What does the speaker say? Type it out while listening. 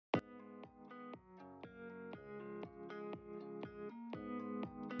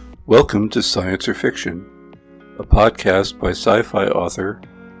Welcome to Science or Fiction, a podcast by sci-fi author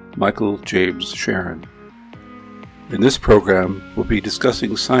Michael James Sharon. In this program, we'll be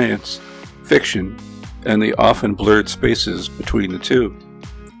discussing science, fiction, and the often blurred spaces between the two.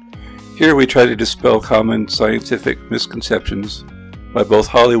 Here we try to dispel common scientific misconceptions by both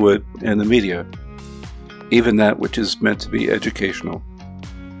Hollywood and the media, even that which is meant to be educational.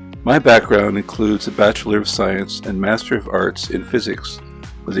 My background includes a Bachelor of Science and Master of Arts in Physics,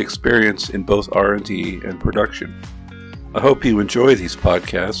 with experience in both R&D and production. I hope you enjoy these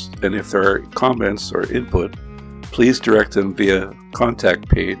podcasts, and if there are comments or input, please direct them via contact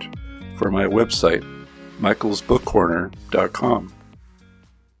page for my website, michaelsbookcorner.com.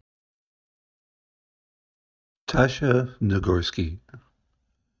 Tasha Nagorski.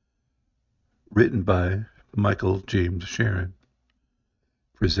 Written by Michael James Sharon.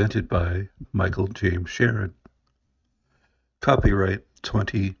 Presented by Michael James Sharon. Copyright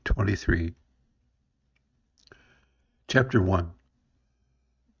 2023. Chapter 1.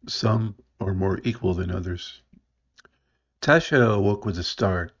 Some are more equal than others. Tasha awoke with a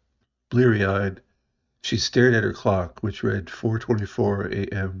start. Bleary-eyed, she stared at her clock, which read 4:24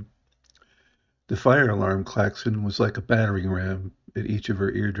 a.m. The fire alarm klaxon was like a battering ram at each of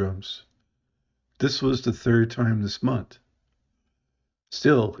her eardrums. This was the third time this month.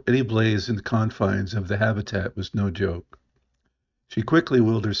 Still, any blaze in the confines of the habitat was no joke. She quickly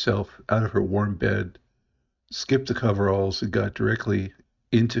willed herself out of her warm bed, skipped the coveralls, and got directly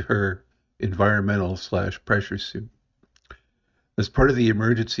into her environmental/pressure suit. As part of the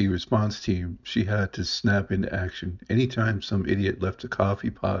emergency response team, she had to snap into action anytime some idiot left a coffee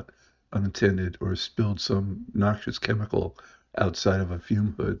pot unattended or spilled some noxious chemical outside of a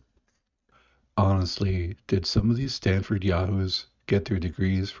fume hood. Honestly, did some of these Stanford yahoos get their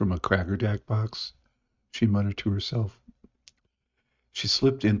degrees from a Cracker Jack box? She muttered to herself. She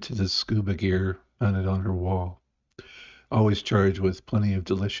slipped into the scuba gear mounted on her wall, always charged with plenty of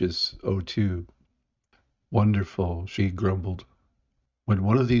delicious O2. Wonderful, she grumbled. When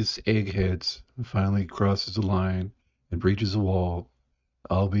one of these eggheads finally crosses the line and breaches a wall,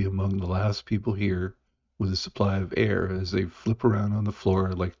 I'll be among the last people here with a supply of air as they flip around on the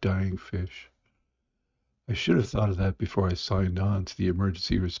floor like dying fish. I should have thought of that before I signed on to the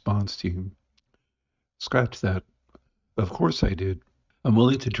emergency response team. Scratch that. Of course I did. I'm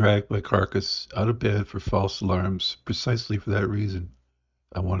willing to drag my carcass out of bed for false alarms precisely for that reason.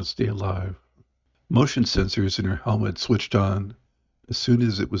 I want to stay alive. Motion sensors in her helmet switched on as soon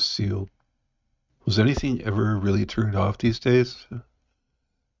as it was sealed. Was anything ever really turned off these days?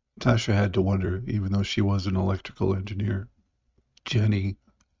 Tasha had to wonder, even though she was an electrical engineer. Jenny,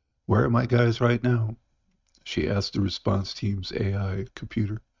 where are my guys right now? She asked the response team's AI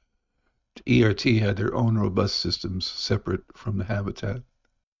computer. The ERT had their own robust systems separate from the habitat.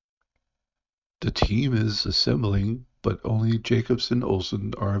 The team is assembling, but only Jacobs and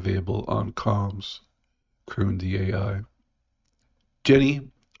Olsen are available on comms, crooned the AI.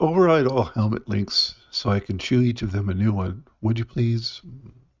 Jenny, override all helmet links so I can chew each of them a new one, would you please?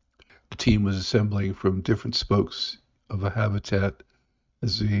 The team was assembling from different spokes of a habitat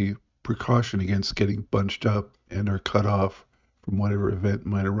as a precaution against getting bunched up and or cut off from whatever event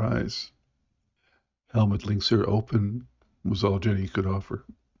might arise. Helmet links are open, was all Jenny could offer.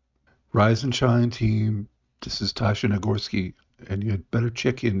 Rise and shine, team. This is Tasha Nagorski, and you had better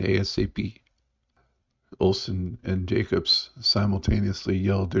check in ASAP. Olsen and Jacobs simultaneously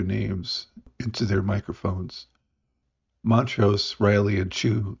yelled their names into their microphones. Montrose, Riley, and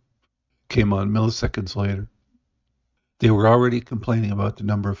Chu came on milliseconds later. They were already complaining about the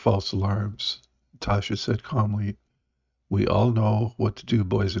number of false alarms. Tasha said calmly, "We all know what to do,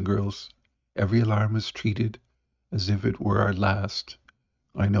 boys and girls. Every alarm is treated as if it were our last.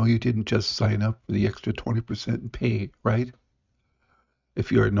 I know you didn't just sign up for the extra 20% in pay, right?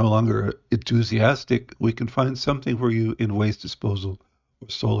 If you are no longer enthusiastic, we can find something for you in waste disposal or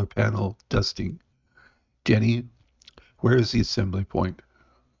solar panel dusting. Jenny, where is the assembly point?"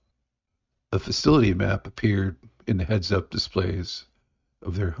 A facility map appeared in the heads-up displays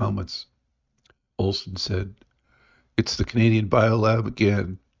of their helmets. Olsen said, "It's the Canadian Biolab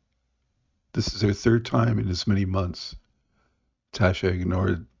again. This is their third time in as many months." Tasha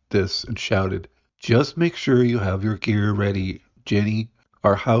ignored this and shouted, "Just make sure you have your gear ready. Jenny,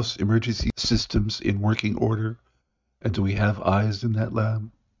 are house emergency systems in working order? And do we have eyes in that lab?"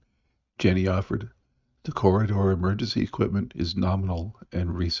 Jenny offered, "The corridor emergency equipment is nominal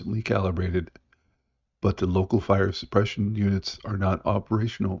and recently calibrated, but the local fire suppression units are not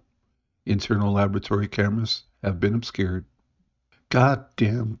operational. Internal laboratory cameras have been obscured."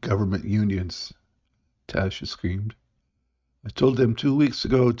 "Goddamn government unions," Tasha screamed. I told them 2 weeks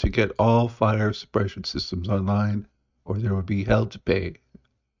ago to get all fire suppression systems online, or there would be hell to pay.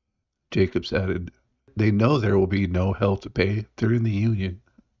 Jacobs added, They know there will be no hell to pay. They're in the Union.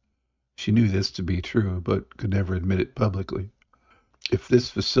 She knew this to be true, but could never admit it publicly. If this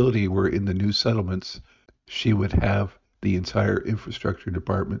facility were in the new settlements, she would have the entire infrastructure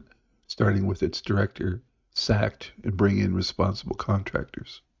department, starting with its director, sacked and bring in responsible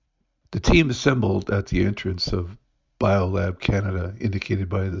contractors. The team assembled at the entrance of Biolab Canada, indicated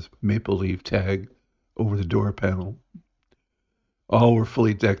by the maple leaf tag over the door panel. All were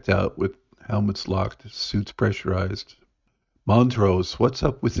fully decked out with helmets locked, suits pressurized. Montrose, what's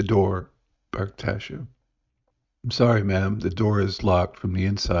up with the door? Barked Tasha. I'm sorry, ma'am. The door is locked from the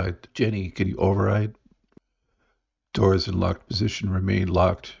inside. Jenny, can you override? Doors in locked position remain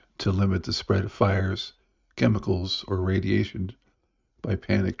locked to limit the spread of fires, chemicals, or radiation by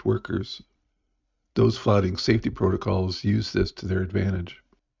panicked workers. Those flouting safety protocols use this to their advantage.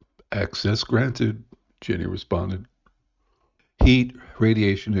 Access granted, Jenny responded. Heat,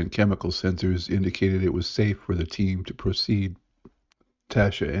 radiation, and chemical sensors indicated it was safe for the team to proceed.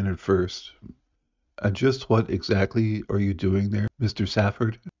 Tasha entered first. And just what exactly are you doing there, Mr.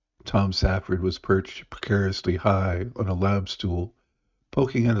 Safford? Tom Safford was perched precariously high on a lab stool,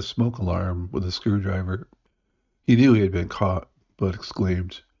 poking at a smoke alarm with a screwdriver. He knew he had been caught, but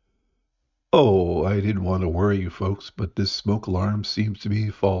exclaimed, Oh, I didn't want to worry you folks, but this smoke alarm seems to be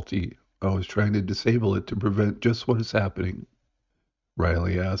faulty. I was trying to disable it to prevent just what is happening.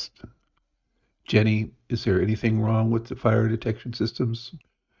 Riley asked. Jenny, is there anything wrong with the fire detection systems?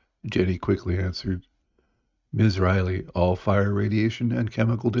 Jenny quickly answered. Ms. Riley, all fire radiation and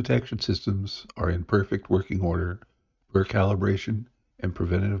chemical detection systems are in perfect working order per calibration and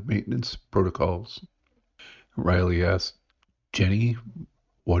preventative maintenance protocols. Riley asked, Jenny,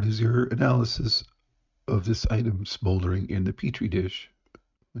 what is your analysis of this item smoldering in the petri dish?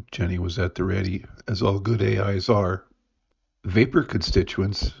 Jenny was at the ready, as all good AIs are. Vapor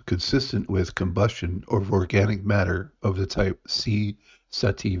constituents consistent with combustion of organic matter of the type C.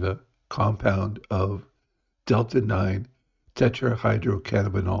 sativa compound of delta-9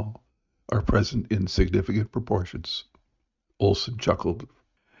 tetrahydrocannabinol are present in significant proportions. Olson chuckled.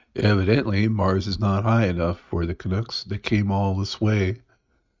 Evidently, Mars is not high enough for the Canucks that came all this way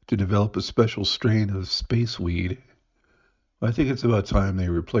to develop a special strain of space weed. I think it's about time they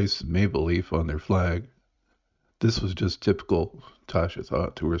replaced the maple leaf on their flag. This was just typical, Tasha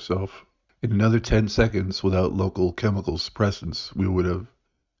thought to herself. In another 10 seconds, without local chemical suppressants, we would have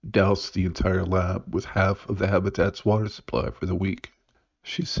doused the entire lab with half of the habitat's water supply for the week.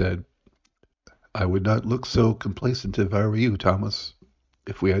 She said, I would not look so complacent if I were you, Thomas.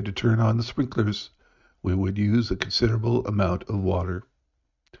 If we had to turn on the sprinklers, we would use a considerable amount of water.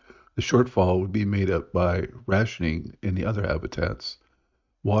 The shortfall would be made up by rationing in the other habitats.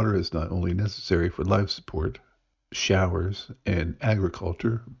 Water is not only necessary for life support, showers, and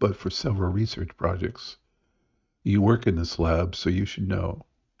agriculture, but for several research projects. You work in this lab, so you should know.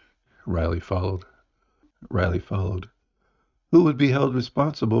 Riley followed. Who would be held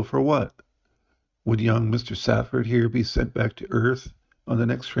responsible for what? Would young Mr. Safford here be sent back to Earth on the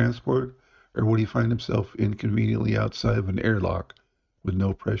next transport, or would he find himself inconveniently outside of an airlock with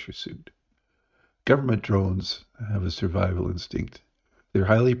no pressure suit? Government drones have a survival instinct. They're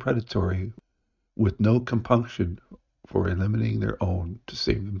highly predatory, with no compunction for eliminating their own to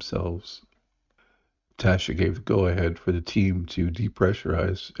save themselves. Tasha gave the go-ahead for the team to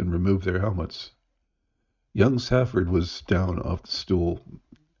depressurize and remove their helmets. Young Safford was down off the stool,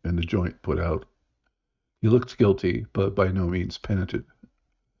 and the joint put out. He looked guilty, but by no means penitent.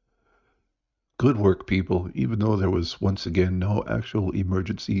 Good work, people. Even though there was once again no actual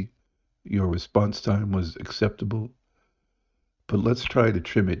emergency, your response time was acceptable. But let's try to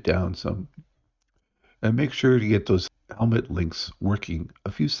trim it down some. And make sure to get those helmet links working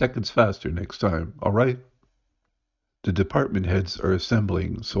a few seconds faster next time, all right? The department heads are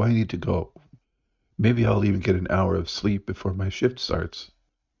assembling, so I need to go. Maybe I'll even get an hour of sleep before my shift starts.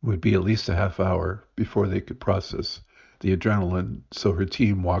 It would be at least a half hour before they could process the adrenaline, so her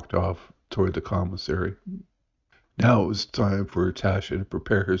team walked off toward the commissary. Now it was time for Tasha to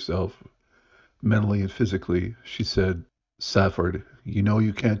prepare herself, mentally and physically. She said, Safford, you know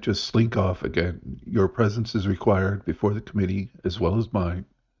you can't just slink off again. Your presence is required before the committee, as well as mine,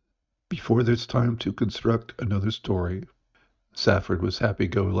 before there's time to construct another story. Safford was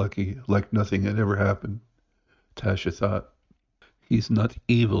happy-go-lucky, like nothing had ever happened. Tasha thought, he's not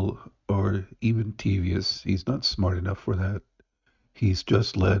evil or even devious. He's not smart enough for that. He's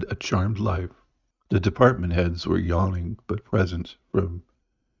just led a charmed life. The department heads were yawning but present, from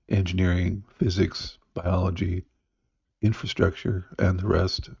engineering, physics, biology, infrastructure, and the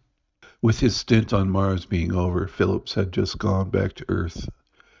rest. With his stint on Mars being over, Phillips had just gone back to Earth.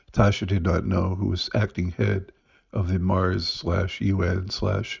 Tasha did not know who was acting head of the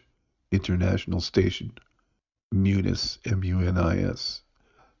Mars/UN/International Station, Munis, M-U-N-I-S,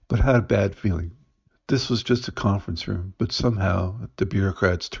 but had a bad feeling. This was just a conference room, but somehow the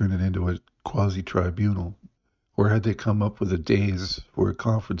bureaucrats turned it into a quasi-tribunal. Where had they come up with a daze for a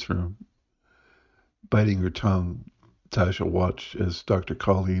conference room? Biting her tongue, Tasha watched as Dr.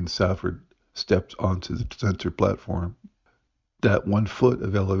 Colleen Safford stepped onto the center platform. That 1 foot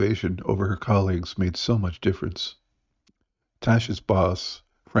of elevation over her colleagues made so much difference. Tasha's boss,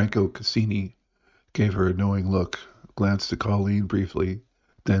 Franco Cassini, gave her a knowing look, glanced at Colleen briefly,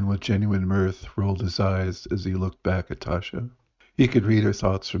 then with genuine mirth rolled his eyes as he looked back at Tasha. He could read her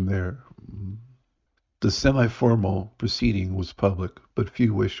thoughts from there. The semi-formal proceeding was public, but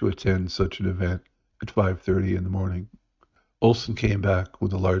few wished to attend such an event at 5:30 in the morning. Olson came back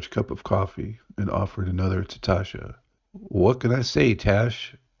with a large cup of coffee and offered another to Tasha. What can I say,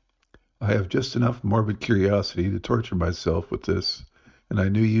 Tash? I have just enough morbid curiosity to torture myself with this, and I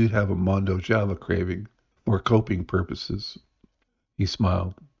knew you'd have a Mondo Java craving for coping purposes. He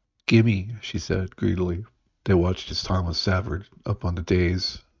smiled. Gimme, she said greedily. They watched as Thomas Safford, up on the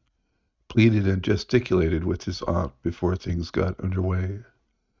dais, pleaded and gesticulated with his aunt before things got underway.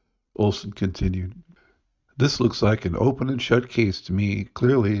 Olson continued. This looks like an open and shut case to me.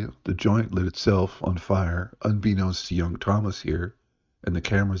 Clearly, the joint lit itself on fire, unbeknownst to young Thomas here, and the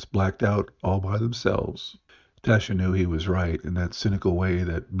cameras blacked out all by themselves. Tasha knew he was right in that cynical way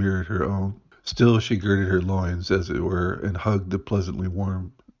that mirrored her own. Still, she girded her loins, as it were, and hugged the pleasantly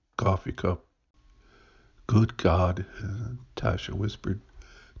warm coffee cup. Good God, Tasha whispered.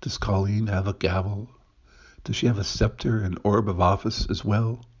 Does Colleen have a gavel? Does she have a scepter and orb of office as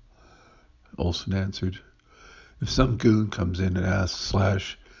well? Olson answered. If some goon comes in and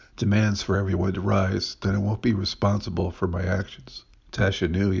asks / demands for everyone to rise, then I won't be responsible for my actions. Tasha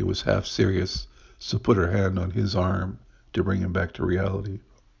knew he was half serious, so put her hand on his arm to bring him back to reality.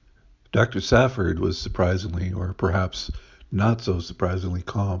 Dr. Safford was surprisingly, or perhaps not so surprisingly,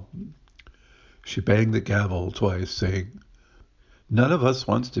 calm. She banged the gavel twice, saying, None of us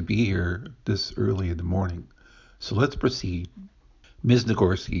wants to be here this early in the morning, so let's proceed. Ms.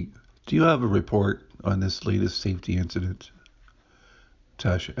 Nagorski, do you have a report on this latest safety incident?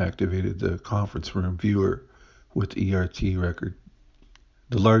 Tasha activated the conference room viewer with ERT record.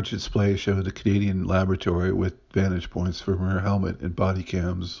 The large display showed the Canadian laboratory with vantage points from her helmet and body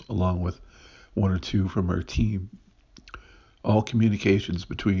cams, along with one or two from her team. All communications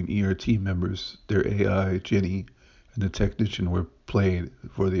between ERT members, their AI, Jenny, and the technician were played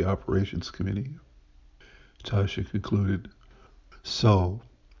for the operations committee. Tasha concluded. So,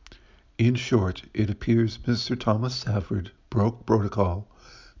 in short, it appears Mr. Thomas Safford broke protocol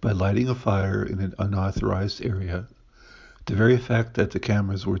by lighting a fire in an unauthorized area. The very fact that the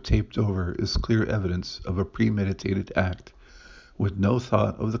cameras were taped over is clear evidence of a premeditated act, with no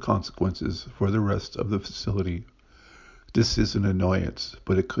thought of the consequences for the rest of the facility. This is an annoyance,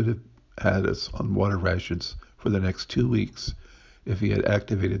 but it could have had us on water rations for the next 2 weeks if he had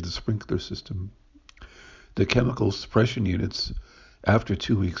activated the sprinkler system. The chemical suppression units, after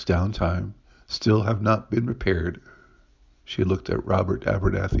 2 weeks downtime, still have not been repaired. She looked at Robert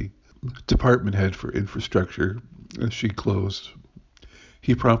Abernathy, department head for infrastructure, as she closed.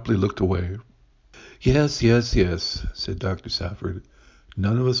 He promptly looked away. Yes, said Dr. Safford.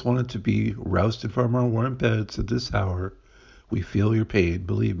 None of us wanted to be rousted from our warm beds at this hour. We feel your pain,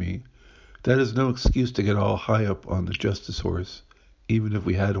 believe me. That is no excuse to get all high up on the justice horse, even if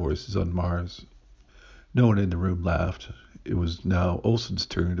we had horses on Mars. No one in the room laughed. It was now Olson's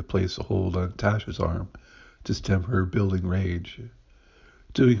turn to place a hold on Tasha's arm to stem her building rage.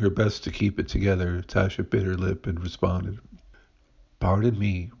 Doing her best to keep it together, Tasha bit her lip and responded, Pardon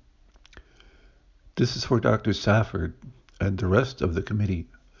me. This is for Dr. Safford and the rest of the committee.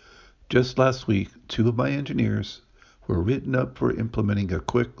 Just last week, 2 of my engineers were written up for implementing a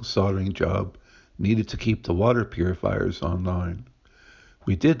quick soldering job needed to keep the water purifiers online.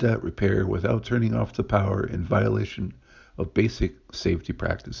 We did that repair without turning off the power in violation of basic safety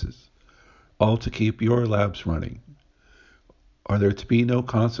practices, all to keep your labs running. Are there to be no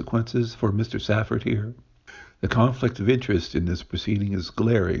consequences for Mr. Safford here? The conflict of interest in this proceeding is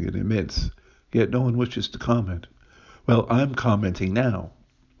glaring and immense, yet no one wishes to comment. Well, I'm commenting now.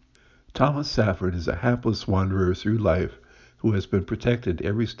 Thomas Safford is a hapless wanderer through life who has been protected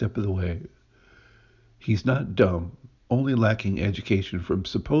every step of the way. He's not dumb, only lacking education from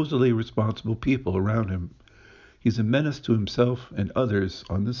supposedly responsible people around him. He's a menace to himself and others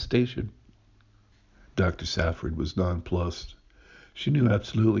on this station. Dr. Safford was nonplussed. She knew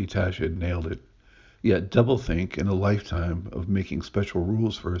absolutely Tasha had nailed it. Yet doublethink in a lifetime of making special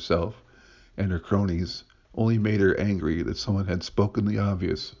rules for herself and her cronies only made her angry that someone had spoken the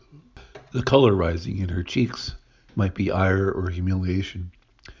obvious. The color rising in her cheeks might be ire or humiliation.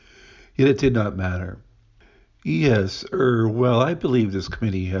 Yet it did not matter. Yes, well, I believe this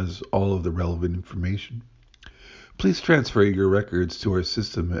committee has all of the relevant information. Please transfer your records to our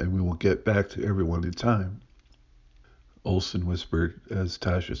system and we will get back to everyone in time. Olson whispered as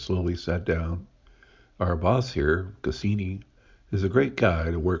Tasha slowly sat down. Our boss here, Cassini, is a great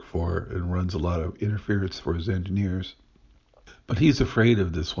guy to work for and runs a lot of interference for his engineers. But he's afraid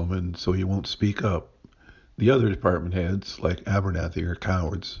of this woman, so he won't speak up. The other department heads, like Abernathy, are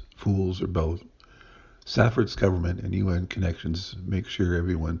cowards, fools, or both. Safford's government and UN connections make sure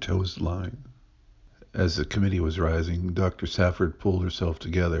everyone toes the line. As the committee was rising, Dr. Safford pulled herself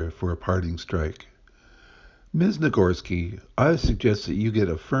together for a parting strike. Ms. Nagorski, I suggest that you get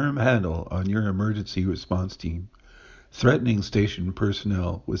a firm handle on your emergency response team. Threatening station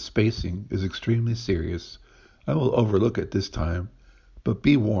personnel with spacing is extremely serious. I will overlook it this time, but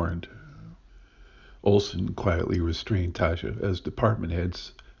be warned. Olson quietly restrained Tasha as department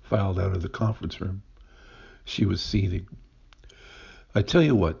heads filed out of the conference room. She was seething. I tell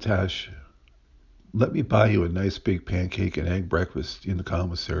you what, Tash, let me buy you a nice big pancake and egg breakfast in the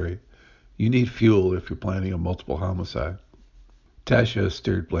commissary. You need fuel if you're planning a multiple homicide. Tasha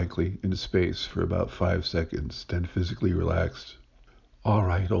stared blankly into space for about 5 seconds, then physically relaxed. All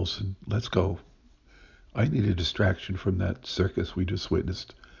right, Olson, let's go. I need a distraction from that circus we just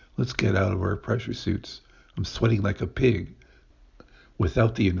witnessed. Let's get out of our pressure suits. I'm sweating like a pig.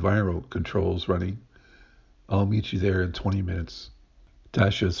 Without the enviro controls running, I'll meet you there in 20 minutes.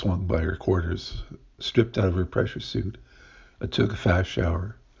 Tasha swung by her quarters, stripped out of her pressure suit, and took a fast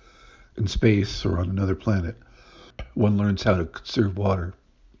shower. In space or on another planet, one learns how to conserve water.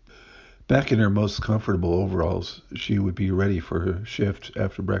 Back in her most comfortable overalls, she would be ready for her shift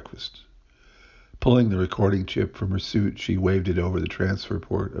after breakfast. Pulling the recording chip from her suit, she waved it over the transfer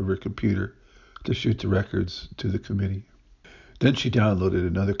port of her computer to shoot the records to the committee. Then she downloaded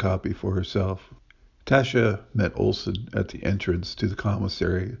another copy for herself. Tasha met Olson at the entrance to the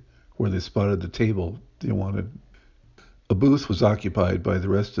commissary, where they spotted the table they wanted. A booth was occupied by the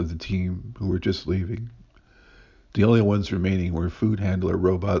rest of the team, who were just leaving. The only ones remaining were food handler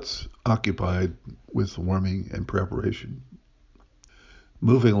robots occupied with warming and preparation.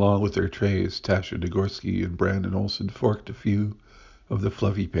 Moving along with their trays, Tasha Nagorski and Brandon Olson forked a few of the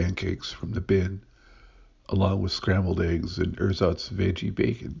fluffy pancakes from the bin, along with scrambled eggs and ersatz veggie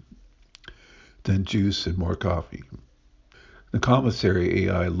bacon. Then juice and more coffee. The commissary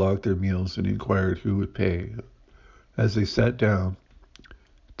AI logged their meals and inquired who would pay. As they sat down,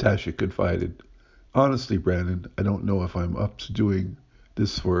 Tasha confided, Honestly, Brandon, I don't know if I'm up to doing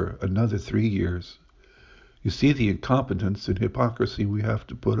this for another 3 years. You see the incompetence and hypocrisy we have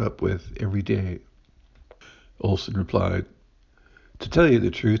to put up with every day. Olson replied, To tell you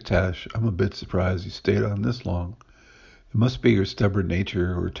the truth, Tash, I'm a bit surprised you stayed on this long. It must be your stubborn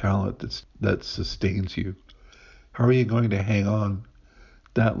nature or talent that sustains you. How are you going to hang on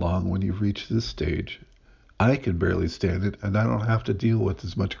that long when you've reached this stage? I can barely stand it, and I don't have to deal with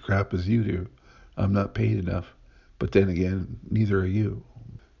as much crap as you do. I'm not paid enough, but then again, neither are you.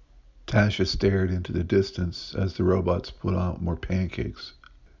 Tasha stared into the distance as the robots put out more pancakes.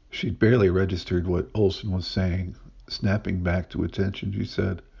 She'd barely registered what Olson was saying. Snapping back to attention, she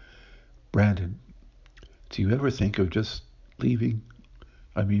said, Brandon, do you ever think of just leaving?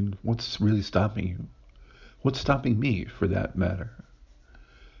 I mean, what's really stopping you? What's stopping me, for that matter?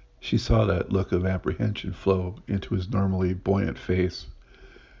 She saw that look of apprehension flow into his normally buoyant face.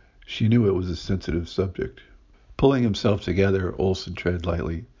 She knew it was a sensitive subject. Pulling himself together, Olson tread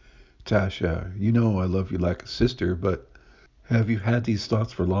lightly. Tasha, you know I love you like a sister, but have you had these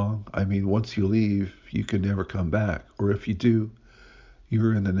thoughts for long? I mean, once you leave, you can never come back. Or if you do,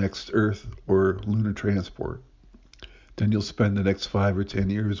 you're in the next Earth or lunar transport. Then you'll spend the next 5 or 10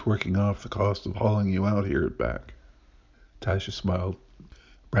 years working off the cost of hauling you out here and back. Tasha smiled.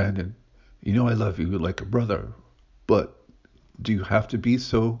 Brandon, you know I love you like a brother, but do you have to be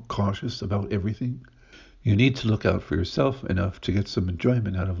so cautious about everything? You need to look out for yourself enough to get some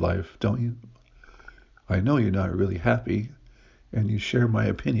enjoyment out of life, don't you? I know you're not really happy, and you share my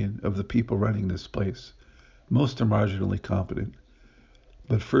opinion of the people running this place. Most are marginally competent,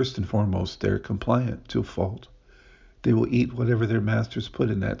 but first and foremost, they're compliant to a fault. They will eat whatever their masters put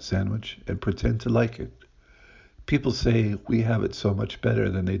in that sandwich and pretend to like it. People say we have it so much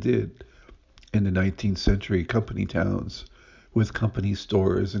better than they did in the 19th century company towns with company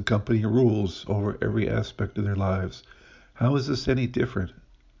stores and company rules over every aspect of their lives. How is this any different?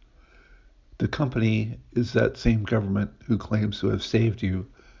 The company is that same government who claims to have saved you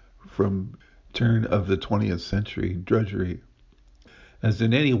from turn of the 20th century drudgery. As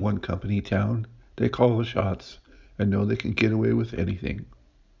in any one company town, they call the shots and know they can get away with anything.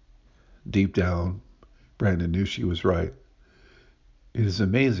 Deep down, Brandon knew she was right. It is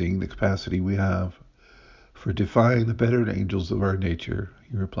amazing the capacity we have for defying the better angels of our nature,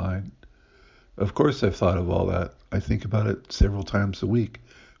 he replied. Of course I've thought of all that. I think about it several times a week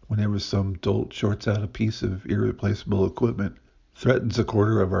whenever some dolt shorts out a piece of irreplaceable equipment, threatens a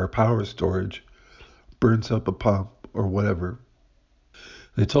quarter of our power storage, burns up a pump, or whatever.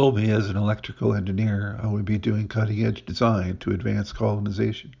 They told me as an electrical engineer I would be doing cutting-edge design to advance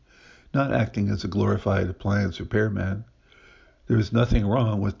colonization, not acting as a glorified appliance repairman. There is nothing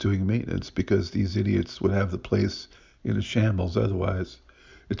wrong with doing maintenance because these idiots would have the place in a shambles otherwise.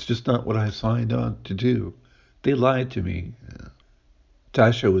 It's just not what I signed on to do. They lied to me.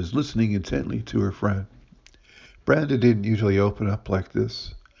 Tasha was listening intently to her friend. Brandon didn't usually open up like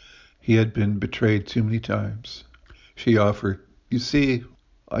this. He had been betrayed too many times. She offered, You see,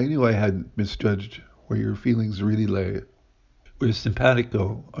 I knew I hadn't misjudged where your feelings really lay. We're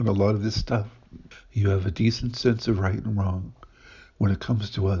simpatico on a lot of this stuff. You have a decent sense of right and wrong when it comes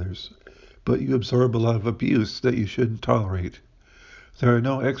to others, but you absorb a lot of abuse that you shouldn't tolerate. There are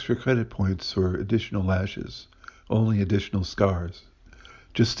no extra credit points or additional lashes, only additional scars.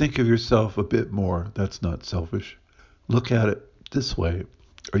 Just think of yourself a bit more. That's not selfish. Look at it this way.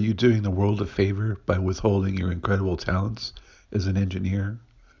 Are you doing the world a favor by withholding your incredible talents as an engineer?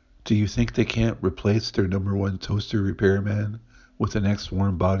 Do you think they can't replace their number one toaster repairman with the next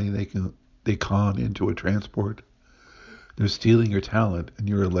warm body they con into a transport? They're stealing your talent and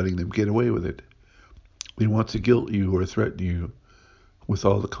you're letting them get away with it. They want to guilt you or threaten you with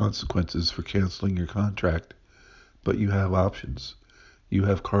all the consequences for canceling your contract. But you have options. You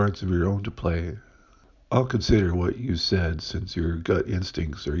have cards of your own to play. I'll consider what you said since your gut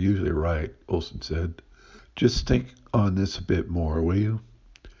instincts are usually right, Olson said. Just think on this a bit more, will you?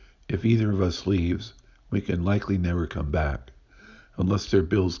 If either of us leaves, we can likely never come back, unless their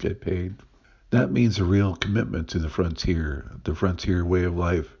bills get paid. That means a real commitment to the frontier way of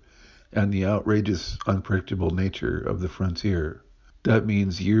life, and the outrageous, unpredictable nature of the frontier. That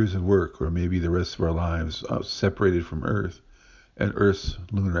means years of work, or maybe the rest of our lives, separated from Earth and Earth's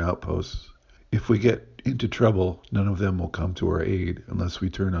lunar outposts. If we get into trouble, none of them will come to our aid unless we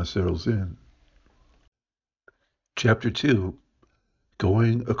turn ourselves in. Chapter 2.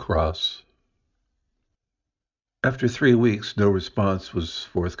 Going Across. After 3 weeks, no response was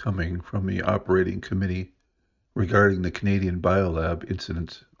forthcoming from the operating committee regarding the Canadian biolab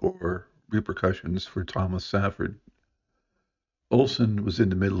incident or repercussions for Thomas Safford. Olson was in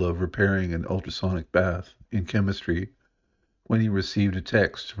the middle of repairing an ultrasonic bath in chemistry when he received a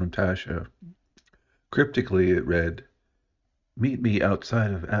text from Tasha. Cryptically, it read, Meet me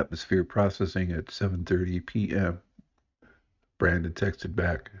outside of atmosphere processing at 7:30 p.m. Brandon texted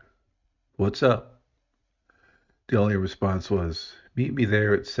back, What's up? The only response was, Meet me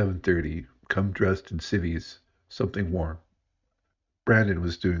there at 7:30. Come dressed in civvies, something warm. Brandon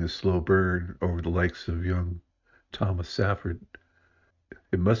was doing a slow burn over the likes of young Thomas Safford.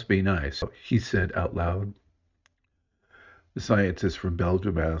 It must be nice, he said out loud. The scientist from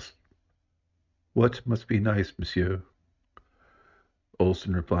Belgium asked, What must be nice, monsieur?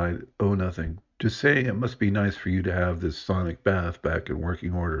 Olson replied, Oh, nothing. Just saying it must be nice for you to have this sonic bath back in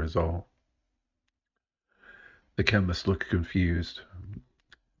working order is all. The chemist looked confused.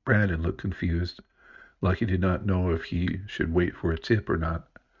 Brandon looked confused, like he did not know if he should wait for a tip or not.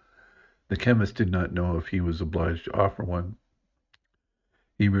 The chemist did not know if he was obliged to offer one.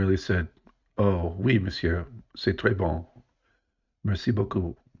 He merely said, Oh, oui, monsieur, c'est très bon. Merci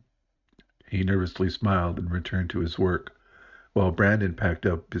beaucoup. He nervously smiled and returned to his work, while Brandon packed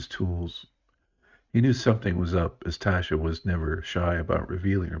up his tools. He knew something was up, as Tasha was never shy about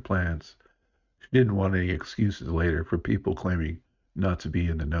revealing her plans. She didn't want any excuses later for people claiming not to be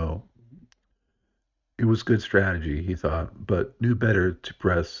in the know. It was good strategy, he thought, but knew better to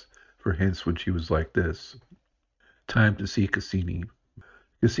press for hints when she was like this. Time to see Cassini.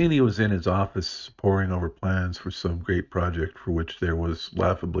 Cassini was in his office poring over plans for some great project for which there was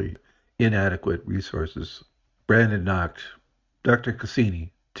laughably inadequate resources. Brandon knocked. Dr.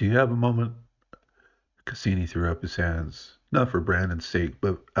 Cassini, do you have a moment? Cassini threw up his hands, not for Brandon's sake,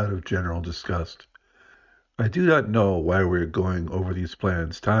 but out of general disgust. I do not know why we're going over these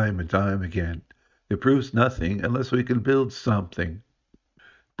plans time and time again. It proves nothing unless we can build something.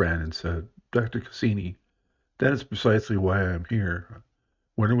 Brandon said, Dr. Cassini, That is precisely why I'm here.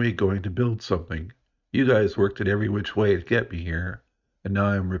 When are we going to build something? You guys worked it every which way to get me here, and now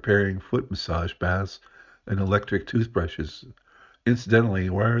I'm repairing foot massage baths and electric toothbrushes.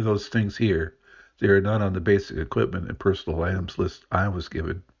 Incidentally, why are those things here? They are not on the basic equipment and personal items list I was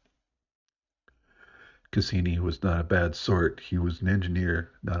given. Cassini was not a bad sort. He was an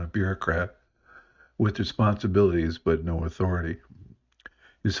engineer, not a bureaucrat, with responsibilities but no authority.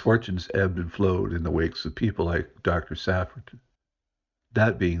 His fortunes ebbed and flowed in the wakes of people like Dr. Safford.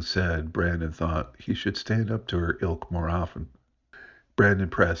 That being said, Brandon thought he should stand up to her ilk more often.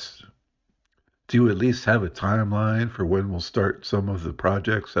 Brandon pressed, do you at least have a timeline for when we'll start some of the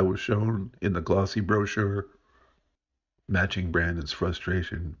projects that was shown in the glossy brochure? Matching Brandon's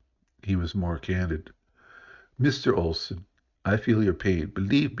frustration, he was more candid. Mr. Olson, I feel your pain.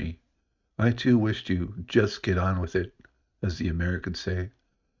 Believe me, I too wished you just get on with it, as the Americans say.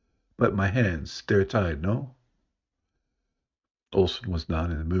 But my hands, they're tied, no? Olson was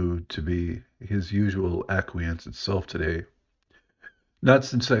not in the mood to be his usual acquiescent self today. Not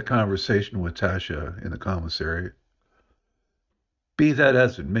since that conversation with Tasha in the commissary. Be that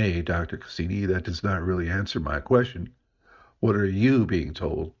as it may, Dr. Cassini, that does not really answer my question. What are you being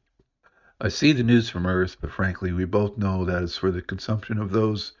told? I see the news from Earth, but frankly, we both know that it's for the consumption of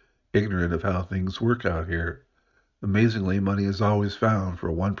those ignorant of how things work out here. Amazingly, money is always found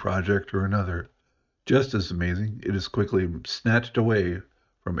for one project or another. Just as amazing, it is quickly snatched away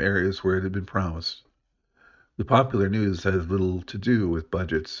from areas where it had been promised. The popular news has little to do with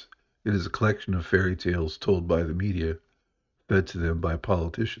budgets. It is a collection of fairy tales told by the media, fed to them by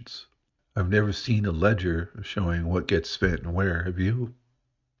politicians. I've never seen a ledger showing what gets spent and where, have you?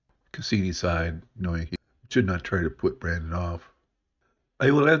 Cassini sighed, knowing he should not try to put Brandon off. I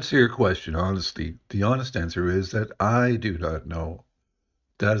will answer your question honestly. The honest answer is that I do not know.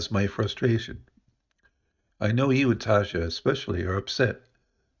 That is my frustration. I know you and Tasha especially are upset,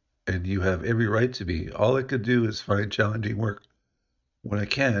 and you have every right to be. All I can do is find challenging work when I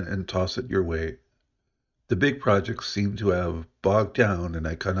can and toss it your way. The big projects seem to have bogged down, and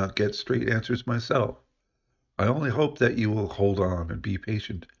I cannot get straight answers myself. I only hope that you will hold on and be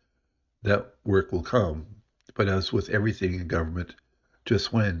patient. That work will come, but as with everything in government,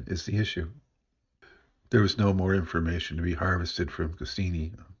 just when is the issue. There was no more information to be harvested from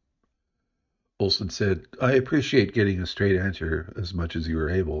Cassini. Olson said, I appreciate getting a straight answer as much as you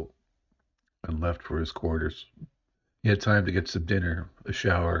were able, and left for his quarters. He had time to get some dinner, a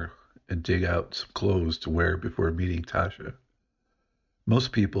shower, and dig out some clothes to wear before meeting Tasha.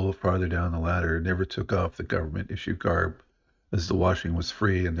 Most people farther down the ladder never took off the government-issued garb, as the washing was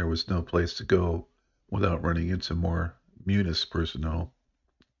free and there was no place to go without running into more Munis personnel.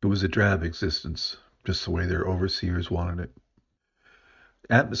 It was a drab existence, just the way their overseers wanted it.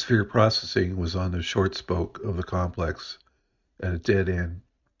 Atmosphere processing was on the short spoke of the complex, at a dead end.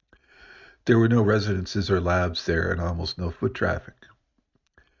 There were no residences or labs there and almost no foot traffic.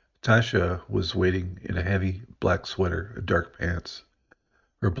 Tasha was waiting in a heavy black sweater and dark pants.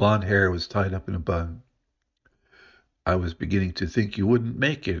 Her blonde hair was tied up in a bun. I was beginning to think you wouldn't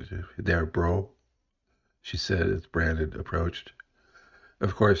make it there, bro, she said as Brandon approached.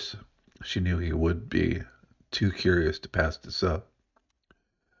 Of course, she knew he would be too curious to pass this up.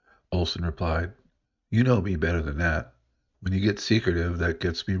 Olson replied, you know me better than that. When you get secretive, that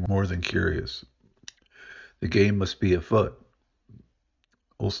gets me more than curious. The game must be afoot.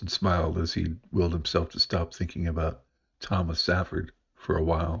 Olson smiled as he willed himself to stop thinking about Thomas Safford for a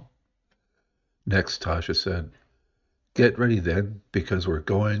while. Next, Tasha said, get ready then, because we're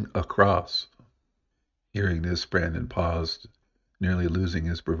going across. Hearing this, Brandon paused, nearly losing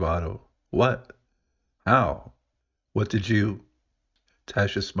his bravado. What? How? What did you...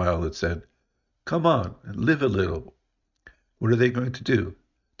 Tasha smiled and said, come on, live a little. What are they going to do?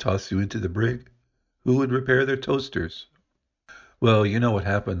 Toss you into the brig? Who would repair their toasters? Well, you know what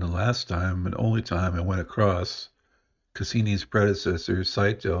happened the last time and only time I went across. Cassini's predecessor,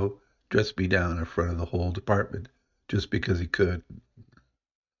 Saito, dressed me down in front of the whole department, just because he could.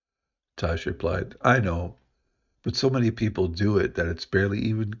 Tasha replied, I know, but so many people do it that it's barely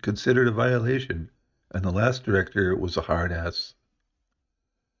even considered a violation, and the last director was a hard ass.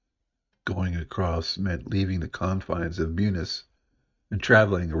 Going across meant leaving the confines of Munis and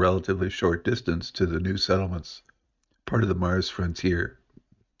traveling a relatively short distance to the new settlements, part of the Mars frontier.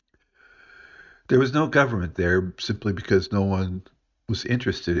 There was no government there simply because no one was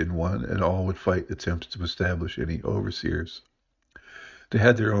interested in one, and all would fight attempts to establish any overseers. They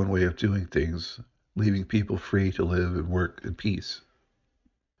had their own way of doing things, leaving people free to live and work in peace.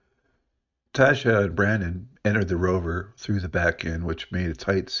 Tasha and Brandon entered the rover through the back end, which made a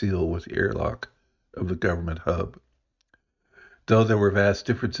tight seal with the airlock of the government hub. Though there were vast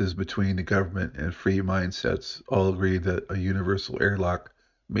differences between the government and free mindsets, all agreed that a universal airlock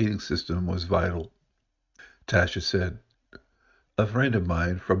mating system was vital. Tasha said, "A friend of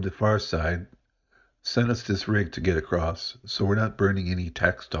mine from the far side sent us this rig to get across, so we're not burning any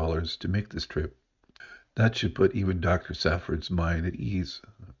tax dollars to make this trip." "That should put even Dr. Safford's mind at ease,"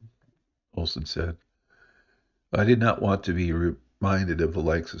 Olson said. "I did not want to be reminded of the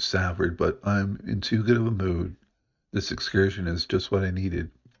likes of Safford, but I'm in too good of a mood. This excursion is just what I needed.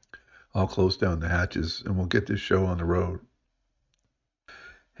 I'll close down the hatches, and we'll get this show on the road."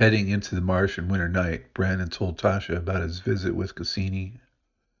 Heading into the Martian winter night, Brandon told Tasha about his visit with Cassini.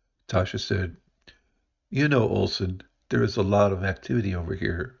 Tasha said, "You know, Olson, there is a lot of activity over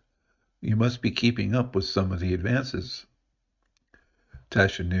here. You must be keeping up with some of the advances."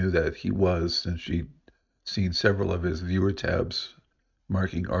 Tasha knew that he was, since she'd seen several of his viewer tabs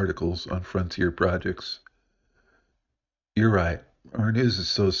marking articles on frontier projects. "You're right. Our news is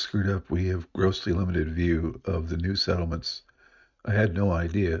so screwed up we have grossly limited view of the new settlements. I had no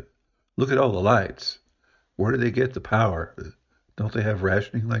idea. Look at all the lights. Where do they get the power? Don't they have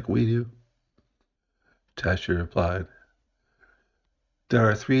rationing like we do?" Tasha replied, "There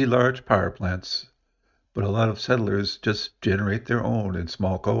are 3 large power plants, but a lot of settlers just generate their own in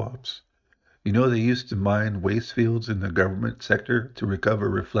small co-ops. You know, they used to mine waste fields in the government sector to recover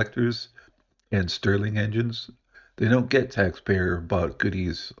reflectors and Stirling engines. They don't get taxpayer-bought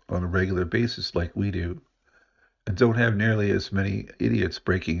goodies on a regular basis like we do, and don't have nearly as many idiots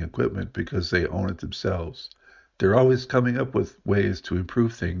breaking equipment because they own it themselves. They're always coming up with ways to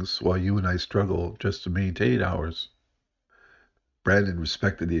improve things while you and I struggle just to maintain ours." Brandon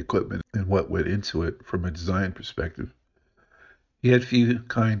respected the equipment and what went into it from a design perspective. He had few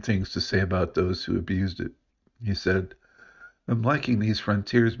kind things to say about those who abused it. He said, "I'm liking these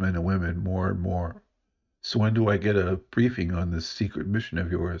frontiersmen and women more and more. So when do I get a briefing on this secret mission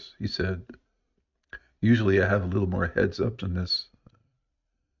of yours?" he said. "Usually I have a little more heads up than this."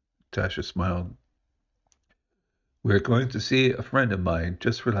 Tasha smiled. "We're going to see a friend of mine.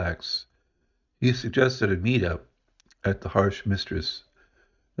 Just relax. He suggested a meet-up at the Harsh Mistress.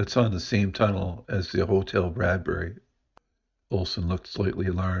 That's on the same tunnel as the Hotel Bradbury." Olson looked slightly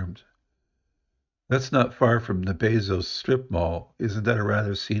alarmed. "That's not far from the Bezos strip mall. Isn't that a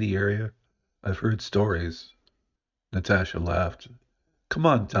rather seedy area? I've heard stories." Natasha laughed. "Come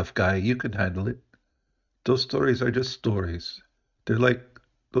on, tough guy, you can handle it. Those stories are just stories. They're like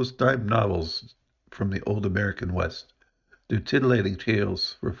those dime novels from the old American West. They're titillating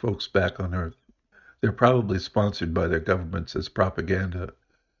tales for folks back on Earth. They're probably sponsored by their governments as propaganda.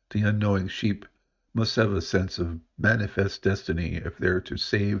 The unknowing sheep must have a sense of manifest destiny if they're to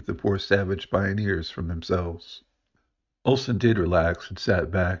save the poor savage pioneers from themselves." Olson did relax and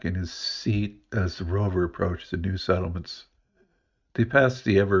sat back in his seat as the rover approached the new settlements. They passed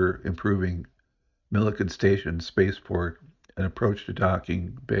the ever-improving Millikan Station spaceport and approached a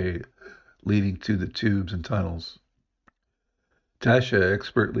docking bay leading to the tubes and tunnels. Tasha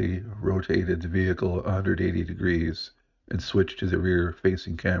expertly rotated the vehicle 180 degrees and switched to the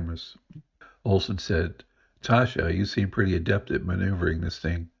rear-facing cameras. Olson said, "Tasha, you seem pretty adept at maneuvering this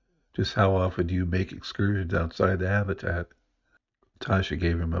thing. Just how often do you make excursions outside the habitat?" Tasha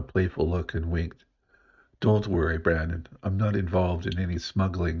gave him a playful look and winked. "Don't worry, Brandon. I'm not involved in any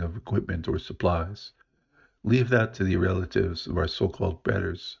smuggling of equipment or supplies. Leave that to the relatives of our so-called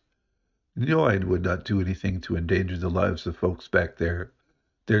betters. You know I would not do anything to endanger the lives of folks back there.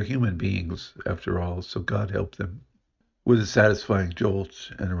 They're human beings, after all, so God help them." With a satisfying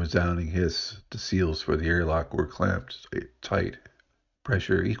jolt and a resounding hiss, the seals for the airlock were clamped tight.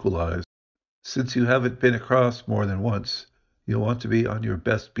 Pressure equalized. "Since you haven't been across more than once, you'll want to be on your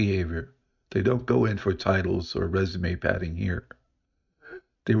best behavior. They don't go in for titles or resume padding here.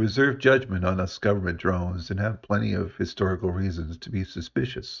 They reserve judgment on us government drones and have plenty of historical reasons to be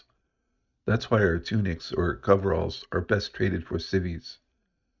suspicious. That's why our tunics or coveralls are best traded for civvies.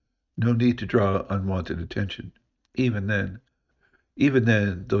 No need to draw unwanted attention. Even then,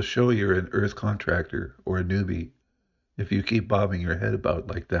 they'll show you're an Earth contractor or a newbie if you keep bobbing your head about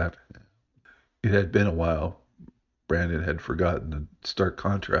like that." It had been a while. Brandon had forgotten the stark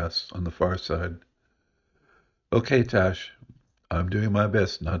contrast on the far side. "Okay, Tash, I'm doing my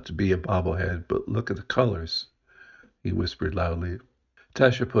best not to be a bobblehead, but look at the colors," he whispered loudly.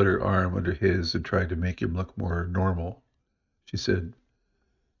 Tasha put her arm under his and tried to make him look more normal. She said,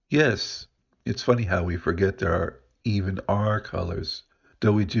 "Yes, it's funny how we forget there are even our colors,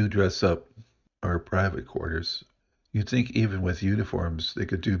 though we do dress up our private quarters. You'd think even with uniforms they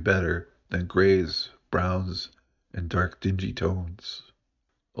could do better than grays, browns, and dark dingy tones."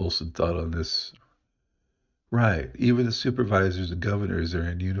 Olson thought on this. Right. Even the supervisors and governors are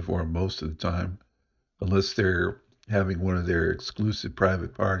in uniform most of the time, unless they're having one of their exclusive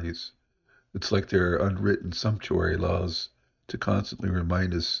private parties. It's like there are unwritten sumptuary laws to constantly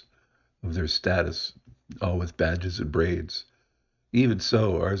remind us of their status, all with badges and braids. Even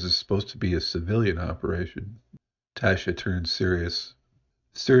so, ours is supposed to be a civilian operation. Tasha turned serious.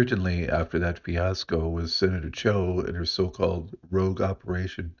 Certainly, after that fiasco with Senator Cho and her so called rogue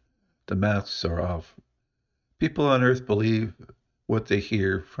operation, the masks are off. People on Earth believe what they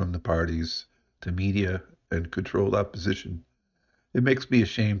hear from the parties, the media, and controlled opposition. It makes me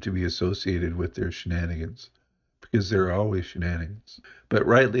ashamed to be associated with their shenanigans, because there are always shenanigans. But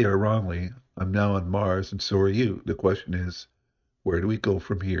rightly or wrongly, I'm now on Mars, and so are you. The question is, where do we go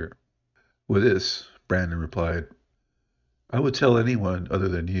from here? With this, Brandon replied, I would tell anyone other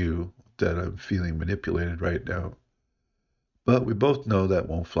than you that I'm feeling manipulated right now. But we both know that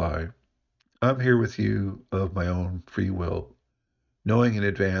won't fly. I'm here with you of my own free will, knowing in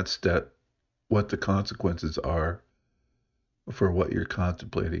advance that what the consequences are for what you're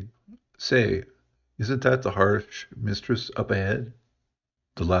contemplating. Say, isn't that the harsh mistress up ahead?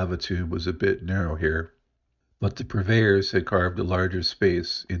 The lava tube was a bit narrow here, but the purveyors had carved a larger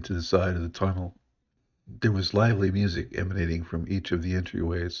space into the side of the tunnel. There was lively music emanating from each of the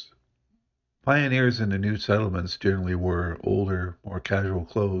entryways. Pioneers in the new settlements generally wore older, more casual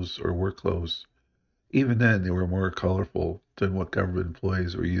clothes or work clothes. Even then, they were more colorful than what government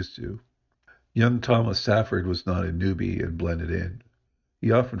employees were used to. Young Thomas Safford was not a newbie and blended in.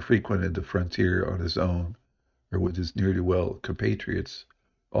 He often frequented the frontier on his own or with his ne'er-do-well compatriots,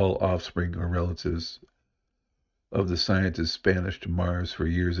 all offspring or relatives of the scientists banished to Mars for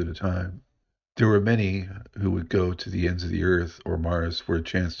years at a time. There were many who would go to the ends of the Earth or Mars for a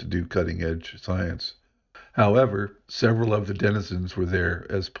chance to do cutting-edge science. However, several of the denizens were there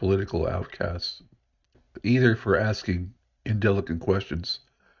as political outcasts, either for asking indelicate questions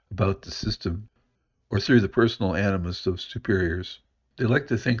about the system or through the personal animus of superiors. They liked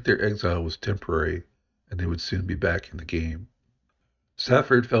to think their exile was temporary and they would soon be back in the game.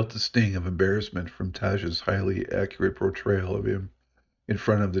 Safford felt the sting of embarrassment from Tasha's highly accurate portrayal of him in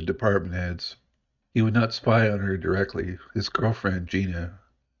front of the department heads. He would not spy on her directly. His girlfriend, Gina,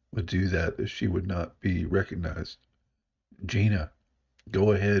 would do that if she would not be recognized. Gina,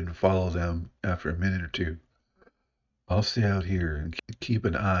 go ahead and follow them after a minute or two. I'll stay out here and keep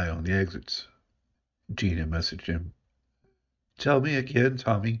an eye on the exits. Gina messaged him. Tell me again,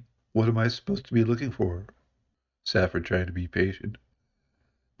 Tommy. What am I supposed to be looking for? Safford tried to be patient.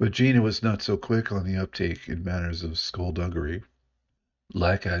 But Gina was not so quick on the uptake in matters of skullduggery.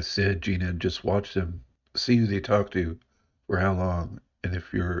 Like I said, Gina, just watch them, see who they talk to, for how long, and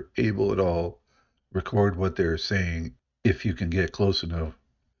if you're able at all, record what they're saying if you can get close enough.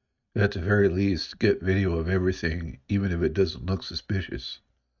 At the very least, get video of everything, even if it doesn't look suspicious.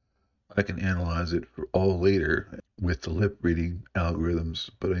 I can analyze it for all later with the lip reading algorithms,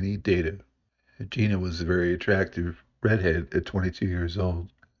 but I need data. Gina was a very attractive redhead at 22 years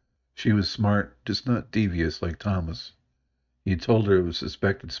old. She was smart, just not devious like Thomas. He told her of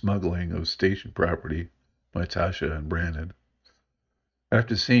suspected smuggling of station property by Tasha and Brandon.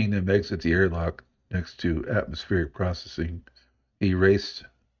 After seeing them exit the airlock next to atmospheric processing, he raced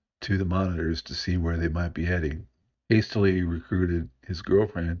to the monitors to see where they might be heading. Hastily he recruited his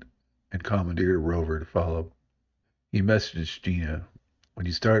girlfriend and commandeered a rover to follow. He messaged Gina, when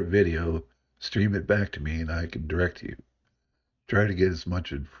you start video, stream it back to me and I can direct you. Try to get as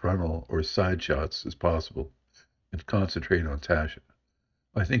much in frontal or side shots as possible and concentrate on Tasha.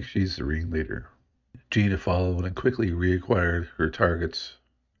 I think she's the ringleader. Gina followed and quickly reacquired her targets.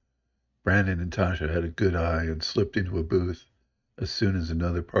 Brandon and Tasha had a good eye and slipped into a booth as soon as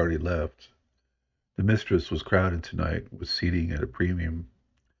another party left. The mistress was crowded tonight, with seating at a premium.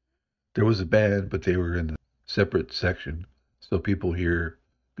 There was a band, but they were in a separate section, so people here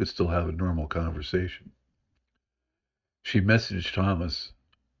could still have a normal conversation. She messaged Thomas.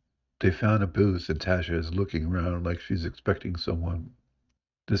 They found a booth, and Tasha is looking around like she's expecting someone.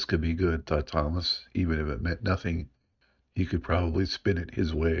 This could be good, thought Thomas. Even if it meant nothing, he could probably spin it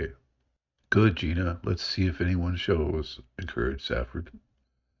his way. Good, Gina. Let's see if anyone shows, encouraged Safford.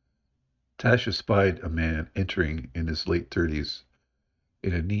 Tasha spied a man entering in his late 30s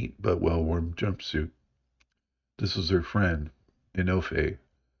in a neat but well-worn jumpsuit. This was her friend, Inofe,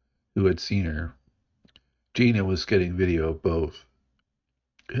 who had seen her. Gina was getting video of both.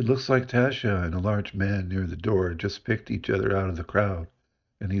 It looks like Tasha and a large man near the door just picked each other out of the crowd,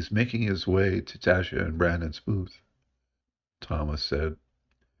 and he's making his way to Tasha and Brandon's booth, Thomas said.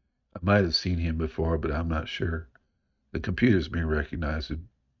 I might have seen him before, but I'm not sure. The computers may recognize him.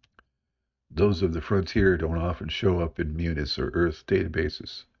 Those of the frontier don't often show up in Munis or Earth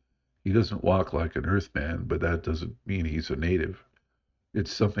databases. He doesn't walk like an Earthman, but that doesn't mean he's a native.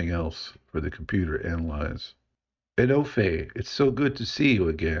 It's something else for the computer to analyze. Enofe, it's so good to see you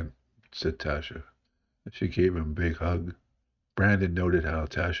again, said Tasha. She gave him a big hug. Brandon noted how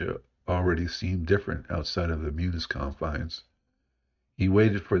Tasha already seemed different outside of the Munis confines. He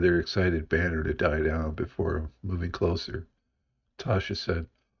waited for their excited banter to die down before moving closer. Tasha said,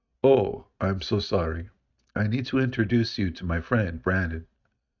 "Oh, I'm so sorry. I need to introduce you to my friend, Brandon.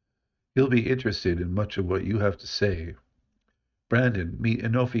 He'll be interested in much of what you have to say. Brandon, meet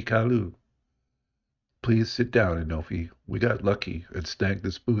Enofi Kalu. Please sit down, Enofi. We got lucky and snagged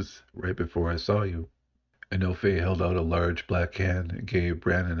this booth right before I saw you." Enofe held out a large black hand and gave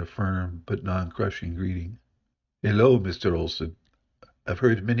Brandon a firm but non-crushing greeting. "Hello, Mr. Olson. I've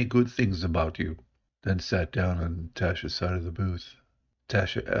heard many good things about you." Then sat down on Tasha's side of the booth.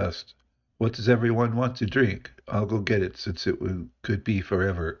 Tasha asked, "What does everyone want to drink? I'll go get it since could be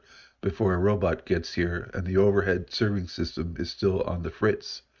forever before a robot gets here and the overhead serving system is still on the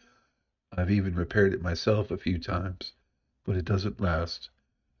fritz. I've even repaired it myself a few times, but it doesn't last.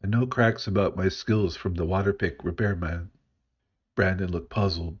 And no cracks about my skills from the water pick repairman." Brandon looked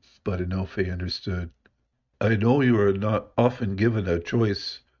puzzled, but Enofe understood. "I know you are not often given a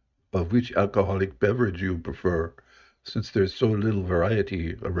choice of which alcoholic beverage you prefer, since there's so little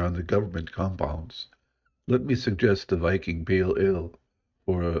variety around the government compounds. Let me suggest the Viking Pale Ale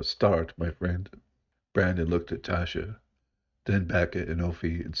for a start, my friend." Brandon looked at Tasha, then back at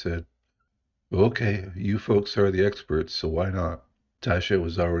Enofe and said, "Okay, you folks are the experts, so why not?" Tasha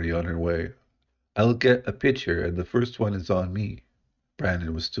was already on her way. "I'll get a pitcher, and the first one is on me."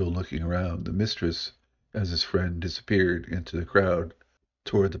 Brandon was still looking around the mistress as his friend disappeared into the crowd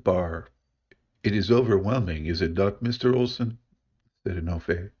toward the bar. "It is overwhelming, is it not, Mr. Olson?" said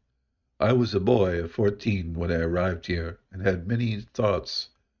Enofe. "I was a boy of 14 when I arrived here, and had many thoughts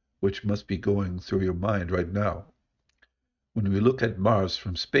which must be going through your mind right now. When we look at Mars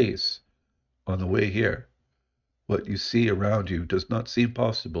from space, on the way here, what you see around you does not seem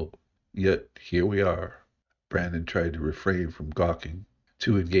possible. Yet here we are." Brandon tried to refrain from gawking,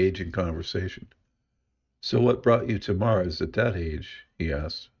 to engage in conversation. "So what brought you to Mars at that age?" he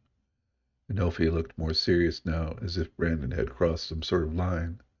asked. Enofe looked more serious now, as if Brandon had crossed some sort of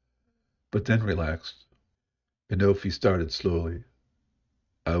line, but then relaxed. Enofe started slowly.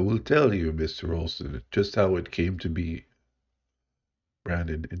 "I will tell you, Mr. Olson, just how it came to be."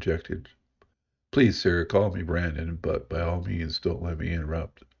 Brandon interjected. "Please, sir, call me Brandon, but by all means don't let me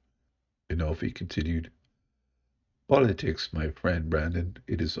interrupt." Enofe continued. "Politics, my friend Brandon.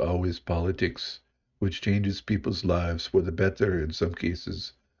 It is always politics, which changes people's lives for the better in some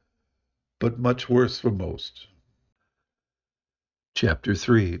cases, but much worse for most." Chapter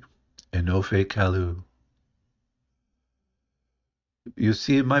 3. Enofe Kalu. "You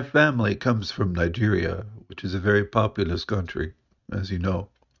see, my family comes from Nigeria, which is a very populous country, as you know.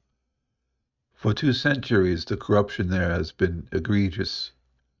 For 2 centuries, the corruption there has been egregious.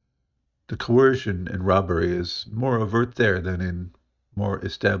 The coercion and robbery is more overt there than in more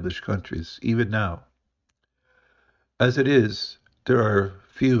established countries, even now. As it is, there are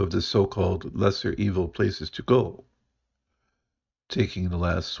few of the so-called lesser evil places to go." Taking the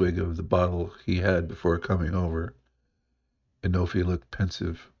last swig of the bottle he had before coming over, Enofe looked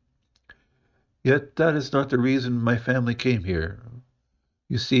pensive. "Yet that is not the reason my family came here.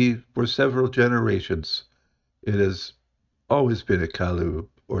 You see, for several generations, it has always been a Kalu,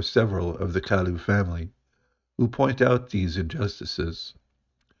 or several of the Kalu family, who point out these injustices,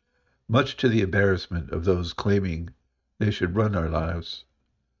 much to the embarrassment of those claiming they should run our lives.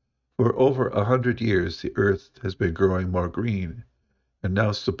 For over 100 years, the earth has been growing more green, and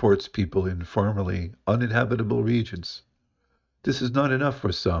now supports people in formerly uninhabitable regions. This is not enough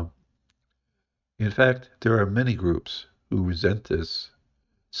for some. In fact, there are many groups who resent this.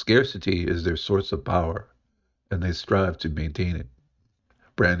 Scarcity is their source of power, and they strive to maintain it."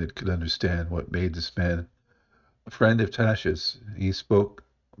 Brandon could understand what made this man a friend of Tasha's. He spoke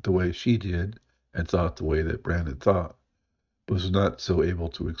the way she did, and thought the way that Brandon thought, but was not so able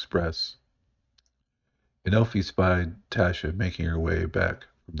to express. Enofe spied Tasha making her way back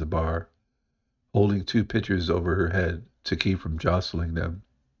from the bar, holding 2 pitchers over her head to keep from jostling them.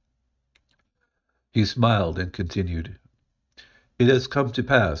 He smiled and continued, "It has come to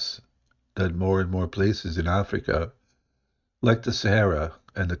pass that more and more places in Africa, like the Sahara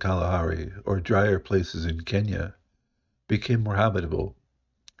and the Kalahari, or drier places in Kenya, became more habitable.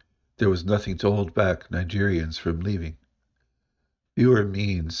 There was nothing to hold back Nigerians from leaving. Fewer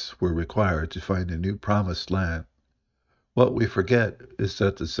means were required to find a new promised land, What we forget is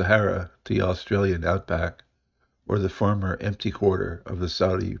that the Sahara, the Australian outback, or the former empty quarter of the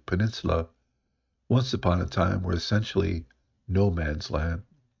Saudi peninsula once upon a time were essentially no man's land,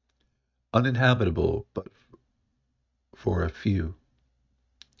 uninhabitable but for a few.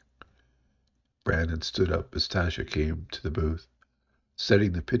 Brandon stood up as Tasha came to the booth,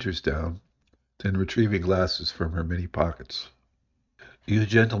 setting the pitchers down, then retrieving glasses from her many pockets. You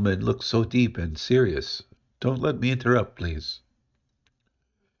gentlemen look so deep and serious. Don't let me interrupt, please.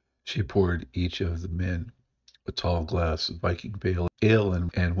 She poured each of the men a tall glass of Viking Pale Ale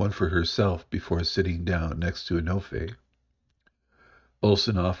and one for herself before sitting down next to Enofe.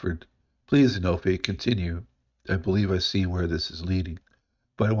 Olson offered, Please, Enofe, continue. I believe I see where this is leading,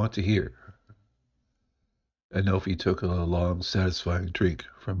 but I want to hear. Enofe took a long, satisfying drink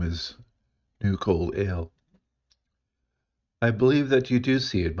from his new cold ale. I believe that you do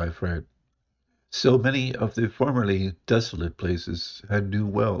see it, my friend. So many of the formerly desolate places had new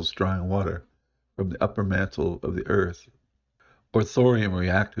wells drawing water from the upper mantle of the earth, or thorium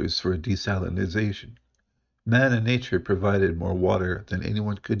reactors for desalination. Man and nature provided more water than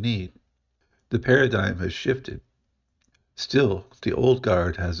anyone could need. The paradigm has shifted. Still, the old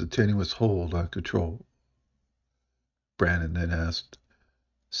guard has a tenuous hold on control. Brandon then asked,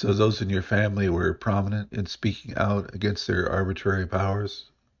 So those in your family were prominent in speaking out against their arbitrary powers?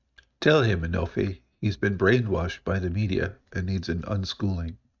 Tell him, Enofe, he's been brainwashed by the media and needs an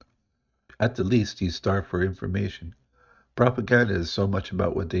unschooling. At the least, he's starved for information. Propaganda is so much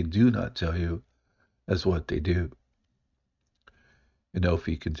about what they do not tell you as what they do.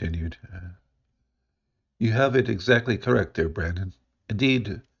 Enofe continued, You have it exactly correct there, Brandon.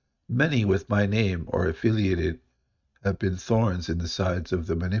 Indeed, many with my name or affiliated have been thorns in the sides of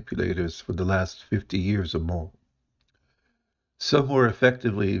the manipulators for the last 50 years or more. Some were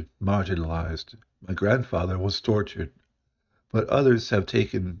effectively marginalized. My grandfather was tortured, but others have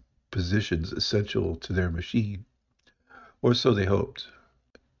taken positions essential to their machine, or so they hoped.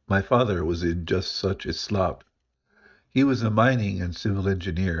 My father was in just such a slop. He was a mining and civil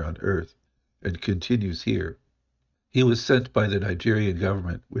engineer on Earth, and continues here. He was sent by the Nigerian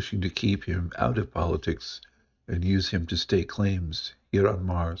government wishing to keep him out of politics and use him to stake claims here on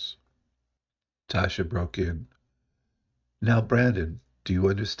Mars. Tasha broke in. Now, Brandon, do you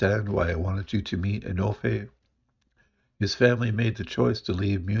understand why I wanted you to meet Enofe? His family made the choice to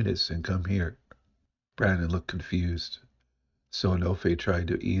leave Munis and come here. Brandon looked confused, so Enofe tried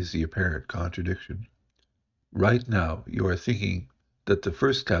to ease the apparent contradiction. Right now, you are thinking that the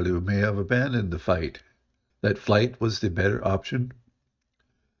first Kalu may have abandoned the fight, that flight was the better option?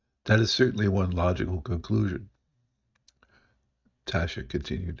 That is certainly one logical conclusion. Tasha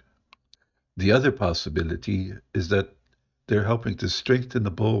continued. The other possibility is that they're helping to strengthen the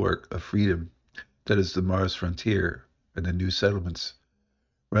bulwark of freedom that is the Mars frontier and the new settlements,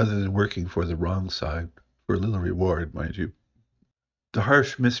 rather than working for the wrong side, for a little reward, mind you. The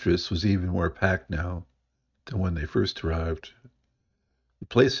harsh mistress was even more packed now than when they first arrived. The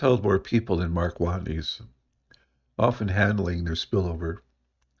place held more people than Mark Watney's, often handling their spillover.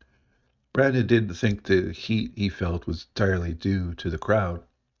 Brandon didn't think the heat he felt was entirely due to the crowd.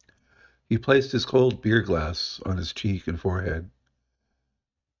 He placed his cold beer glass on his cheek and forehead.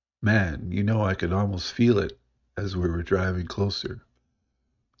 Man, I could almost feel it as we were driving closer.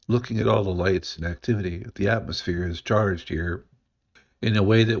 Looking at all the lights and activity, the atmosphere is charged here in a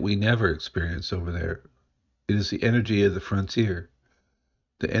way that we never experience over there. It is the energy of the frontier,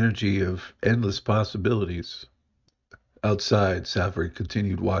 the energy of endless possibilities. Outside, Safford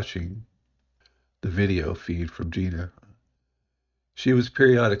continued watching the video feed from Gina. She was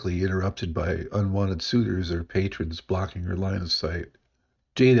periodically interrupted by unwanted suitors or patrons blocking her line of sight.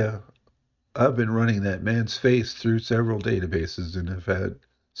 Gina, I've been running that man's face through several databases and have had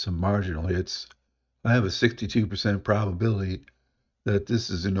some marginal hits. I have a 62% probability that this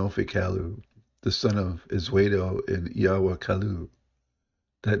is Enofe Kalu, the son of Iswedo and Yawa Kalu.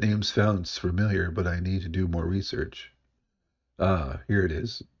 That name sounds familiar, but I need to do more research. Ah, here it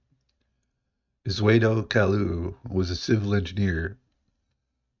is. Iswedo Kalu was a civil engineer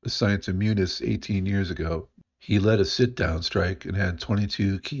assigned to Munis 18 years ago. He led a sit-down strike and had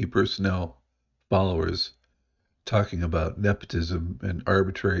 22 key personnel followers talking about nepotism and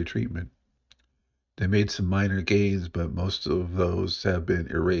arbitrary treatment. They made some minor gains, but most of those have been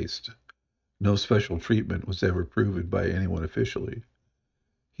erased. No special treatment was ever proven by anyone officially.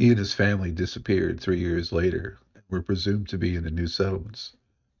 He and his family disappeared 3 years later and were presumed to be in the new settlements.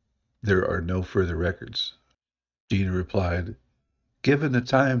 There are no further records. Gina replied, Given the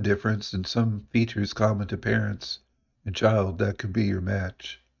time difference and some features common to parents and child, that could be your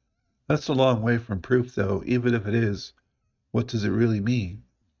match. That's a long way from proof, though, even if it is. What does it really mean?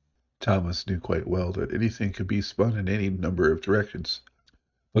 Thomas knew quite well that anything could be spun in any number of directions,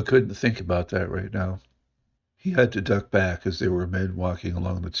 but couldn't think about that right now. He had to duck back as there were men walking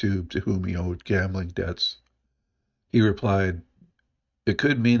along the tube to whom he owed gambling debts. He replied, "It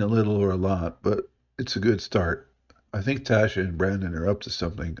could mean a little or a lot, but it's a good start. I think Tasha and Brandon are up to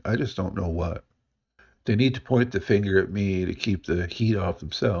something. I just don't know what. They need to point the finger at me to keep the heat off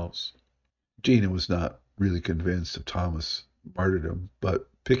themselves." Gina was not really convinced of Thomas' martyrdom, but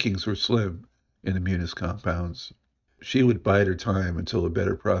pickings were slim in the Muniz compounds. She would bide her time until a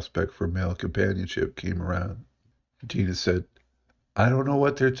better prospect for male companionship came around. Gina said, "I don't know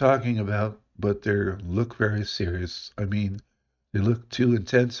what they're talking about, but they look very serious. I mean, they look too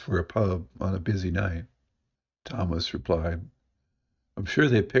intense for a pub on a busy night." Thomas replied, "I'm sure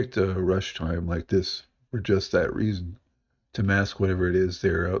they picked a rush time like this for just that reason, to mask whatever it is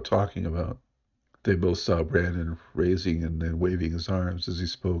they're out talking about." They both saw Brandon raising and then waving his arms as he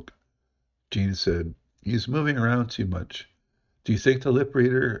spoke. Gina said, "He's moving around too much. Do you think the lip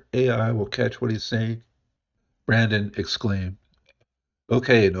reader AI will catch what he's saying?" Brandon exclaimed,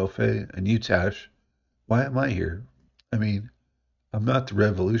 "Okay, Inofe, and you, Tash, why am I here? I mean, I'm not the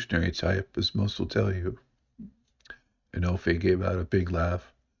revolutionary type, as most will tell you." Inofe gave out a big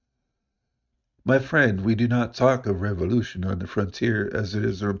laugh. "My friend, we do not talk of revolution on the frontier as it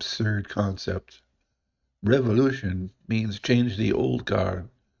is an absurd concept. Revolution means change the old guard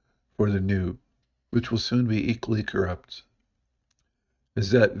for the new, which will soon be equally corrupt. As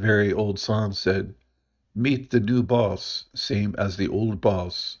that very old song said, meet the new boss, same as the old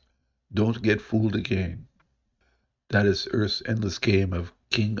boss. Don't get fooled again. That is Earth's endless game of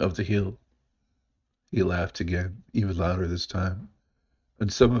King of the Hill." He laughed again, even louder this time,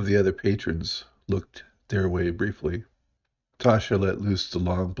 and some of the other patrons looked their way briefly. Tasha let loose the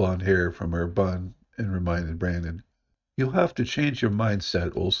long blonde hair from her bun and reminded Brandon, "You'll have to change your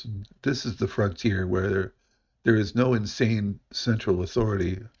mindset, Olson. This is the frontier where there is no insane central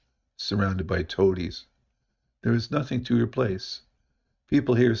authority surrounded by toadies. There is nothing to replace.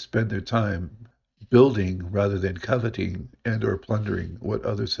 People here spend their time building rather than coveting and or plundering what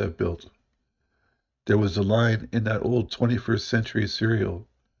others have built. There was a line in that old 21st century serial,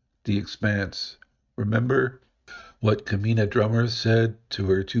 The Expanse. Remember what Kamina Drummer said to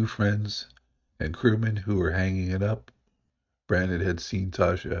her two friends and crewmen who were hanging it up?" Brandon had seen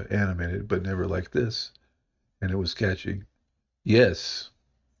Tasha animated, but never like this, and it was catching. "Yes,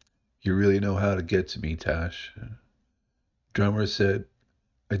 you really know how to get to me, Tash." Drummer said,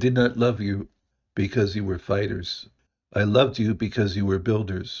 "I did not love you because you were fighters. I loved you because you were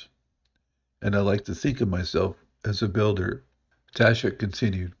builders, and I like to think of myself as a builder." Tasha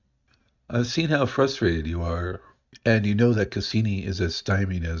continued, "I've seen how frustrated you are, and you know that Cassini is as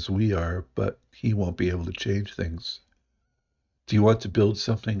stymied as we are, but he won't be able to change things. Do you want to build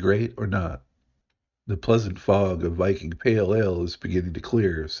something great or not?" "The pleasant fog of Viking pale ale is beginning to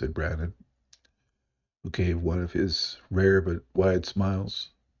clear," said Brandon, who gave one of his rare but wide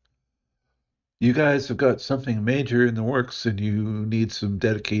smiles. "You guys have got something major in the works and you need some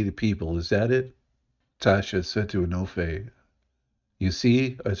dedicated people, is that it?" Tasha said to Inofe, "You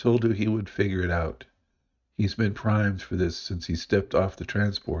see, I told you he would figure it out. He's been primed for this since he stepped off the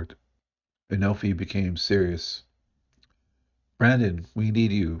transport." Inofe became serious. "Brandon, we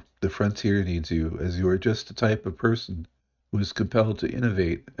need you. The frontier needs you, as you are just the type of person who is compelled to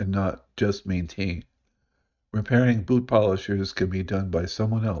innovate and not just maintain. Repairing boot polishers can be done by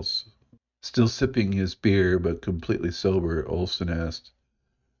someone else." Still sipping his beer but completely sober, Olson asked,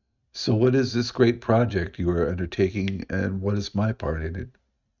 "So what is this great project you are undertaking and what is my part in it?"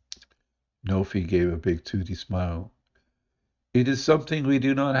 Nofi gave a big tooty smile. "It is something we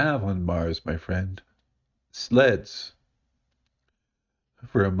do not have on Mars, my friend. Sleds."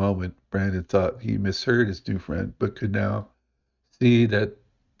 For a moment, Brandon thought he misheard his new friend, but could now see that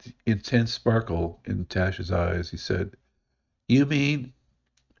intense sparkle in Tasha's eyes. He said, "You mean,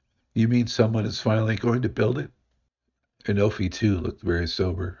 you mean someone is finally going to build it?" Inofi, too, looked very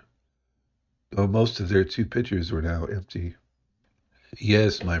sober, though most of their two pitchers were now empty.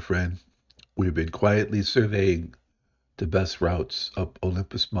 "Yes, my friend, we've been quietly surveying the best routes up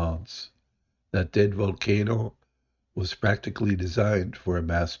Olympus Mons. That dead volcano was practically designed for a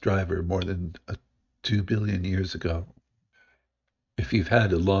mass driver more than 2 billion years ago. If you've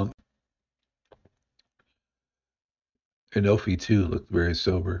had a long..." Inofi, too, looked very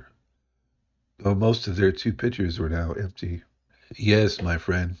sober, though most of their two pitchers were now empty. "Yes, my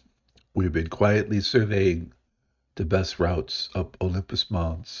friend, we've been quietly surveying the best routes up Olympus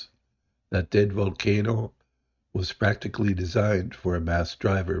Mons. That dead volcano was practically designed for a mass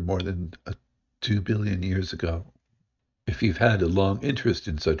driver more than 2 billion years ago." If you've had a long interest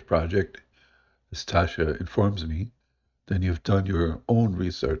in such project, as Tasha informs me, then you've done your own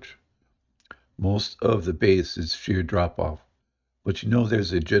research. Most of the base is sheer drop-off, but you know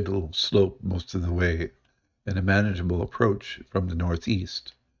there's a gentle slope most of the way and a manageable approach from the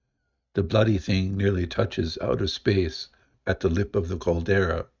northeast. The bloody thing nearly touches outer space at the lip of the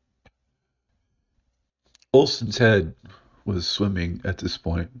caldera. Olson's head was swimming at this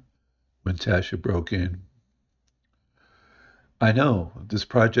point when Tasha broke in. I know, this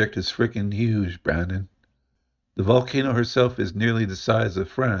project is frickin' huge, Brandon. The volcano herself is nearly the size of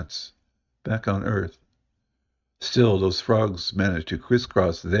France, back on Earth. Still, those frogs managed to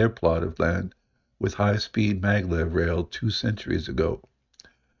crisscross their plot of land with high-speed maglev rail 2 centuries ago.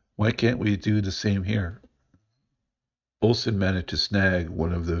 Why can't we do the same here? Olson managed to snag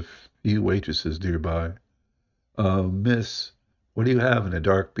one of the few waitresses nearby. Miss, what do you have in a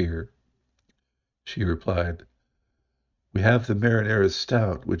dark beer? She replied, We have the Marinera's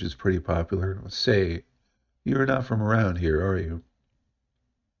Stout, which is pretty popular. Say, you're not from around here, are you?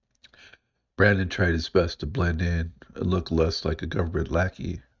 Brandon tried his best to blend in and look less like a government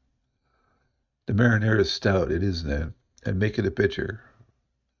lackey. The Marinera's Stout it is then, and make it a pitcher.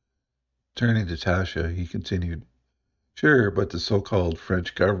 Turning to Tasha, he continued, Sure, but the so-called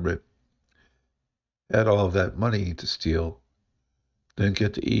French government had all of that money to steal, then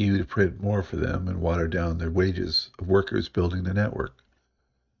get the EU to print more for them and water down the wages of workers building the network.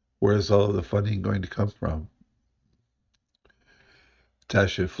 Where is all of the funding going to come from?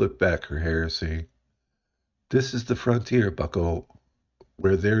 Tasha flipped back her hair, saying, This is the frontier, bucko.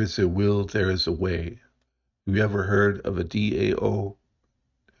 Where there is a will, there is a way. Have you ever heard of a DAO,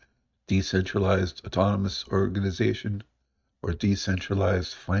 Decentralized Autonomous Organization, or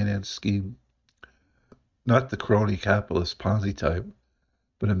Decentralized Finance Scheme? Not the crony capitalist Ponzi type,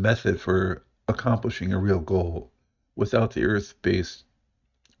 but a method for accomplishing a real goal without the Earth-based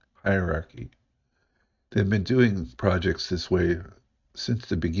hierarchy. They've been doing projects this way since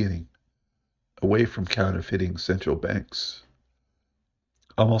the beginning, away from counterfeiting central banks.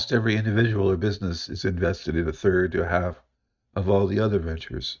 Almost every individual or business is invested in a third to a half of all the other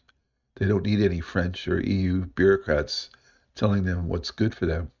ventures. They don't need any French or EU bureaucrats telling them what's good for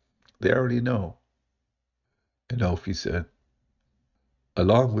them. They already know. Enough, he said.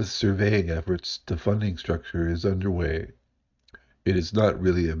 Along with surveying efforts, the funding structure is underway. It is not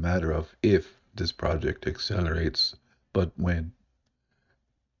really a matter of if this project accelerates, but when.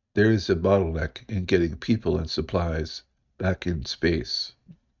 There is a bottleneck in getting people and supplies back in space.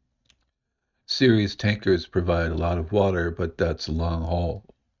 Series tankers provide a lot of water, but that's a long haul.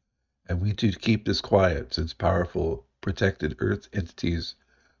 And we need to keep this quiet since powerful, protected Earth entities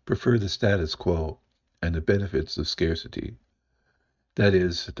prefer the status quo and the benefits of scarcity. That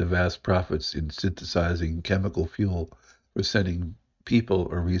is, the vast profits in synthesizing chemical fuel for sending people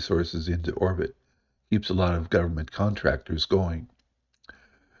or resources into orbit keeps a lot of government contractors going.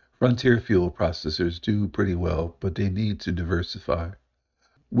 Frontier fuel processors do pretty well, but they need to diversify.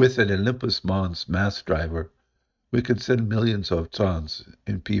 With an Olympus Mons mass driver, we could send millions of tons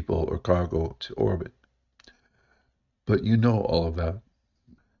in people or cargo to orbit. But you know all of that.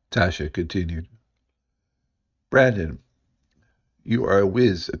 Tasha continued. Brandon, you are a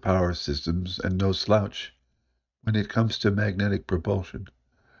whiz at power systems and no slouch when it comes to magnetic propulsion.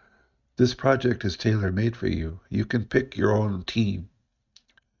 This project is tailor-made for you. You can pick your own team.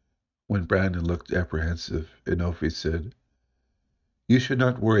 When Brandon looked apprehensive, Inofi said, You should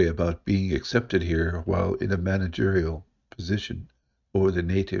not worry about being accepted here while in a managerial position over the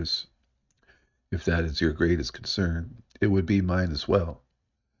natives. If that is your greatest concern, it would be mine as well.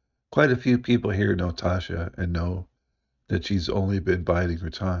 Quite a few people here know Tasha and know that she's only been biding her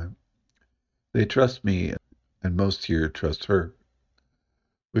time. They trust me, and most here trust her.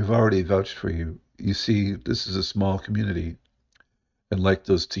 We've already vouched for you. You see, this is a small community, and like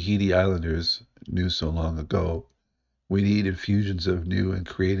those Tahiti Islanders knew so long ago, we need infusions of new and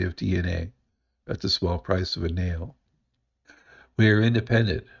creative DNA at the small price of a nail. We are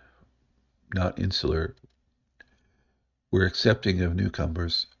independent, not insular. We're accepting of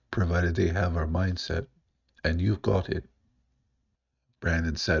newcomers, provided they have our mindset, and you've got it.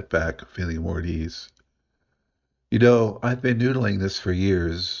 Brandon sat back, feeling more at ease. You know, I've been noodling this for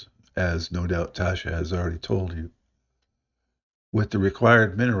years, as no doubt Tasha has already told you. With the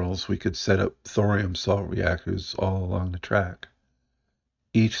required minerals, we could set up thorium salt reactors all along the track.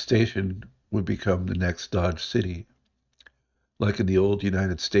 Each station would become the next Dodge City, like in the old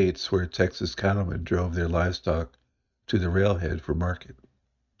United States where Texas cattlemen drove their livestock to the railhead for market.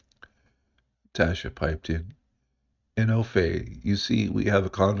 Tasha piped in. Inofe, you see, we have a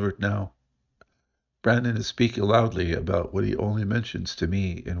convert now. Brandon is speaking loudly about what he only mentions to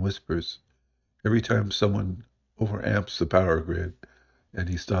me in whispers every time someone overamps the power grid and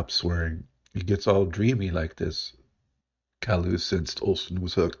he stops swearing. He gets all dreamy like this. Kalu sensed Olson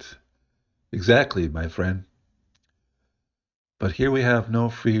was hooked. Exactly, my friend. But here we have no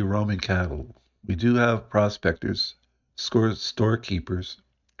free roaming cattle. We do have prospectors, storekeepers,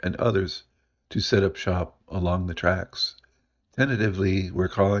 and others to set up shop along the tracks. Tentatively, we're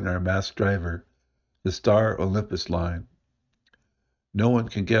calling our masked driver the Star Olympus line. No one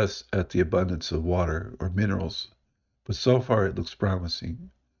can guess at the abundance of water or minerals, but so far it looks promising.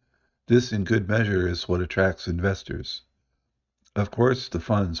 This, in good measure, is what attracts investors. Of course, the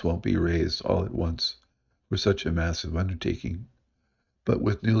funds won't be raised all at once for such a massive undertaking, but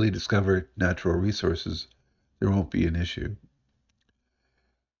with newly discovered natural resources, there won't be an issue.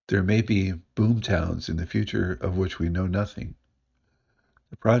 There may be boom towns in the future of which we know nothing.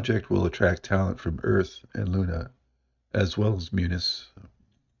 The project will attract talent from Earth and Luna, as well as Munis.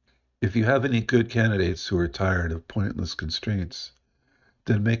 If you have any good candidates who are tired of pointless constraints,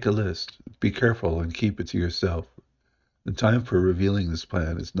 then make a list. Be careful and keep it to yourself. The time for revealing this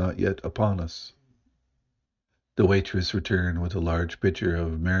plan is not yet upon us. The waitress returned with a large pitcher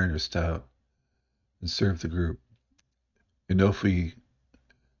of Mariner Stout and served the group. Inofi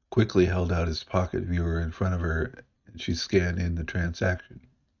quickly held out his pocket viewer in front of her, and she scanned in the transaction.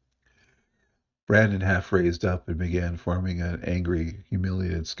 Brandon half raised up and began forming an angry,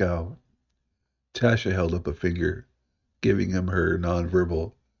 humiliated scowl. Tasha held up a finger, giving him her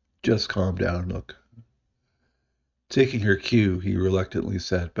nonverbal, just calm down look. Taking her cue, he reluctantly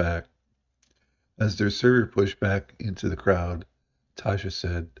sat back. As their server pushed back into the crowd, Tasha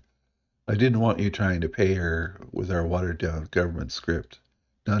said, I didn't want you trying to pay her with our watered-down government script.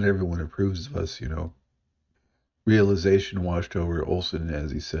 Not everyone approves of us, you know. Realization washed over Olson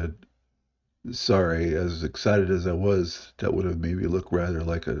as he said, Sorry, as excited as I was, that would have made me look rather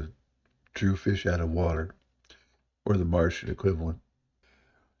like a true fish out of water, or the Martian equivalent.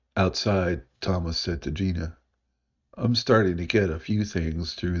 Outside, Thomas said to Gina, I'm starting to get a few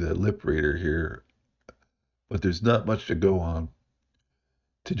things through the lip reader here, but there's not much to go on.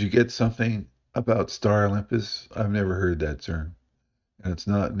 Did you get something about Star Olympus? I've never heard that term, and it's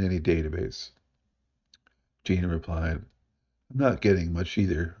not in any database. Gina replied, I'm not getting much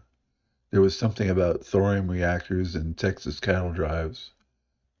either. There was something about thorium reactors and Texas cattle drives.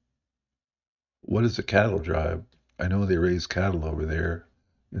 What is a cattle drive? I know they raise cattle over there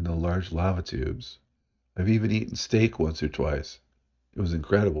in the large lava tubes. I've even eaten steak once or twice. It was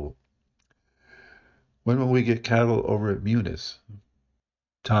incredible. When will we get cattle over at Munis?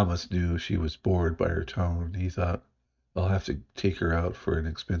 Thomas knew she was bored by her tone. He thought, I'll have to take her out for an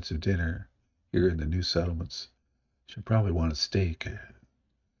expensive dinner here in the new settlements. She'll probably want a steak.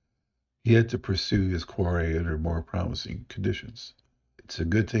 He had to pursue his quarry under more promising conditions. It's a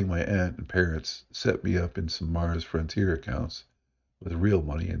good thing my aunt and parents set me up in some Mars Frontier accounts with real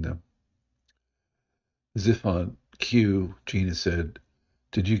money in them. As if on cue, Gina said,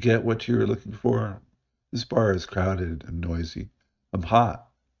 Did you get what you were looking for? This bar is crowded and noisy. I'm hot.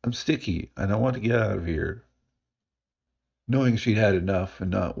 I'm sticky, and I want to get out of here. Knowing she'd had enough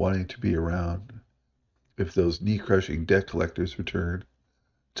and not wanting to be around if those knee-crushing debt collectors returned,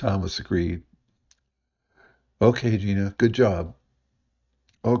 Thomas agreed. Okay, Gina, good job.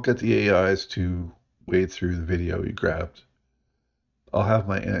 I'll get the AIs to wade through the video you grabbed. I'll have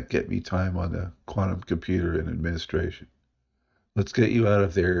my aunt get me time on the quantum computer in administration. Let's get you out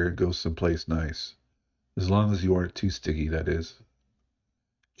of there and go someplace nice. As long as you aren't too sticky, that is.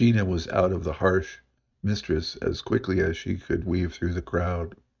 Gina was out of the harsh mistress as quickly as she could weave through the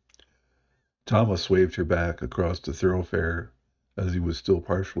crowd. Thomas waved her back across the thoroughfare as he was still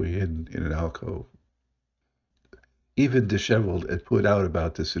partially hidden in an alcove. Even disheveled and put out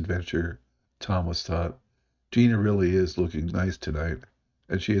about this adventure, Thomas thought, Gina really is looking nice tonight,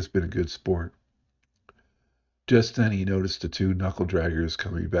 and she has been a good sport. Just then he noticed the two knuckle-draggers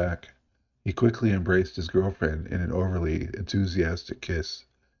coming back. He quickly embraced his girlfriend in an overly enthusiastic kiss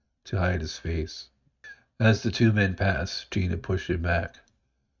to hide his face. As the two men passed, Gina pushed him back.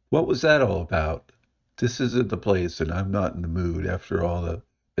 What was that all about? This isn't the place, and I'm not in the mood after all the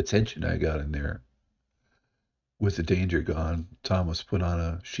attention I got in there. With the danger gone, Thomas put on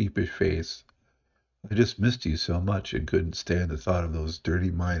a sheepish face. I just missed you so much and couldn't stand the thought of those dirty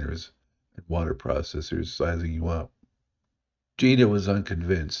miners and water processors sizing you up. Gina was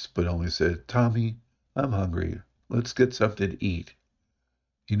unconvinced, but only said, Tommy, I'm hungry. Let's get something to eat.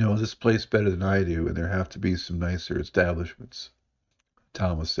 You know this place better than I do, and there have to be some nicer establishments.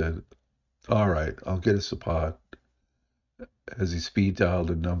 Thomas said, All right, I'll get us a pod. As he speed dialed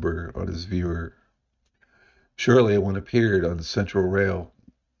a number on his viewer, Shortly one appeared on the central rail.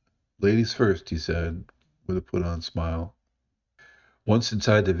 "Ladies first," he said, with a put-on smile. Once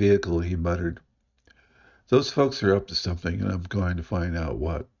inside the vehicle, he muttered, "Those folks are up to something, and I'm going to find out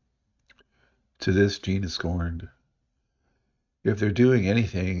what." To this, Gina scorned, "If they're doing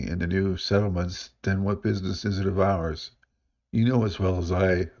anything in the new settlements, then what business is it of ours? You know as well as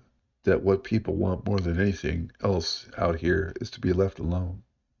I that what people want more than anything else out here is to be left alone."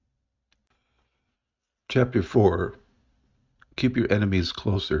 Chapter 4. Keep Your Enemies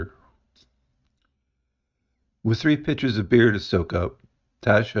Closer. With 3 pitchers of beer to soak up,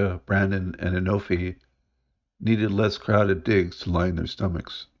 Tasha, Brandon, and Anofi needed less crowded digs to line their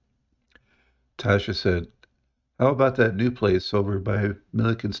stomachs. Tasha said, "How about that new place over by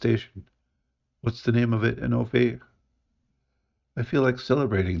Milliken Station? What's the name of it, Anofi? I feel like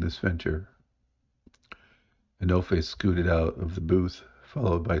celebrating this venture." Anofi scooted out of the booth,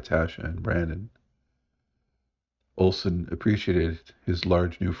 followed by Tasha and Brandon. Olson appreciated his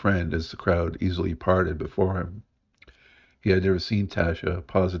large new friend as the crowd easily parted before him. He had never seen Tasha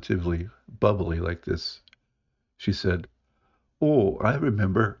positively bubbly like this. She said, "Oh, I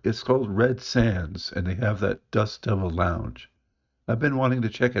remember. It's called Red Sands, and they have that Dust Devil Lounge. I've been wanting to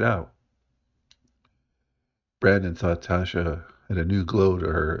check it out." Brandon thought Tasha had a new glow to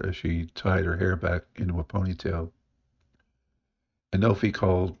her as she tied her hair back into a ponytail. Anofi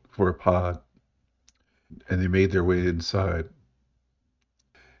called for a pod, and they made their way inside.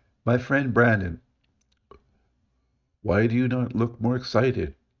 "My friend Brandon, why do you not look more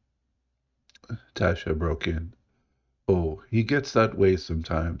excited?" Tasha broke in. "Oh, he gets that way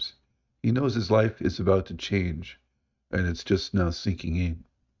sometimes. He knows his life is about to change, and it's just now sinking in."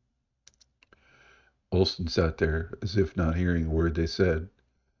 Olson sat there, as if not hearing a word they said,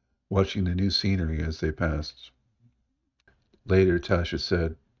 watching the new scenery as they passed. Later, Tasha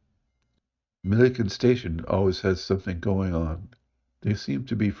said, "Milliken Station always has something going on. They seem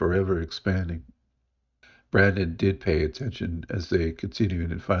to be forever expanding." Brandon did pay attention as they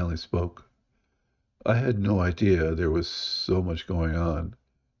continued and finally spoke. "I had no idea there was so much going on,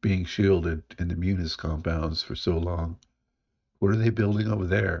 being shielded in the Munis compounds for so long. What are they building over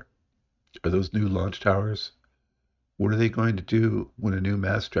there? Are those new launch towers? What are they going to do when a new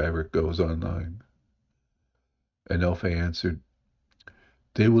mass driver goes online?" Anofe answered,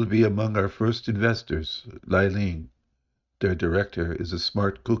 "They will be among our first investors. Lai Ling, their director, is a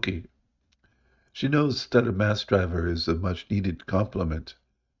smart cookie. She knows that a mass driver is a much-needed complement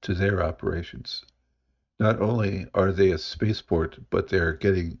to their operations. Not only are they a spaceport, but they're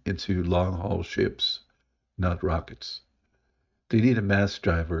getting into long-haul ships, not rockets. They need a mass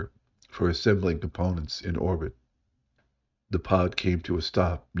driver for assembling components in orbit." The pod came to a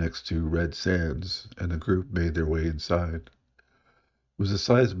stop next to Red Sands, and the group made their way inside. It was a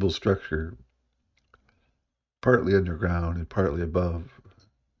sizable structure, partly underground and partly above.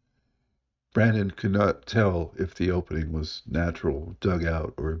 Brandon could not tell if the opening was natural, dug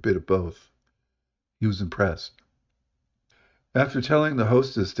out, or a bit of both. He was impressed. After telling the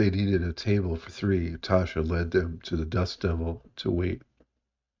hostess they needed a table for 3, Tasha led them to the Dust Devil to wait.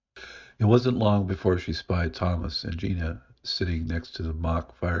 It wasn't long before she spied Thomas and Gina sitting next to the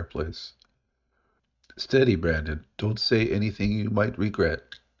mock fireplace. "Steady, Brandon. Don't say anything you might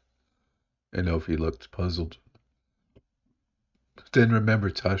regret." Anofi looked puzzled. Then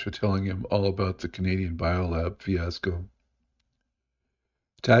remembered Tasha telling him all about the Canadian Biolab fiasco.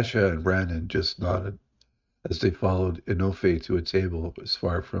 Tasha and Brandon just nodded as they followed Anofe to a table as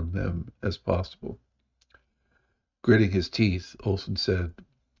far from them as possible. Gritting his teeth, Olson said,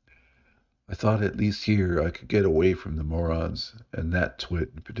 "I thought at least here I could get away from the morons, and that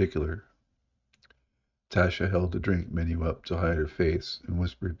twit in particular." Tasha held the drink menu up to hide her face and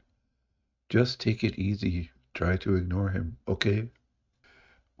whispered, "Just take it easy. Try to ignore him, okay?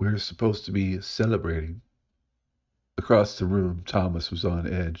 We're supposed to be celebrating." Across the room, Thomas was on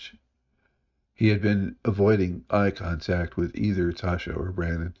edge. He had been avoiding eye contact with either Tasha or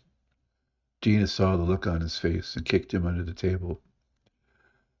Brandon. Gina saw the look on his face and kicked him under the table.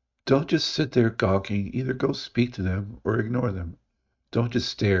 "Don't just sit there gawking. Either go speak to them or ignore them. Don't just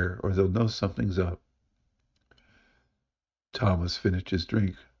stare, or they'll know something's up." Thomas finished his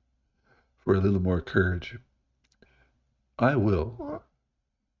drink for a little more courage. "I will.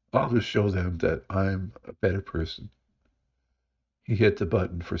 I'll just show them that I'm a better person." He hit the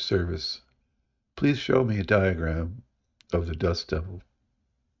button for service. "Please show me a diagram of the Dust Devil."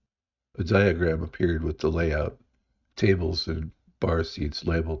 A diagram appeared with the layout, tables and bar seats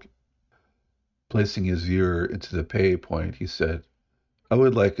labeled. Placing his viewer into the pay point, he said, "I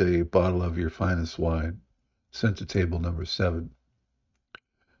would like a bottle of your finest wine, sent to table number 7.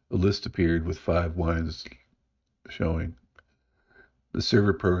 A list appeared with 5 wines showing. The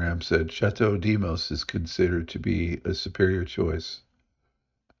server program said Chateau Demos is considered to be a superior choice.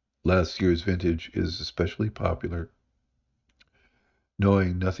 Last year's vintage is especially popular.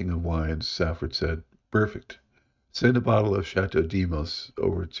 Knowing nothing of wines, Safford said, "Perfect. Send a bottle of Chateau Demos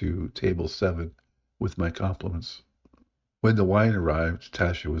over to table 7 with my compliments." When the wine arrived,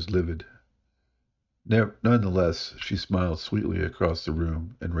 Tasha was livid. Nonetheless, she smiled sweetly across the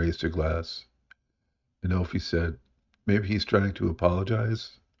room and raised her glass. Inofi said, "Maybe he's trying to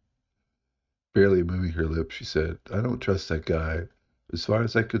apologize?" Barely moving her lips, she said, "I don't trust that guy as far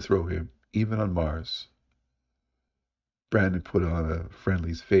as I could throw him, even on Mars." Brandon put on a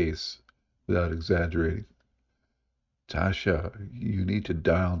friendly face without exaggerating. "Tasha, you need to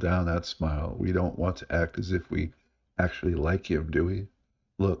dial down that smile. We don't want to act as if we actually like him, do we?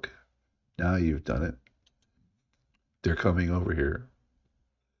 Look, now you've done it. They're coming over here."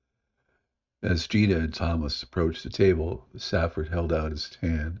 As Gina and Thomas approached the table, Safford held out his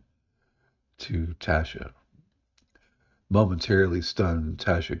hand to Tasha. Momentarily stunned,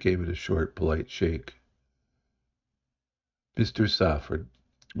 Tasha gave it a short, polite shake. "Mr. Safford,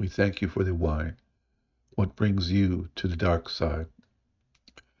 we thank you for the wine. What brings you to the dark side?"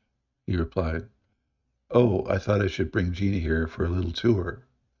 He replied, "Oh, I thought I should bring Gina here for a little tour.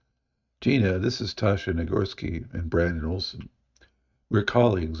 Gina, this is Tasha Nagorski and Brandon Olson. We're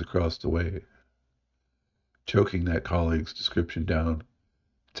colleagues across the way." Choking that colleague's description down,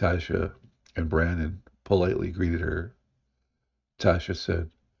 Tasha and Brandon politely greeted her. Tasha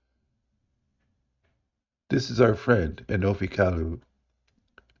said, "This is our friend, Enofi Kalu.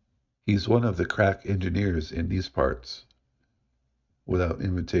 He's one of the crack engineers in these parts." Without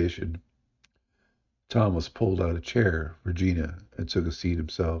invitation, Thomas pulled out a chair for Gina and took a seat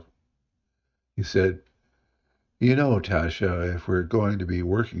himself. He said, "You know, Tasha, if we're going to be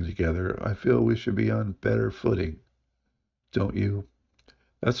working together, I feel we should be on better footing. Don't you?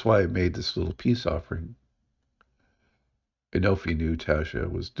 That's why I made this little peace offering." Enofi knew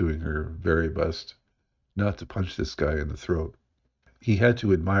Tasha was doing her very best not to punch this guy in the throat. He had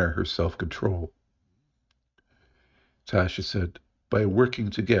to admire her self-control. Tasha said, "By working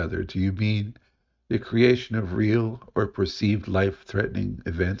together, do you mean the creation of real or perceived life-threatening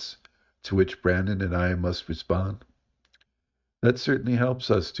events to which Brandon and I must respond? That certainly helps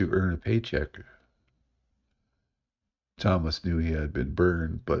us to earn a paycheck." Thomas knew he had been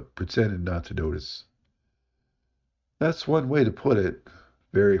burned, but pretended not to notice. "That's one way to put it.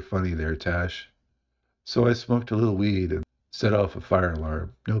 Very funny there, Tash. So I smoked a little weed and set off a fire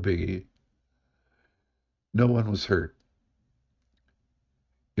alarm. No biggie. No one was hurt."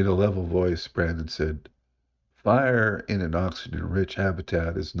 In a level voice, Brandon said, "Fire in an oxygen-rich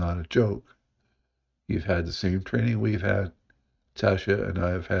habitat is not a joke. You've had the same training we've had. Tasha and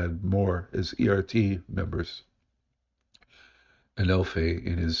I have had more as ERT members." Enofe,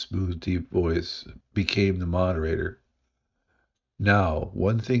 in his smooth, deep voice, became the moderator. "Now,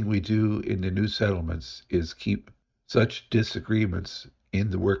 one thing we do in the new settlements is keep such disagreements in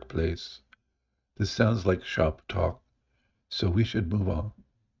the workplace. This sounds like shop talk, so we should move on."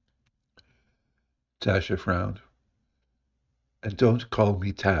 Tasha frowned. "And don't call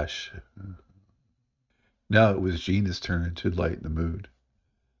me Tash." Now it was Gina's turn to lighten the mood.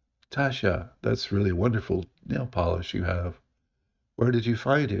 "Tasha, that's really wonderful nail polish you have. Where did you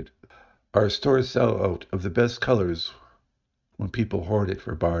find it? Our stores sell out of the best colors when people hoard it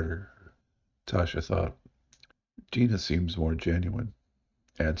for barter." Tasha thought. Gina seems more genuine,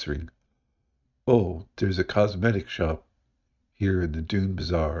 answering, "Oh, there's a cosmetic shop here in the Dune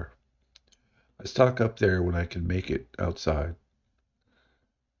Bazaar. I stock up there when I can make it outside."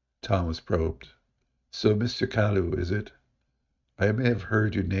 Thomas probed, "So Mr. Kalu, is it? I may have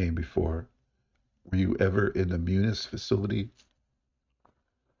heard your name before. Were you ever in the Munis facility?"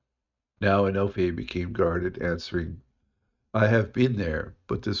 Now Enofe became guarded, answering, "I have been there,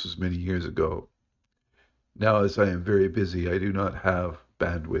 but this was many years ago. Now, as I am very busy, I do not have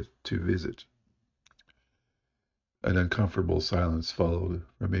bandwidth to visit." An uncomfortable silence followed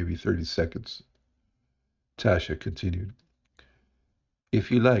for maybe 30 seconds. Tasha continued,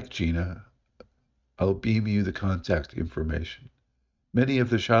 "If you like, Gina, I'll beam you the contact information. Many of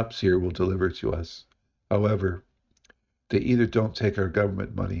the shops here will deliver to us. However, they either don't take our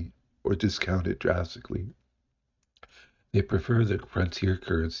government money or discount it drastically. They prefer the frontier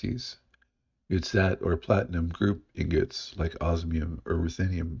currencies. It's that or platinum group ingots like osmium or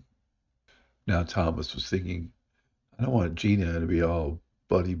ruthenium." Now Thomas was thinking, "I don't want Gina to be all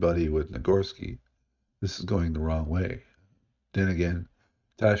buddy-buddy with Nagorski. This is going the wrong way. Then again,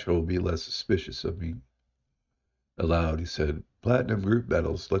 Tasha will be less suspicious of me." Aloud, he said, "Platinum group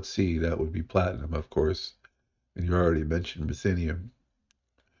metals. Let's see, that would be platinum, of course. And you already mentioned ruthenium.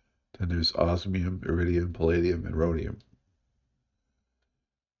 Then there's osmium, iridium, palladium, and rhodium.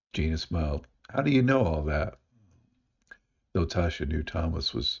 Gina smiled. How do you know all that? Though Tasha knew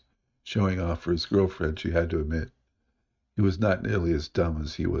Thomas was showing off for his girlfriend, she had to admit he was not nearly as dumb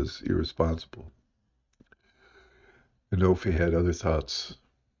as he was irresponsible. Inoue had other thoughts.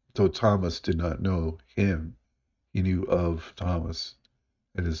 Though Thomas did not know him, he knew of Thomas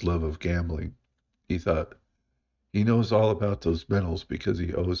and his love of gambling. He thought, he knows all about those medals because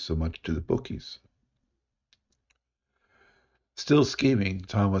he owes so much to the bookies. Still scheming,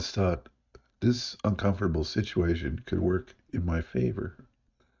 Thomas thought, this uncomfortable situation could work in my favor.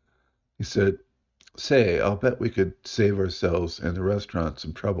 He said, say, I'll bet we could save ourselves and the restaurant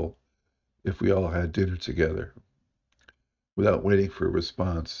some trouble if we all had dinner together. Without waiting for a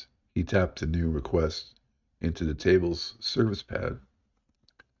response, he tapped the new request into the table's service pad.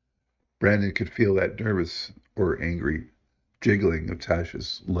 Brandon could feel that nervous or angry jiggling of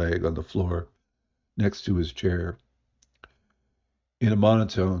Tasha's leg on the floor next to his chair. In a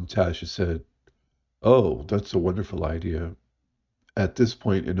monotone, Tasha said, oh, that's a wonderful idea. At this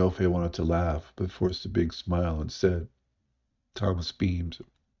point, Inoue wanted to laugh, but forced a big smile instead. Thomas beamed.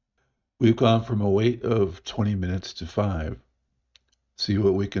 We've gone from a wait of 20 minutes to 5. See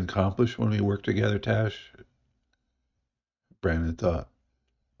what we can accomplish when we work together, Tash? Brandon thought,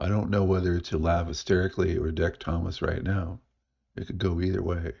 I don't know whether to laugh hysterically or deck Thomas right now. It could go either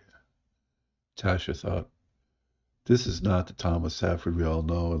way. Tasha thought, this is not the Thomas Safford we all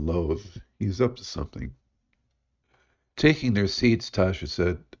know and loathe. He's up to something. Taking their seats, Tasha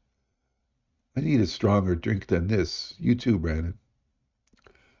said, I need a stronger drink than this. You too, Brandon.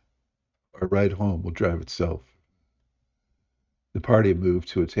 Our ride home will drive itself. The party moved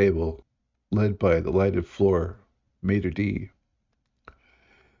to a table led by the lighted floor, Maitre D.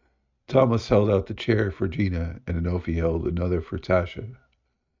 Thomas held out the chair for Gina, and Inoue held another for Tasha.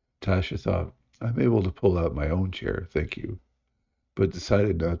 Tasha thought, I'm able to pull out my own chair, thank you, but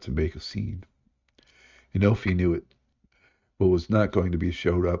decided not to make a scene. Inoue knew it, but was not going to be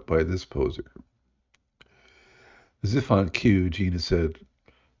showed up by this poser. As if on cue, Gina said,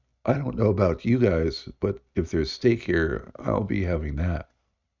 I don't know about you guys, but if there's steak here, I'll be having that.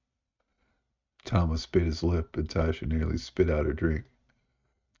 Thomas bit his lip, and Tasha nearly spit out her drink.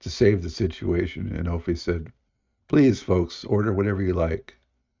 To save the situation, Inoue said, please, folks, order whatever you like.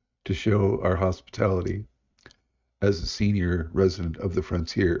 To show our hospitality as a senior resident of the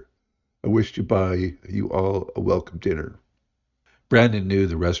frontier, I wish to buy you all a welcome dinner. Brandon knew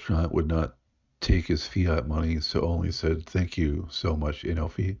the restaurant would not take his fiat money, so only said, thank you so much,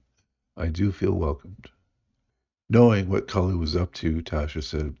 Inoue. I do feel welcomed. Knowing what Kalu was up to, Tasha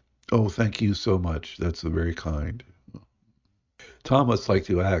said, oh, thank you so much. That's very kind. Thomas liked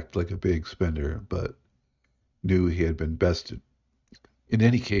to act like a big spender, but knew he had been bested. In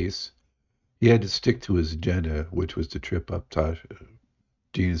any case, he had to stick to his agenda, which was to trip up Tasha.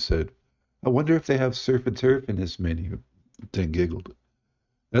 Gina said, I wonder if they have surf and turf in this menu. Then giggled.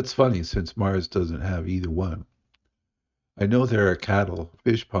 That's funny, since Mars doesn't have either one. I know there are cattle,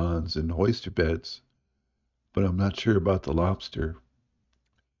 fish ponds, and oyster beds, but I'm not sure about the lobster.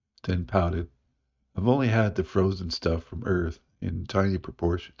 Then pouted. I've only had the frozen stuff from Earth in tiny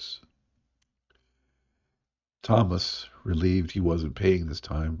proportions. Thomas, relieved he wasn't paying this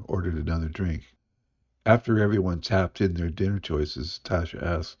time, ordered another drink. After everyone tapped in their dinner choices, Tasha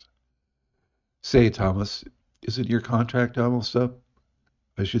asked, say, Thomas, isn't your contract almost up?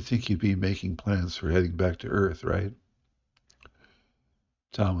 I should think you'd be making plans for heading back to Earth, right?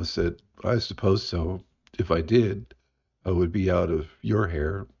 Thomas said, I suppose so. If I did, I would be out of your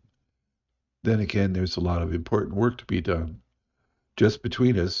hair. Then again, there's a lot of important work to be done. Just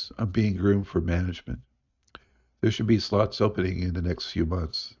between us, I'm being groomed for management. There should be slots opening in the next few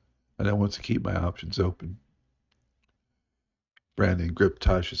months, and I want to keep my options open. Brandon gripped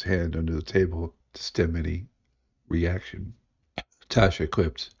Tasha's hand under the table to stem any reaction. Tasha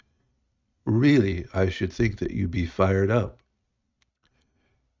quipped, really, I should think that you'd be fired up.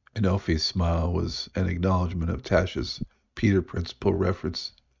 Inoue's smile was an acknowledgement of Tasha's Peter Principle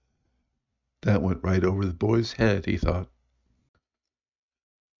reference. That went right over the boy's head, he thought.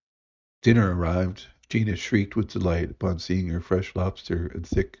 Dinner arrived. Gina shrieked with delight upon seeing her fresh lobster and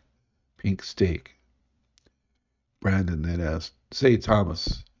thick pink steak. Brandon then asked, say,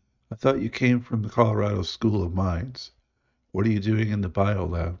 Thomas, I thought you came from the Colorado School of Mines. What are you doing in the bio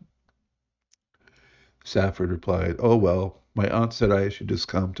lab? Safford replied, oh, well, my aunt said I should just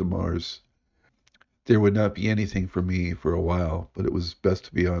come to Mars. There would not be anything for me for a while, but it was best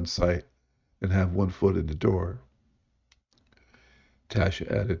to be on site and have one foot in the door.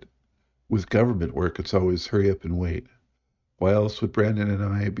 Tasha added, With government work, it's always hurry up and wait. Why else would Brandon and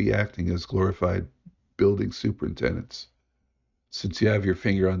I be acting as glorified building superintendents? Since you have your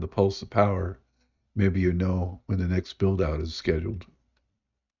finger on the pulse of power, maybe you know when the next build out is scheduled.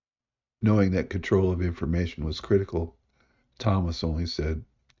 Knowing that control of information was critical, Thomas only said,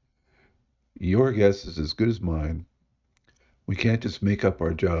 "Your guess is as good as mine. We can't just make up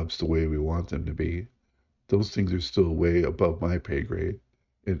our jobs the way we want them to be. Those things are still way above my pay grade,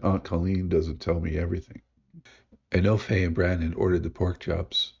 and Aunt Colleen doesn't tell me everything." Enofe and Brandon ordered the pork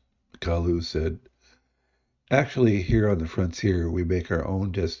chops. Kalu said, "Actually, here on the frontier, we make our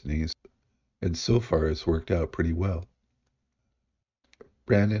own destinies, and so far it's worked out pretty well."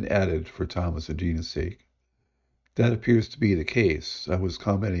 Brandon added, for Thomas and Gina's sake, "That appears to be the case. I was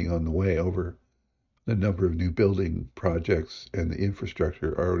commenting on the way over the number of new building projects and the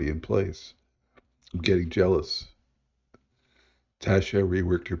infrastructure already in place. I'm getting jealous." Tasha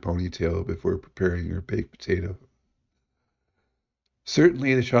reworked her ponytail before preparing her baked potato.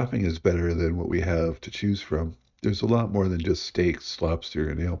 "Certainly the shopping is better than what we have to choose from. There's a lot more than just steaks, lobster,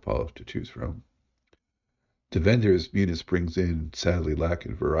 and nail polish to choose from. The vendors Munis brings in sadly lack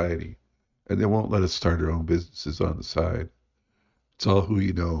in variety, and they won't let us start our own businesses on the side. It's all who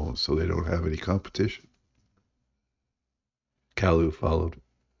you know, so they don't have any competition." Kalu followed.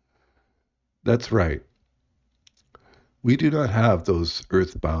 "That's right. We do not have those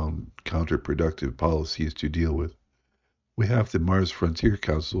earthbound, counterproductive policies to deal with. We have the Mars Frontier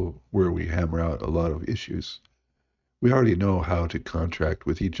Council, where we hammer out a lot of issues. We already know how to contract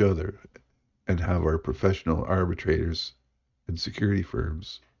with each other and have our professional arbitrators and security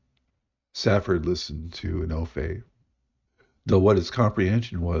firms." Safford listened to Enofe. Though what his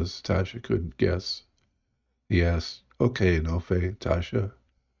comprehension was, Tasha couldn't guess. He asked, "Okay, Enofe, Tasha,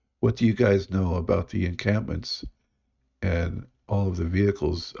 what do you guys know about the encampments and all of the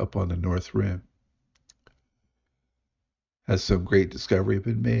vehicles up on the North Rim? Has some great discovery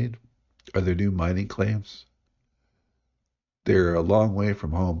been made? Are there new mining claims?" "They're a long way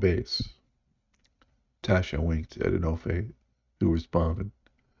from home base." Tasha winked at Enofe, who responded,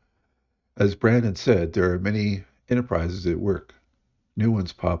 "As Brandon said, there are many enterprises at work. New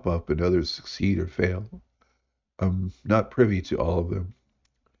ones pop up and others succeed or fail. I'm not privy to all of them.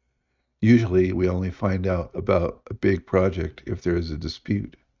 Usually we only find out about a big project if there is a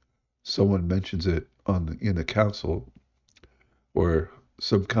dispute. Someone mentions it in the council, or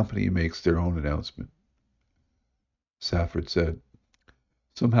some company makes their own announcement." Safford said,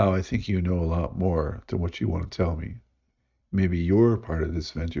 "Somehow I think you know a lot more than what you want to tell me. Maybe you're part of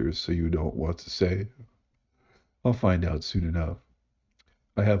this venture, so you don't want to say. I'll find out soon enough.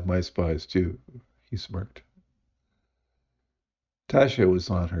 I have my spies, too." He smirked. Tasha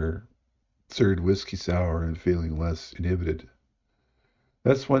was on her third whiskey sour and feeling less inhibited.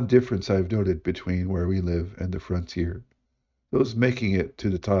 "That's one difference I've noted between where we live and the frontier. Those making it to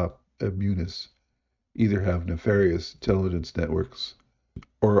the top of Munis either have nefarious intelligence networks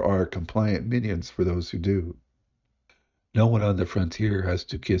or are compliant minions for those who do. No one on the frontier has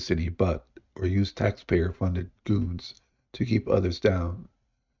to kiss any butt or use taxpayer-funded goons to keep others down.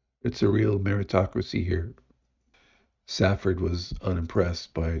 It's a real meritocracy here." Safford was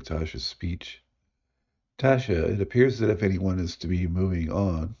unimpressed by Tasha's speech. "Tasha, it appears that if anyone is to be moving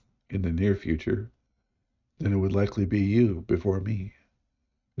on in the near future, then it would likely be you before me.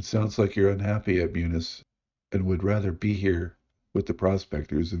 It sounds like you're unhappy at Munis and would rather be here with the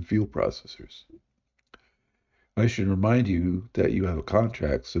prospectors and fuel processors. I should remind you that you have a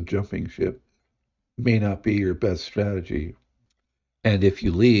contract, so jumping ship may not be your best strategy. And if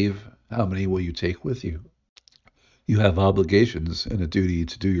you leave, how many will you take with you? You have obligations and a duty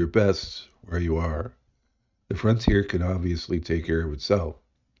to do your best where you are. The frontier can obviously take care of itself."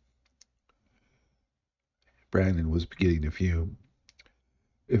 Brandon was beginning to fume.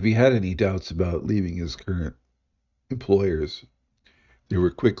 If he had any doubts about leaving his current employers, they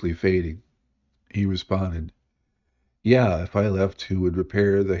were quickly fading. He responded, "Yeah, if I left, who would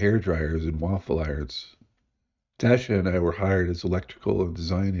repair the hair dryers and waffle irons? Tasha and I were hired as electrical and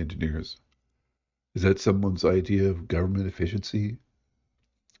design engineers. Is that someone's idea of government efficiency?"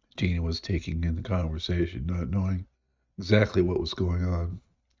 Gina was taking in the conversation, not knowing exactly what was going on.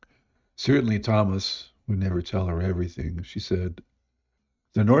 "Certainly Thomas would never tell her everything," she said.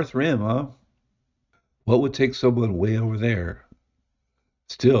 "The North Rim, huh? What would take someone way over there?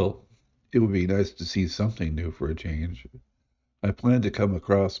 Still, it would be nice to see something new for a change. I plan to come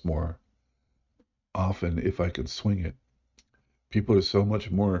across more often if I can swing it. People are so much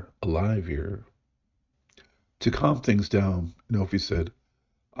more alive here." To calm things down, Nofi said,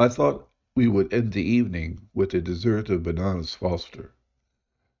 "I thought we would end the evening with a dessert of bananas Foster."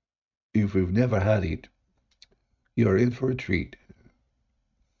 If you've never had it, you're in for a treat.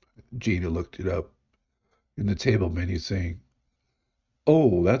 Gina looked it up in the table menu, saying,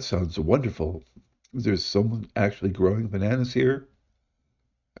 "Oh, that sounds wonderful. Is there someone actually growing bananas here?"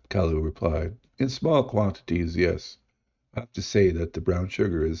 Kalu replied, "In small quantities, yes. I have to say that the brown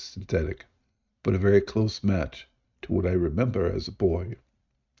sugar is synthetic, but a very close match to what I remember as a boy."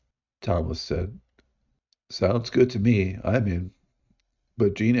 Thomas said, "Sounds good to me. I'm in.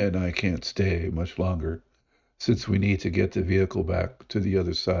 But Gina and I can't stay much longer, since we need to get the vehicle back to the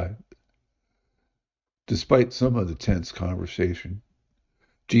other side." Despite some of the tense conversation,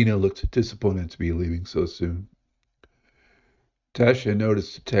 Gina looked disappointed to be leaving so soon. Tasha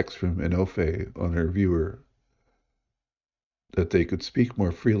noticed a text from Enofe on her viewer that they could speak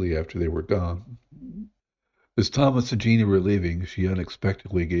more freely after they were gone. As Thomas and Gina were leaving, she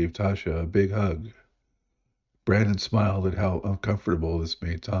unexpectedly gave Tasha a big hug. Brandon smiled at how uncomfortable this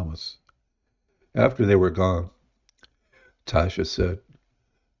made Thomas. After they were gone, Tasha said,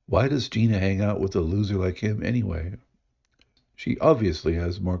 "Why does Gina hang out with a loser like him anyway? She obviously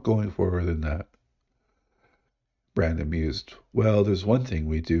has more going for her than that." Brandon mused, "Well, there's one thing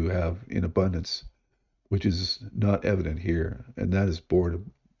we do have in abundance, which is not evident here, and that is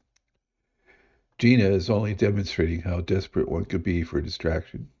boredom. Gina is only demonstrating how desperate one could be for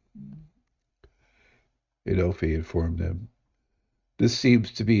distraction." Inofe informed them, "This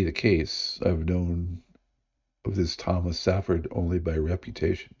seems to be the case. I've known of this Thomas Safford only by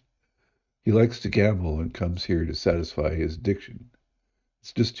reputation. He likes to gamble and comes here to satisfy his addiction.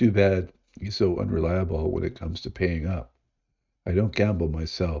 It's just too bad he's so unreliable when it comes to paying up. I don't gamble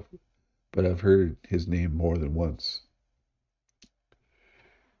myself, but I've heard his name more than once."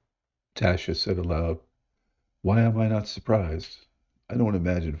 Tasha said aloud, "Why am I not surprised? I don't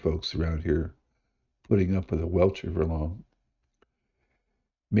imagine folks around here putting up with a welcher for long.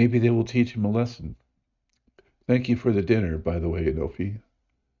 Maybe they will teach him a lesson. Thank you for the dinner, by the way, Inofi.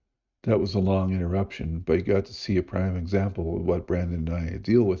 That was a long interruption, but you got to see a prime example of what Brandon and I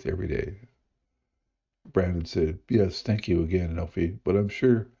deal with every day." Brandon said, "Yes, thank you again, Inofi, but I'm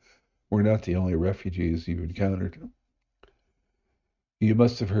sure we're not the only refugees you've encountered. You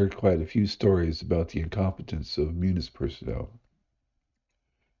must have heard quite a few stories about the incompetence of Munis personnel."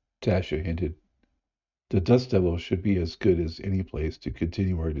 Tasha hinted, "The Dust Devil should be as good as any place to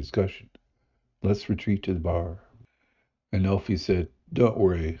continue our discussion. Let's retreat to the bar." And Elfie said, "Don't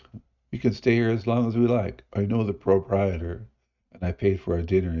worry. We can stay here as long as we like. I know the proprietor, and I paid for our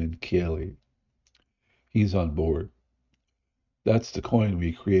dinner in Kieli. He's on board. That's the coin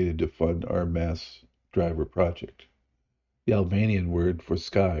we created to fund our mass driver project. The Albanian word for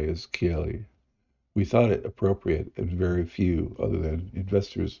sky is Kieli. We thought it appropriate, and very few, other than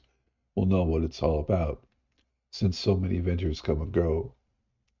investors, will know what it's all about, since so many ventures come and go."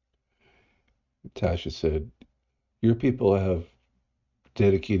 Tasha said, "Your people have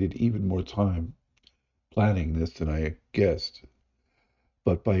dedicated even more time planning this than I guessed.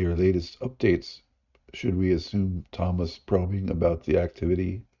 But by your latest updates, should we assume Thomas probing about the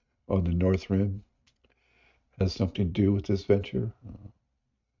activity on the North Rim has something to do with this venture?"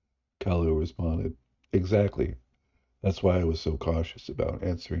 Kalu responded, "Exactly. That's why I was so cautious about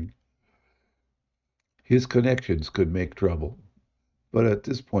answering. His connections could make trouble, but at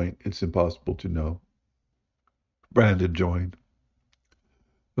this point it's impossible to know." Brandon joined.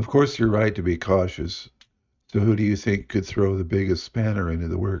 "Of course you're right to be cautious. So who do you think could throw the biggest spanner into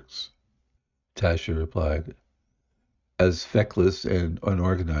the works?" Tasha replied, "As feckless and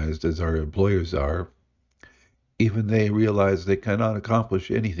unorganized as our employers are, even they realize they cannot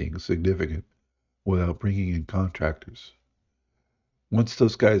accomplish anything significant without bringing in contractors. Once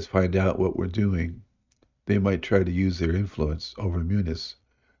those guys find out what we're doing, they might try to use their influence over Munis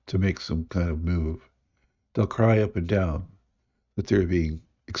to make some kind of move. They'll cry up and down that they're being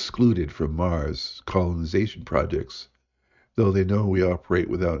excluded from Mars colonization projects, though they know we operate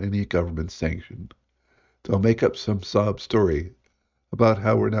without any government sanction. They'll make up some sob story about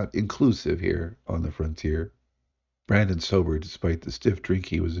how we're not inclusive here on the frontier." Brandon sobered despite the stiff drink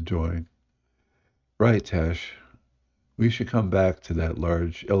he was enjoying. "Right, Tash. We should come back to that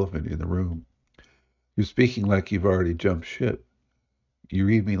large elephant in the room. You're speaking like you've already jumped ship. You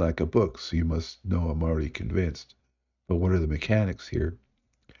read me like a book, so you must know I'm already convinced. But what are the mechanics here?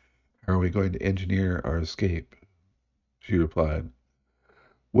 How are we going to engineer our escape?" She replied,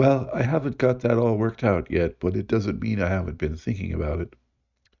 "Well, I haven't got that all worked out yet, but it doesn't mean I haven't been thinking about it.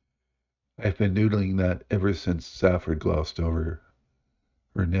 I've been noodling that ever since Safford glossed over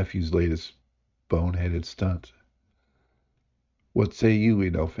her nephew's latest boneheaded stunt. What say you,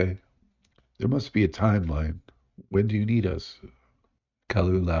 Inofe? There must be a timeline. When do you need us?"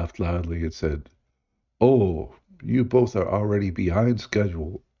 Kalu laughed loudly and said, "Oh, you both are already behind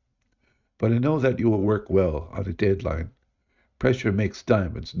schedule, but I know that you will work well on a deadline. Pressure makes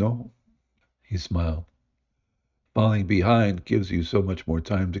diamonds, no?" He smiled. "Falling behind gives you so much more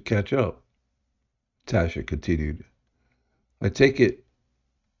time to catch up." Tasha continued, "I take it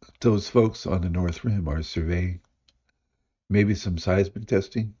those folks on the North Rim are surveying, maybe some seismic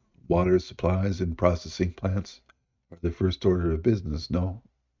testing, water supplies and processing plants are the first order of business, no?"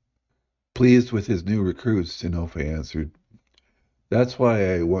 "Pleased with his new recruits," Sinofe answered. "That's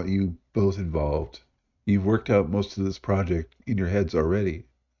why I want you both involved. You've worked out most of this project in your heads already.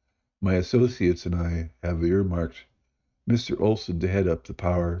 My associates and I have earmarked Mr. Olson to head up the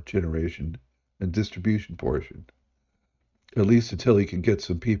power generation and distribution portion, at least until he can get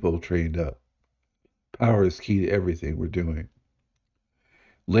some people trained up. Power is key to everything we're doing.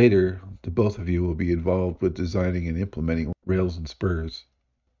 Later, the both of you will be involved with designing and implementing rails and spurs."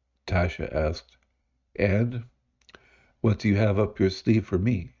 Tasha asked, "And what do you have up your sleeve for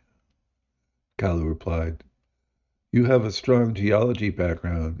me?" Kalu replied, "You have a strong geology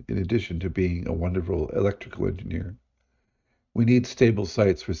background in addition to being a wonderful electrical engineer. We need stable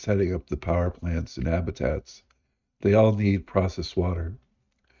sites for setting up the power plants and habitats. They all need processed water,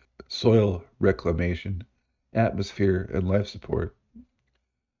 soil reclamation, atmosphere, and life support.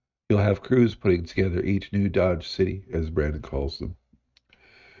 You'll have crews putting together each new Dodge City, as Brandon calls them.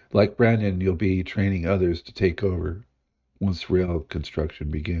 Like Brandon, you'll be training others to take over once rail construction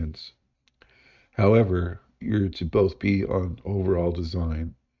begins. However, you're to both be on overall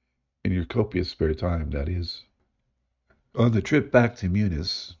design, in your copious spare time, that is." On the trip back to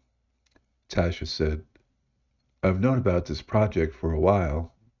Munis, Tasha said, "I've known about this project for a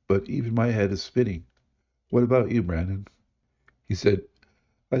while, but even my head is spinning. What about you, Brandon?" He said,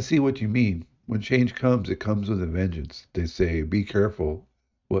 "I see what you mean. When change comes, it comes with a vengeance. They say, be careful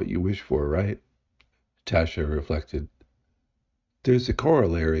what you wish for, right?" Tasha reflected. "There's a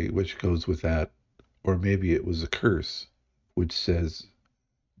corollary which goes with that, or maybe it was a curse, which says,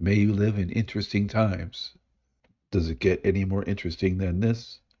 may you live in interesting times. Does it get any more interesting than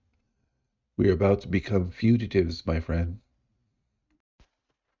this? We are about to become fugitives, my friend."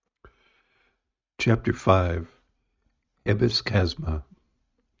 Chapter 5. Ebis Chasma.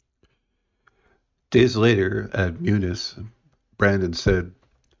 Days later, at Munis, Brandon said,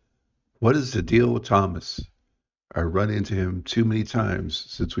 "What is the deal with Thomas? I run into him too many times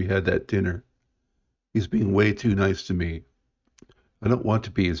since we had that dinner. He's being way too nice to me. I don't want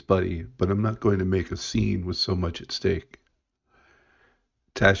to be his buddy, but I'm not going to make a scene with so much at stake."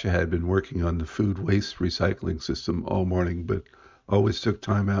 Tasha had been working on the food waste recycling system all morning, but always took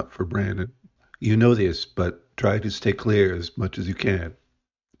time out for Brandon. "You know this, but try to stay clear as much as you can.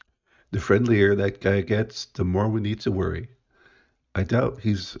 The friendlier that guy gets, the more we need to worry. I doubt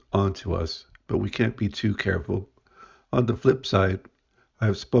he's on to us, but we can't be too careful. On the flip side,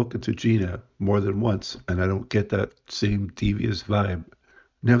 I've spoken to Gina more than once, and I don't get that same devious vibe.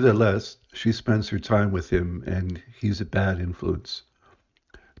 Nevertheless, she spends her time with him, and he's a bad influence.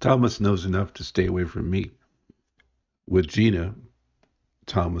 Thomas knows enough to stay away from me." With Gina,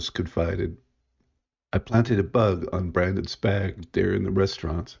 Thomas confided, "I planted a bug on Brandon's bag there in the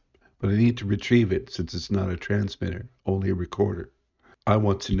restaurant, but I need to retrieve it since it's not a transmitter, only a recorder. I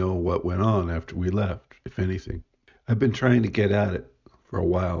want to know what went on after we left, if anything. I've been trying to get at it for a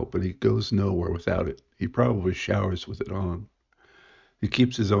while, but he goes nowhere without it. He probably showers with it on. He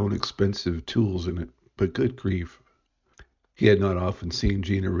keeps his own expensive tools in it, but good grief." He had not often seen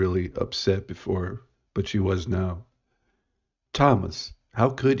Gina really upset before, but she was now. "Thomas, how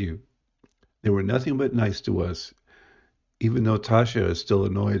could you? They were nothing but nice to us. Even though Tasha is still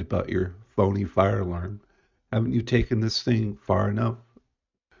annoyed about your phony fire alarm, haven't you taken this thing far enough?"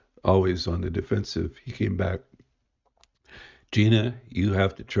 Always on the defensive, he came back. "Gina, you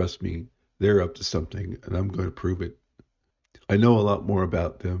have to trust me. They're up to something, and I'm going to prove it. I know a lot more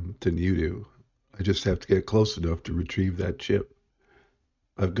about them than you do. I just have to get close enough to retrieve that chip.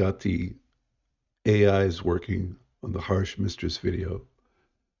 I've got the AIs working on the Harsh Mistress video,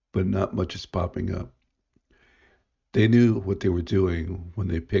 but not much is popping up. They knew what they were doing when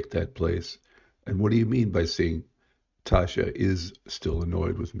they picked that place. And what do you mean by saying Tasha is still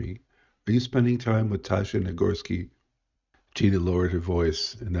annoyed with me? Are you spending time with Tasha Nagorski?" Gina lowered her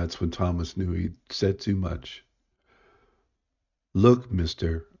voice, and that's when Thomas knew he'd said too much. "Look,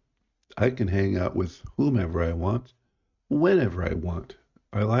 mister, I can hang out with whomever I want, whenever I want.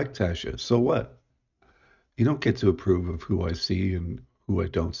 I like Tasha, so what? You don't get to approve of who I see and who I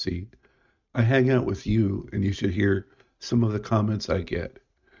don't see. I hang out with you, and you should hear some of the comments I get.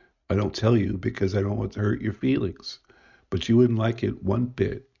 I don't tell you because I don't want to hurt your feelings, but you wouldn't like it one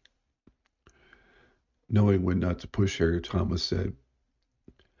bit. Knowing when not to push her, Thomas said,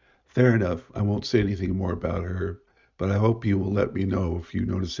 "Fair enough. I won't say anything more about her, but I hope you will let me know if you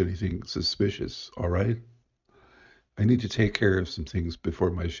notice anything suspicious, all right? I need to take care of some things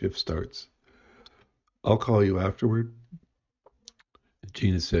before my shift starts. I'll call you afterward."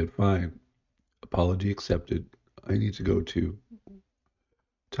 Gina said, "Fine. Apology accepted. I need to go too."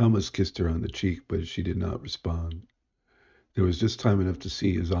 Thomas kissed her on the cheek, but she did not respond. There was just time enough to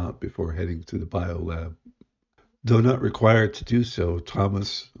see his aunt before heading to the bio lab. Though not required to do so,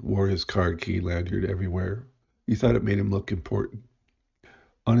 Thomas wore his card key lanyard everywhere. He thought it made him look important.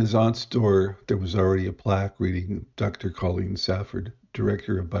 On his aunt's door, there was already a plaque reading Dr. Colleen Safford,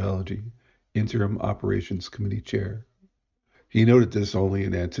 Director of Biology, Interim Operations Committee Chair. He noted this only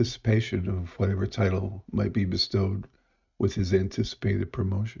in anticipation of whatever title might be bestowed with his anticipated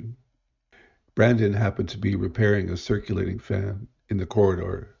promotion. Brandon happened to be repairing a circulating fan in the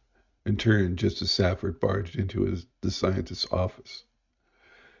corridor and turned just as Safford barged into the scientist's office.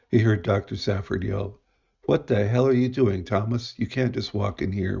 He heard Dr. Safford yell, "What the hell are you doing, Thomas? You can't just walk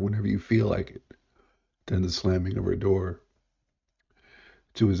in here whenever you feel like it." Then the slamming of her door.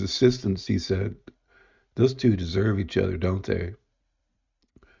 To his assistants, he said, "Those two deserve each other, don't they?"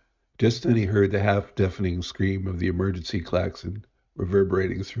 Just then he heard the half-deafening scream of the emergency klaxon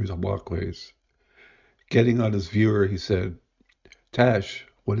reverberating through the walkways. Getting on his viewer, he said, "Tash,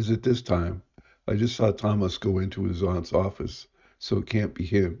 what is it this time? I just saw Thomas go into his aunt's office, so it can't be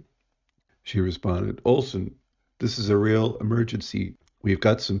him." She responded, "Olson, this is a real emergency. We've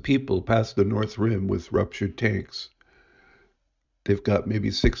got some people past the North Rim with ruptured tanks. They've got maybe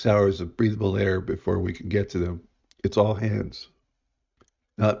 6 hours of breathable air before we can get to them. It's all hands."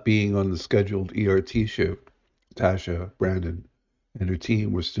 Not being on the scheduled ERT shift, Tasha, Brandon, and her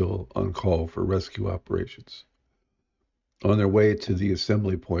team were still on call for rescue operations. On their way to the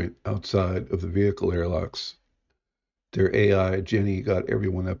assembly point outside of the vehicle airlocks, their AI, Jenny, got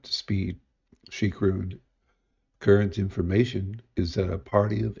everyone up to speed. She crooned, "Current information is that a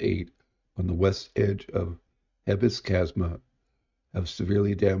party of 8 on the west edge of Hebus Chasma have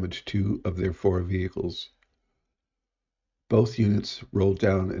severely damaged 2 of their 4 vehicles. Both units rolled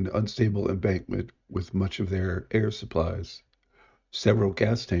down an unstable embankment with much of their air supplies. Several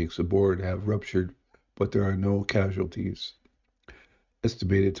gas tanks aboard have ruptured, but there are no casualties.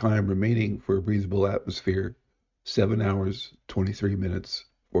 Estimated time remaining for a breathable atmosphere, 7 hours, 23 minutes,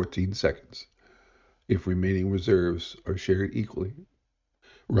 14 seconds, if remaining reserves are shared equally."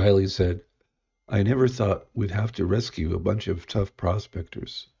 Riley said, "I never thought we'd have to rescue a bunch of tough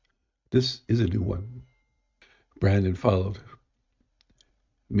prospectors. This is a new one." Brandon followed.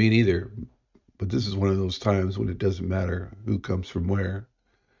 "Me neither, but this is one of those times when it doesn't matter who comes from where.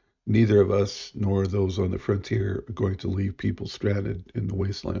 Neither of us nor those on the frontier are going to leave people stranded in the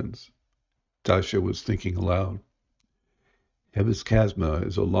wastelands." Tasha was thinking aloud. "Hebus Chasma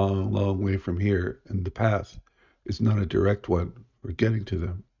is a long, long way from here, and the path is not a direct one for getting to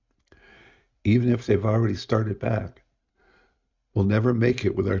them. Even if they've already started back, we'll never make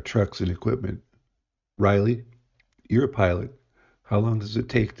it with our trucks and equipment. Riley, you're a pilot. How long does it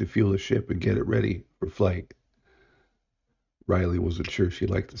take to fuel a ship and get it ready for flight?" Riley wasn't sure she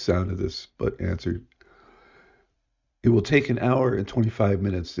liked the sound of this, but answered, "It will take an hour and 25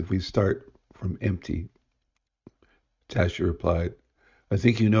 minutes if we start from empty." Tasha replied, "I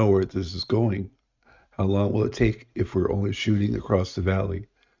think you know where this is going. How long will it take if we're only shooting across the valley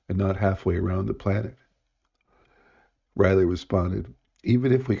and not halfway around the planet?" Riley responded,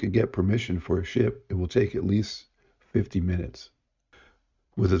 "Even if we could get permission for a ship, it will take at least 50 minutes.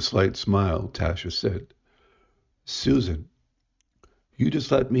 With a slight smile, Tasha said, "Susan, you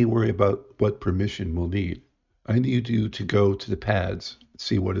just let me worry about what permission we'll need. I need you to go to the pads,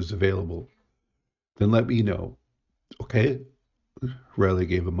 see what is available. Then let me know, okay?" Riley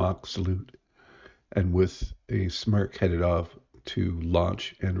gave a mock salute and with a smirk headed off to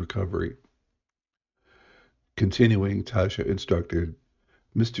launch and recovery. Continuing, Tasha instructed,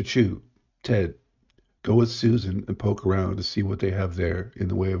 "Mr. Chu, Ted, go with Susan and poke around to see what they have there in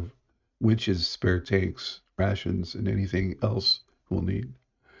the way of winches, spare tanks, rations, and anything else we'll need.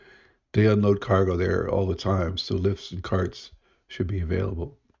 They unload cargo there all the time, so lifts and carts should be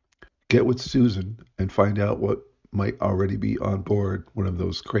available. Get with Susan and find out what might already be on board one of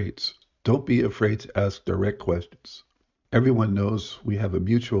those crates. Don't be afraid to ask direct questions. Everyone knows we have a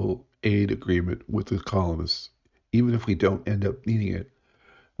mutual aid agreement with the colonists. Even if we don't end up needing it,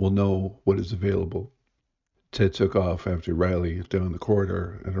 we'll know what is available." Ted took off after Riley down the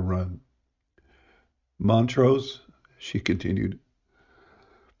corridor at a run. "Montrose," she continued,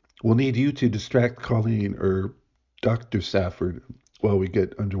 "we'll need you to distract Colleen, or Dr. Safford, while we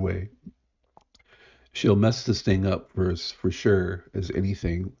get underway. She'll mess this thing up for us for sure as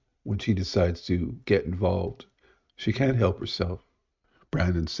anything when she decides to get involved. She can't help herself.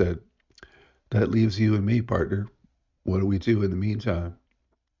 Brandon said, That leaves you and me, partner. What do we do in the meantime?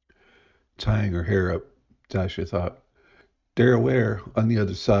 Tying her hair up, Tasha thought. They're aware on the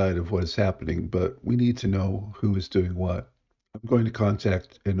other side of what is happening, but we need to know who is doing what. I'm going to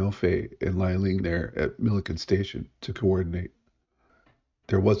contact Enofe and Liling there at Milliken Station to coordinate.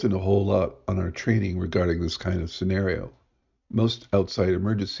 There wasn't a whole lot on our training regarding this kind of scenario. Most outside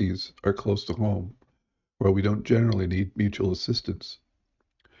emergencies are close to home, where we don't generally need mutual assistance.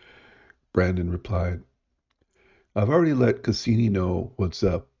 Brandon replied, I've already let Cassini know what's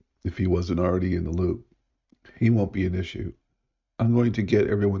up if he wasn't already in the loop. He won't be an issue. I'm going to get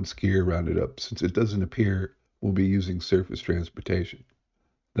everyone's gear rounded up since it doesn't appear we'll be using surface transportation.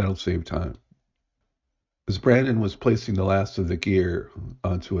 That'll save time. As Brandon was placing the last of the gear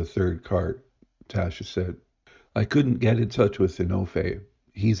onto a third cart, Tasha said, I couldn't get in touch with Inofe.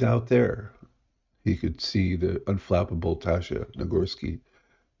 He's out there. He could see the unflappable Tasha Nagorski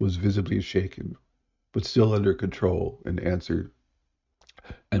was visibly shaken, but still under control, and answered,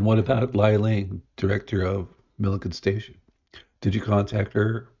 And what about Lai Ling, director of Milliken Station? Did you contact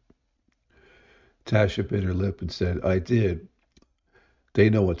her? Tasha bit her lip and said, I did. They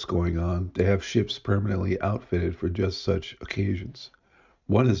know what's going on. They have ships permanently outfitted for just such occasions.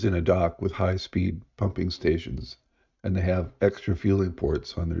 One is in a dock with high-speed pumping stations, and they have extra fueling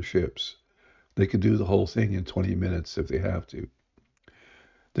ports on their ships. They could do the whole thing in 20 minutes if they have to.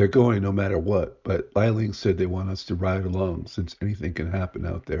 They're going no matter what, but Liling said they want us to ride along since anything can happen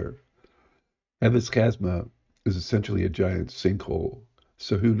out there. Evis Chasma is essentially a giant sinkhole,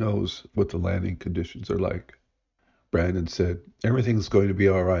 so who knows what the landing conditions are like. Brandon said, Everything's going to be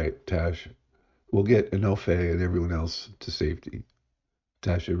all right, Tash. We'll get Enofe and everyone else to safety.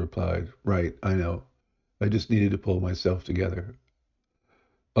 Tasha replied, Right, I know. I just needed to pull myself together.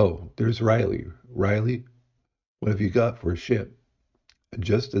 Oh, there's Riley. Riley, what have you got for a ship? And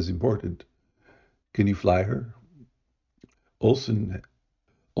just as important, can you fly her? Olson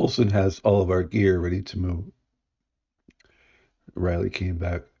Olson has all of our gear ready to move. Riley came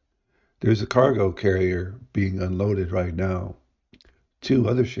back. There's a cargo carrier being unloaded right now. 2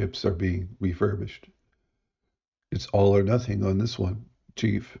 other ships are being refurbished. It's all or nothing on this one,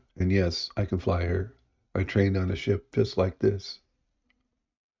 Chief. And yes, I can fly her. I trained on a ship just like this.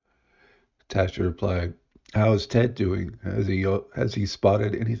 Tasha replied, How is Ted doing? Has he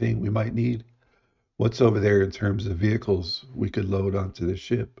spotted anything we might need? What's over there in terms of vehicles we could load onto the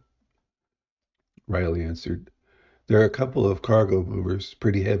ship? Riley answered, There are a couple of cargo movers,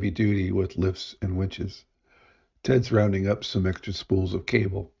 pretty heavy duty with lifts and winches. Ted's rounding up some extra spools of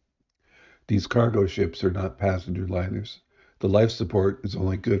cable. These cargo ships are not passenger liners. The life support is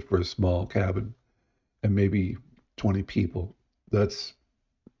only good for a small cabin and maybe 20 people. That's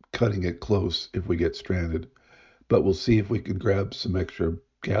cutting it close if we get stranded. But we'll see if we can grab some extra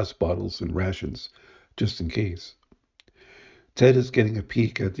gas bottles and rations just in case. Ted is getting a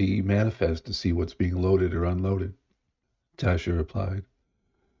peek at the manifest to see what's being loaded or unloaded. Tasha replied,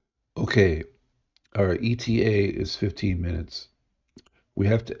 Okay, our ETA is 15 minutes. We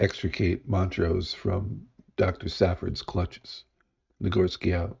have to extricate Montrose from Dr. Safford's clutches.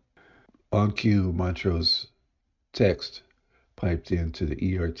 Nagorski out. On cue, Montrose text piped into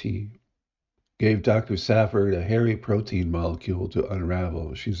the ERT. Gave Dr. Safford a hairy protein molecule to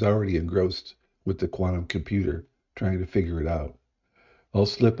unravel. She's already engrossed with the quantum computer, trying to figure it out. I'll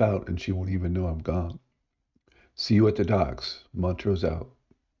slip out and she won't even know I'm gone. See you at the docks. Montrose out.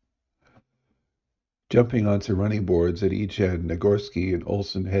 Jumping onto running boards at each end, Nagorski and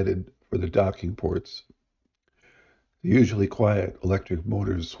Olson headed for the docking ports. The usually quiet electric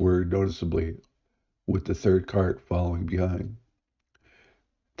motors whirred noticeably, with the third cart following behind.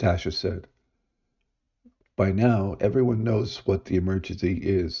 Tasha said, By now, everyone knows what the emergency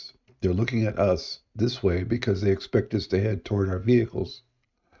is. They're looking at us this way because they expect us to head toward our vehicles.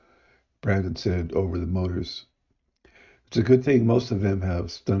 Brandon said over the motors, It's a good thing most of them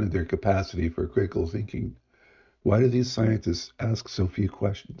have stunted their capacity for critical thinking. Why do these scientists ask so few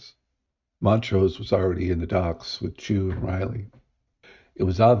questions? Montrose was already in the docks with Chu and Riley. It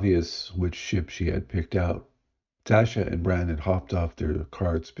was obvious which ship she had picked out. Tasha and Brandon hopped off their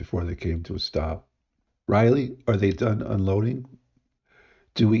carts before they came to a stop. Riley, are they done unloading?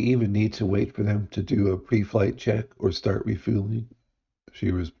 Do we even need to wait for them to do a pre-flight check or start refueling?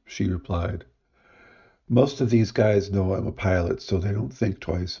 She replied, Most of these guys know I'm a pilot, so they don't think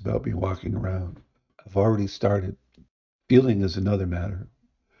twice about me walking around. I've already started. Fueling is another matter.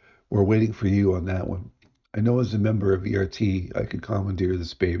 We're waiting for you on that one. I know as a member of ERT, I could commandeer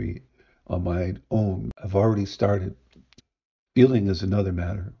this baby on my own. I've already started. Feeling is another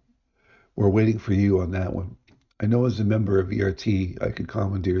matter. We're waiting for you on that one. I know as a member of ERT, I could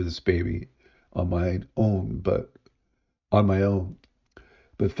commandeer this baby on my own, but on my own,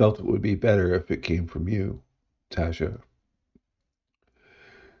 but felt it would be better if it came from you, Tasha.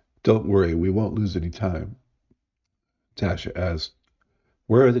 Don't worry, we won't lose any time. Tasha asked,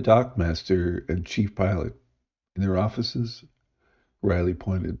 where are the dockmaster and chief pilot? In their offices? Riley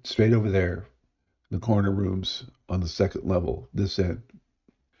pointed. Straight over there. The corner rooms on the second level, this end.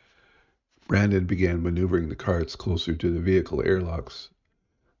 Brandon began maneuvering the carts closer to the vehicle airlocks.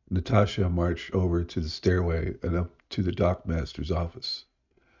 Natasha marched over to the stairway and up to the dockmaster's office.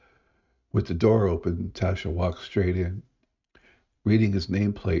 With the door open, Tasha walked straight in. Reading his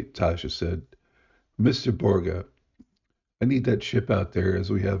nameplate, Tasha said, Mr. Borga, I need that ship out there as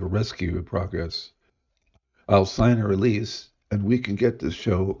we have a rescue in progress. I'll sign a release and we can get this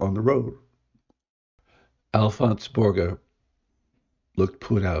show on the road. Alphonse Borga looked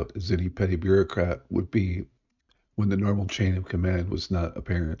put out as any petty bureaucrat would be when the normal chain of command was not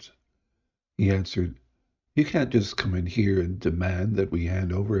apparent. He answered, you can't just come in here and demand that we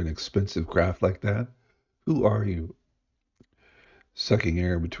hand over an expensive craft like that. Who are you? Sucking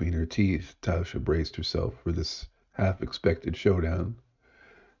air between her teeth, Tasha braced herself for this half-expected showdown.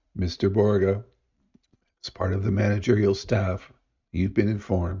 Mr. Borga, as part of the managerial staff, you've been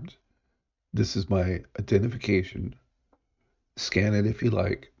informed. This is my identification. Scan it if you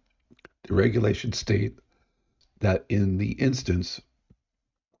like. The regulations state that in the instance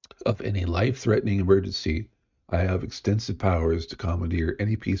of any life-threatening emergency, I have extensive powers to commandeer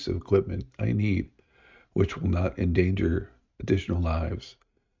any piece of equipment I need, which will not endanger additional lives.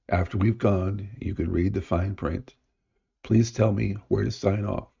 After we've gone, you can read the fine print. Please tell me where to sign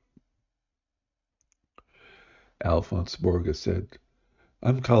off. Alphonse Borga said,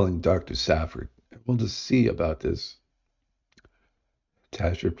 I'm calling Dr. Safford. We'll just see about this.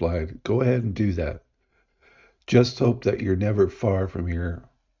 Tash replied, go ahead and do that. Just hope that you're never far from here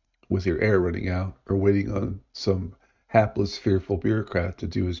with your air running out or waiting on some hapless, fearful bureaucrat to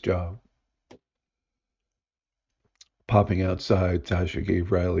do his job. Popping outside, Tasha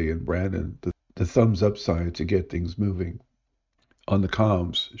gave Riley and Brandon the thumbs up sign to get things moving. On the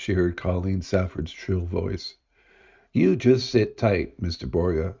comms, she heard Colleen Safford's shrill voice. You just sit tight, Mr.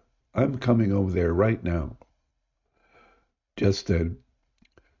 Borga. I'm coming over there right now. Just then,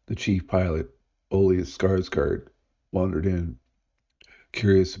 the chief pilot, Ole Skarsgård, wandered in,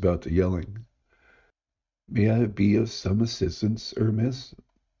 curious about the yelling. May I be of some assistance, miss?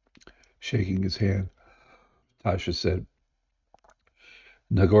 Shaking his hand, Tasha said,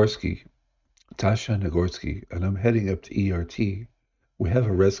 Nagorski, Tasha Nagorski, and I'm heading up to ERT. We have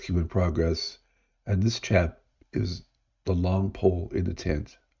a rescue in progress, and this chap is the long pole in the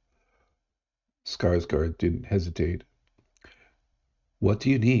tent. Skarsgård didn't hesitate. What do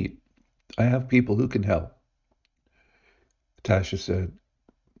you need? I have people who can help. Tasha said,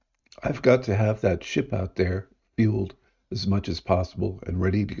 I've got to have that ship out there fueled as much as possible and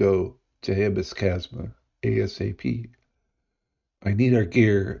ready to go to Hebus Chasma ASAP. I need our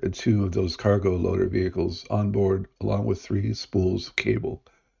gear and 2 of those cargo loader vehicles on board, along with 3 spools of cable,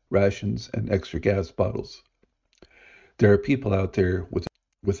 rations, and extra gas bottles. There are people out there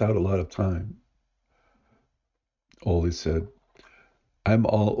without a lot of time. Ole said, I'm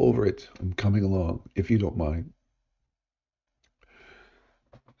all over it. I'm coming along, if you don't mind.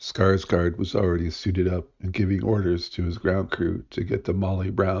 Skarsgård was already suited up and giving orders to his ground crew to get the Molly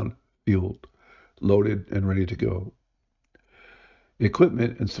Brown fueled, loaded, and ready to go.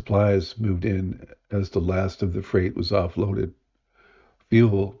 Equipment and supplies moved in as the last of the freight was offloaded.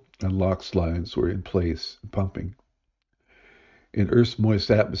 Fuel and LOX lines were in place and pumping. In Earth's moist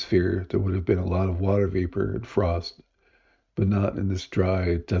atmosphere, there would have been a lot of water vapor and frost, but not in this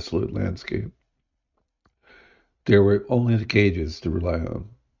dry, desolate landscape. There were only the gauges to rely on.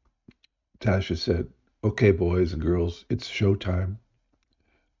 Tasha said, okay, boys and girls, it's showtime.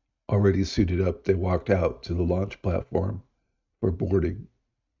 Already suited up, they walked out to the launch platform for boarding.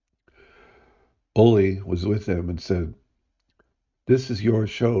 Ole was with them and said, this is your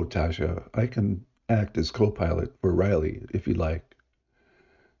show, Tasha. I can act as co-pilot for Riley, if you like.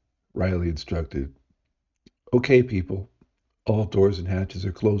 Riley instructed, okay, people, all doors and hatches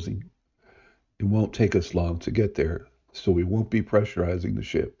are closing. It won't take us long to get there, so we won't be pressurizing the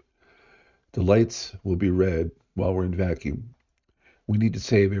ship. The lights will be red while we're in vacuum. We need to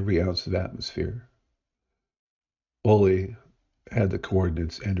save every ounce of atmosphere. Ole had the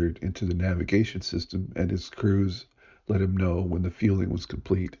coordinates entered into the navigation system, and his crews let him know when the fueling was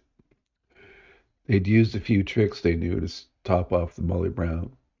complete. They'd used a few tricks they knew to top off the Molly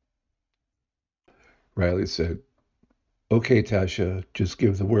Brown. Riley said, "Okay, Tasha, just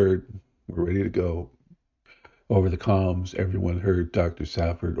give the word. We're ready to go." Over the comms, everyone heard Dr.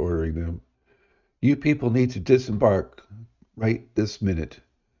 Safford ordering them. "You people need to disembark right this minute.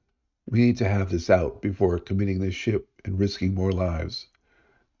 We need to have this out before committing this ship and risking more lives.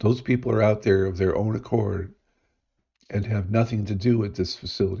 Those people are out there of their own accord and have nothing to do with this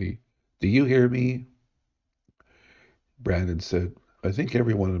facility. Do you hear me?" Brandon said, "I think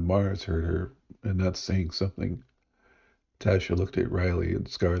everyone on Mars heard her, and that's saying something." Tasha looked at Riley and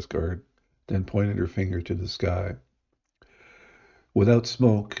Skarsgård, then pointed her finger to the sky. Without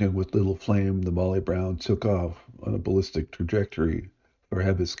smoke and with little flame, the Molly Brown took off on a ballistic trajectory for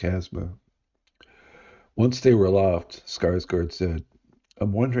Hebes Chasma. Once they were aloft, Skarsgård said,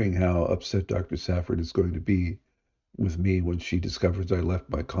 "I'm wondering how upset Dr. Safford is going to be with me when she discovers I left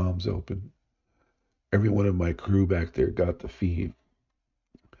my comms open. Everyone in my crew back there got the feed."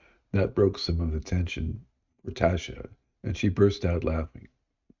 That broke some of the tension for Tasha, and she burst out laughing.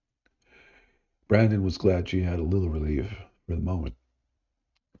 Brandon was glad she had a little relief for the moment.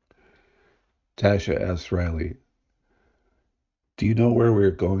 Tasha asked Riley, "Do you know where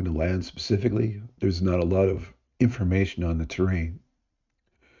we're going to land specifically? There's not a lot of information on the terrain.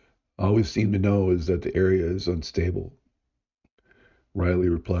 All we seem to know is that the area is unstable." Riley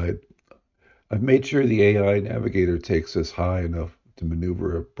replied, "I've made sure the AI navigator takes us high enough to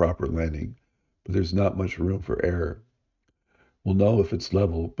maneuver a proper landing, but there's not much room for error. We'll know if it's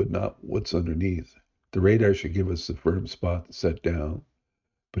level, but not what's underneath. The radar should give us a firm spot to set down,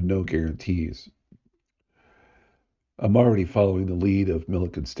 but no guarantees. I'm already following the lead of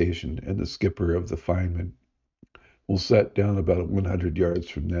Milliken Station and the skipper of the Feynman. We'll set down about 100 yards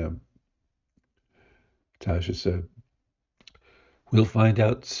from them." Tasha said, "We'll find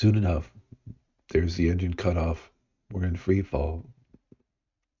out soon enough. There's the engine cut off. We're in free fall."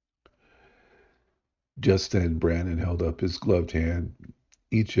 Just then, Brandon held up his gloved hand.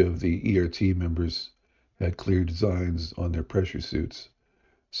 Each of the ERT members had clear designs on their pressure suits,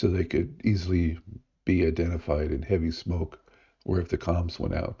 so they could easily be identified in heavy smoke or if the comms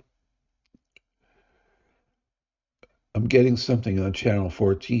went out. "I'm getting something on channel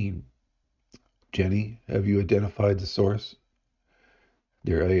 14. Jenny, have you identified the source?"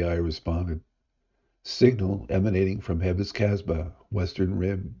 Their AI responded, "Signal emanating from Hebes Casbah, Western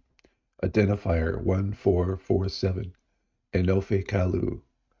Rim. Identifier 1447, Enofe Kalu.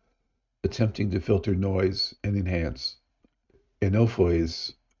 Attempting to filter noise and enhance."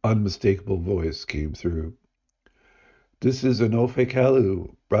 Enofe's unmistakable voice came through. "This is Enofe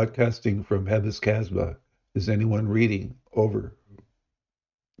Kalu, broadcasting from Hebes Casbah. Is anyone reading? Over."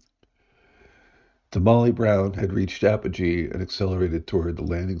 The Molly Brown had reached apogee and accelerated toward the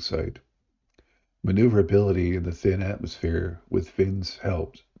landing site. Maneuverability in the thin atmosphere with fins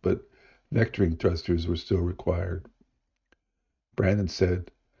helped, but vectoring thrusters were still required. Brandon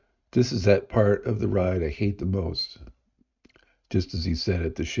said, "This is that part of the ride I hate the most." Just as he said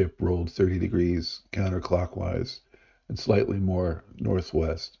it, the ship rolled 30 degrees counterclockwise and slightly more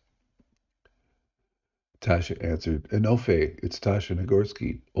northwest. Tasha answered, "Enofe, it's Tasha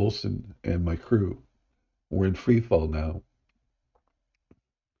Nagorski, Olson, and my crew. We're in free fall now."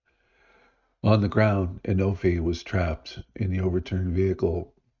 On the ground, Enofe was trapped in the overturned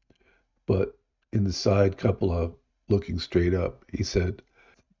vehicle, but in the side cupola, looking straight up, he said,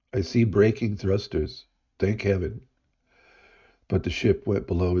 "I see braking thrusters. Thank heaven." But the ship went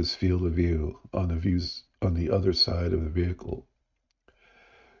below his field of view on the views on the other side of the vehicle.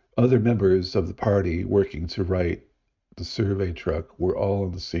 Other members of the party working to right the survey truck were all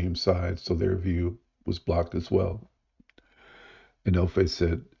on the same side, so their view was blocked as well. Enofe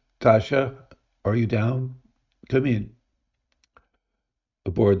said, "Tasha, are you down? Come in."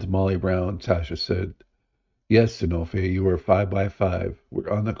 Aboard the Molly Brown, Tasha said, "Yes, Enofe, you are 5 by 5. We're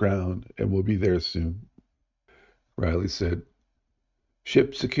on the ground and we'll be there soon." Riley said,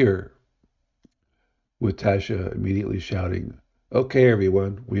 "Ship secure," with Tasha immediately shouting, "Okay,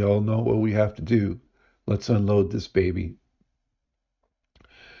 everyone, we all know what we have to do. Let's unload this baby."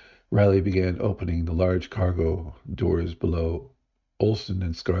 Riley began opening the large cargo doors below. Olson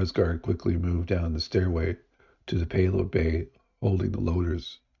and Skarsgård quickly moved down the stairway to the payload bay, holding the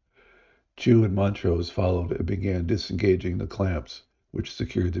loaders. Chu and Montrose followed and began disengaging the clamps which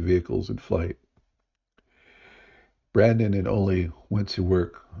secured the vehicles in flight. Brandon and Ole went to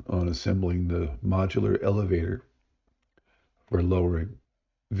work on assembling the modular elevator for lowering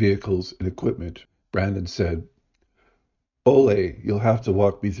vehicles and equipment. Brandon said, "Ole, you'll have to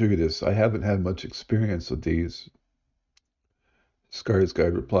walk me through this. I haven't had much experience with these."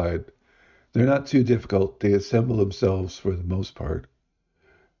 Skarsgård replied, They're not too difficult. They assemble themselves for the most part.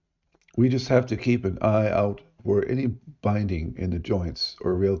 We just have to keep an eye out for any binding in the joints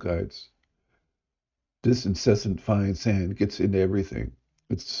or rail guides. This incessant fine sand gets into everything.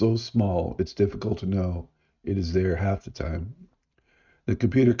 It's so small, it's difficult to know it is there half the time. The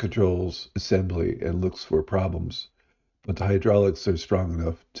computer controls assembly and looks for problems, but the hydraulics are strong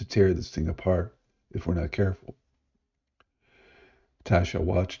enough to tear this thing apart if we're not careful. Tasha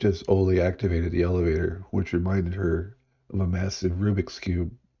watched as Oli activated the elevator, which reminded her of a massive Rubik's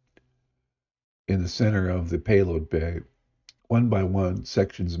Cube in the center of the payload bay. One by one,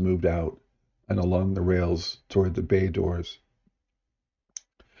 sections moved out and along the rails toward the bay doors.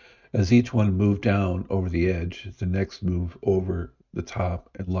 As each one moved down over the edge, the next moved over the top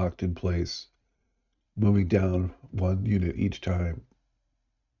and locked in place, moving down one unit each time.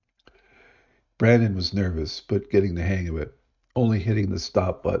 Brandon was nervous, but getting the hang of it, only hitting the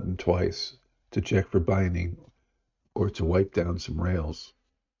stop button twice to check for binding or to wipe down some rails.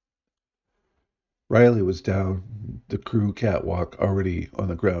 Riley was down the crew catwalk, already on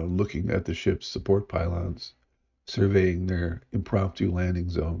the ground looking at the ship's support pylons, surveying their impromptu landing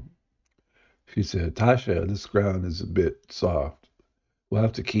zone. She said, "Tasha, this ground is a bit soft. We'll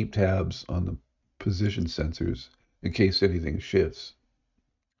have to keep tabs on the position sensors in case anything shifts."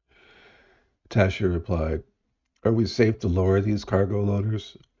 Tasha replied, "Are we safe to lower these cargo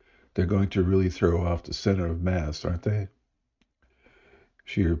loaders? They're going to really throw off the center of mass, aren't they?"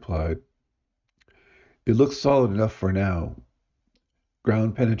 She replied, "It looks solid enough for now.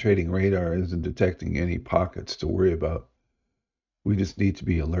 Ground penetrating radar isn't detecting any pockets to worry about. We just need to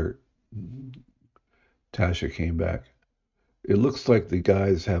be alert." Tasha came back. "It looks like the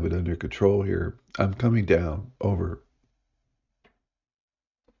guys have it under control here. I'm coming down. Over."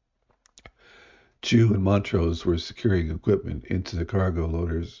 Chu and Montrose were securing equipment into the cargo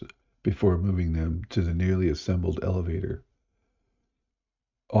loaders before moving them to the nearly assembled elevator.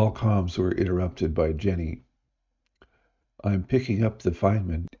 All comms were interrupted by Jenny. "I'm picking up the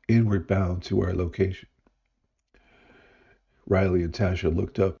Feynman inward bound to our location." Riley and Tasha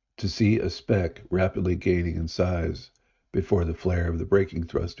looked up to see a speck rapidly gaining in size before the flare of the braking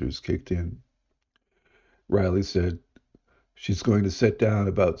thrusters kicked in. Riley said, "She's going to set down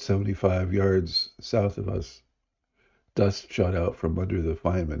about 75 yards south of us." Dust shot out from under the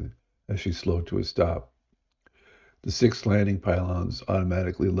Feynman as she slowed to a stop. The 6 landing pylons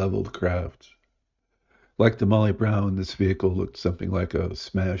automatically leveled the craft. Like the Molly Brown, this vehicle looked something like a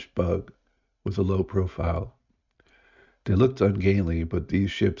smashed bug with a low profile. They looked ungainly, but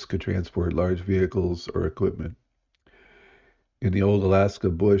these ships could transport large vehicles or equipment. In the old Alaska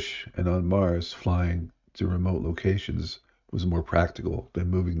bush and on Mars, flying to remote locations was more practical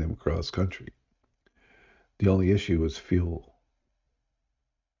than moving them across country. The only issue was fuel.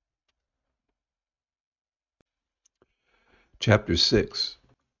 Chapter 6.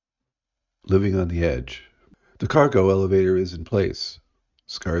 Living on the Edge. "The cargo elevator is in place,"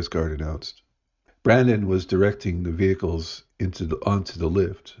 Skarsgård announced. Brandon was directing the vehicles onto the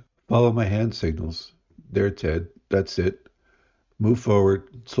lift. "Follow my hand signals. There, Ted. That's it. Move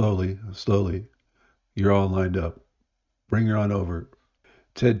forward. Slowly, slowly. You're all lined up. Bring her on over."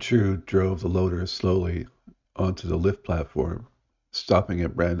 Ted True drove the loader slowly onto the lift platform, stopping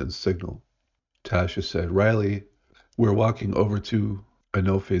at Brandon's signal. Tasha said, "Riley, we're walking over to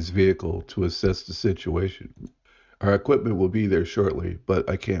Anofe's vehicle to assess the situation. Our equipment will be there shortly, but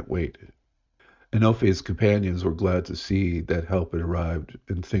I can't wait." Anofe's companions were glad to see that help had arrived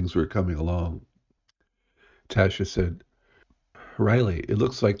and things were coming along. Tasha said, "Riley, it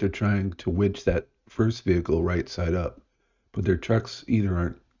looks like they're trying to winch that first vehicle right side up, but their trucks either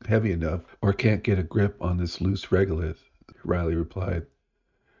aren't heavy enough or can't get a grip on this loose regolith." Riley replied,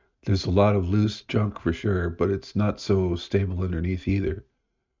 "There's a lot of loose junk for sure, but it's not so stable underneath either.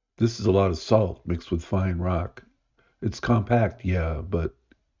 This is a lot of salt mixed with fine rock. It's compact, yeah, but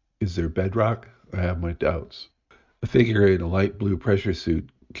is there bedrock? I have my doubts." A figure in a light blue pressure suit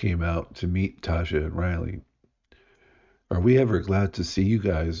came out to meet Tasha and Riley. "Are we ever glad to see you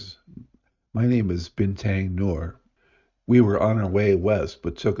guys? My name is Bintang Noor. We were on our way west,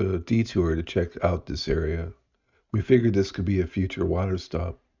 but took a detour to check out this area. We figured this could be a future water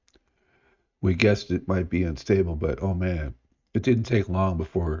stop. We guessed it might be unstable, but oh man, it didn't take long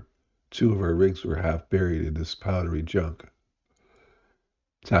before 2 of our rigs were half buried in this powdery junk."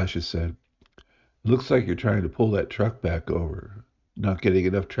 Tasha said, "It looks like you're trying to pull that truck back over. Not getting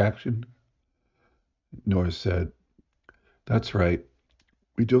enough traction?" Noor said, "That's right.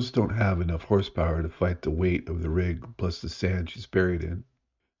 We just don't have enough horsepower to fight the weight of the rig plus the sand she's buried in."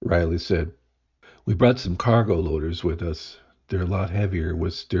 Riley said, "We brought some cargo loaders with us. They're a lot heavier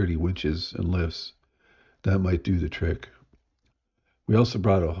with sturdy winches and lifts. That might do the trick. We also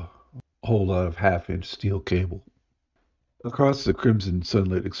brought a whole lot of half-inch steel cable. Across the crimson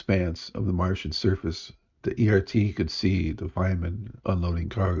sunlit expanse of the Martian surface, the ERT could see the Feynman unloading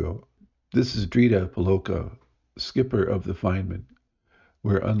cargo. This is Drita Poloka, skipper of the Feynman.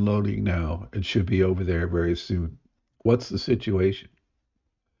 We're unloading now and should be over there very soon. What's the situation?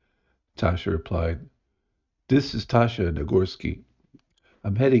 Tasha replied, This is Tasha Nagorski.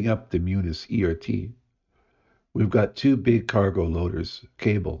 I'm heading up the Munis ERT. We've got two big cargo loaders,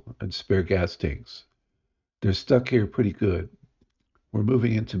 cable, and spare gas tanks. They're stuck here pretty good. We're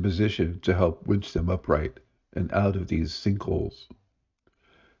moving into position to help winch them upright and out of these sinkholes.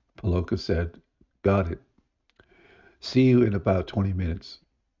 Poloka said, Got it. See you in about 20 minutes.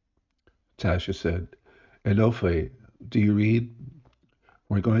 Tasha said, Enofe, do you read?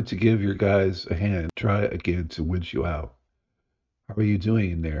 We're going to give your guys a hand. Try again to winch you out. How are you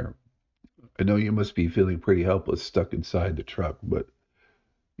doing in there? I know you must be feeling pretty helpless stuck inside the truck, but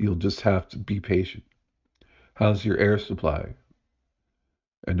you'll just have to be patient. How's your air supply?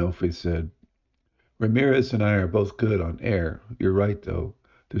 Enofe said, Ramirez and I are both good on air. You're right, though.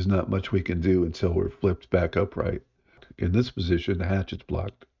 There's not much we can do until we're flipped back upright. In this position, the hatch is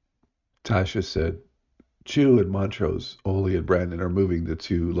blocked. Tasha said, Chu and Montrose, Ole and Brandon are moving the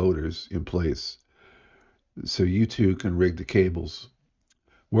two loaders in place, so you two can rig the cables.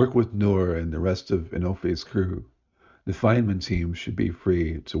 Work with Noor and the rest of Enofe's crew. The Feynman team should be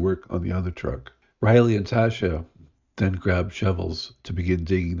free to work on the other truck. Riley and Tasha then grabbed shovels to begin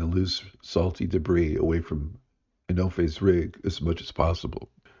digging the loose, salty debris away from Enofe's rig as much as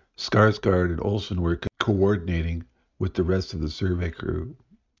possible. Skarsgård and Olsen were coordinating with the rest of the survey crew.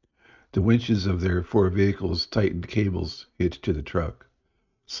 The winches of their four vehicles tightened cables hitched to the truck.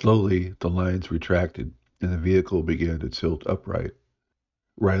 Slowly, the lines retracted, and the vehicle began to tilt upright.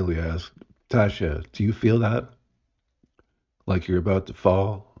 Riley asked, Tasha, do you feel that? Like you're about to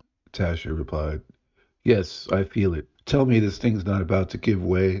fall? Tasha replied, Yes, I feel it. Tell me this thing's not about to give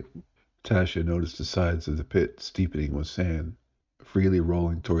way. Tasha noticed the sides of the pit steepening with sand, freely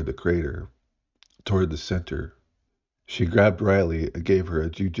rolling toward the crater, toward the center. She grabbed Riley and gave her a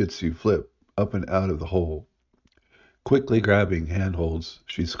jiu-jitsu flip up and out of the hole. Quickly grabbing handholds,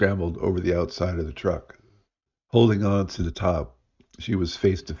 she scrambled over the outside of the truck. Holding on to the top, she was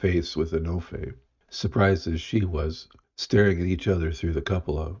face to face with Enofe, surprised as she was, staring at each other through the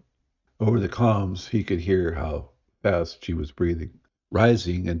cupola. Over the comms, he could hear how fast she was breathing.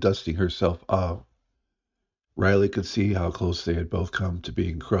 Rising and dusting herself off, Riley could see how close they had both come to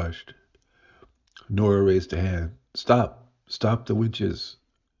being crushed. Nora raised a hand. Stop! Stop the winches!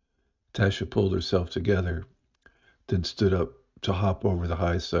 Tasha pulled herself together, then stood up to hop over the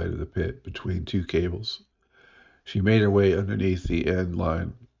high side of the pit between two cables. She made her way underneath the end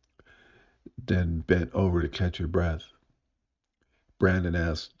line, then bent over to catch her breath. Brandon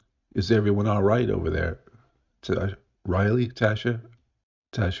asked, Is everyone all right over there? Riley, Tasha?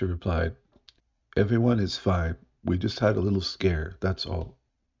 Tasha replied, Everyone is fine. We just had a little scare, that's all.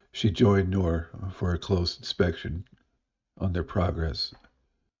 She joined Noor for a close inspection on their progress.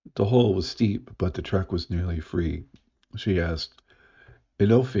 The hole was steep, but the truck was nearly free. She asked,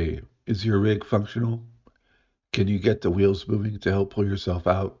 Enofe, is your rig functional? Can you get the wheels moving to help pull yourself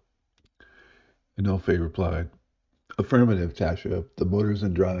out? Enofe replied, Affirmative, Tasha. The motors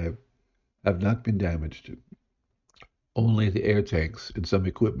and drive have not been damaged. Only the air tanks and some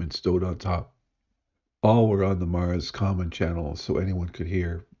equipment stowed on top. All were on the Mars common channel so anyone could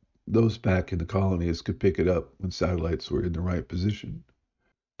hear. Those back in the colonies could pick it up when satellites were in the right position.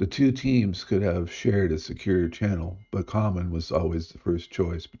 The two teams could have shared a secure channel, but common was always the first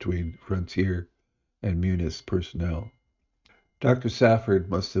choice between Frontier and Munis personnel. Dr. Safford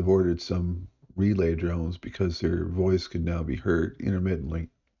must have ordered some relay drones because her voice could now be heard intermittently.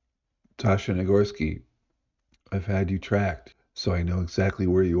 Tasha Nagorski, I've had you tracked, so I know exactly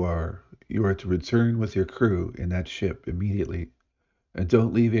where you are. You are to return with your crew in that ship immediately, and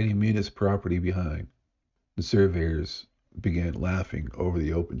don't leave any Munis property behind. The surveyors began laughing over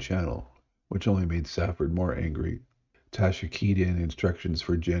the open channel, which only made Safford more angry. Tasha keyed in instructions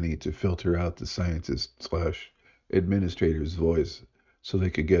for Jenny to filter out the scientist/administrator's voice so they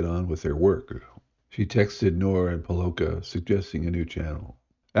could get on with their work. She texted Nora and Poloka, suggesting a new channel.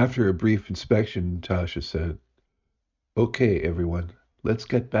 After a brief inspection, Tasha said, Okay, everyone, let's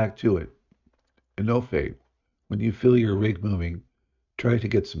get back to it. Enofe, when you feel your rig moving, try to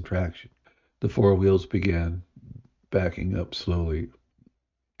get some traction. The four wheels began backing up slowly.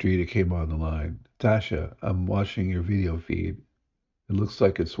 Drita came on the line. Tasha, I'm watching your video feed. It looks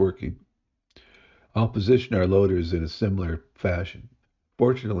like it's working. I'll position our loaders in a similar fashion.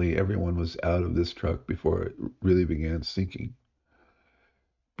 Fortunately, everyone was out of this truck before it really began sinking.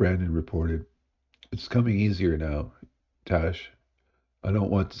 Brandon reported, "It's coming easier now, Tash. I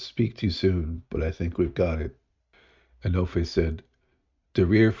don't want to speak too soon, but I think we've got it." Inofe said, "The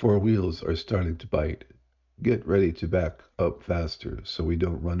rear four wheels are starting to bite. Get ready to back up faster so we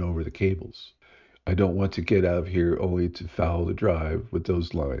don't run over the cables. I don't want to get out of here only to foul the drive with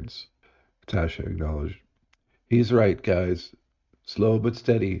those lines." Tasha acknowledged. "He's right, guys. Slow but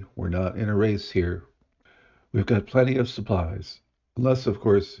steady. We're not in a race here. We've got plenty of supplies. Unless, of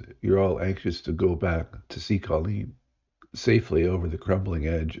course, you're all anxious to go back to see Colleen." Safely over the crumbling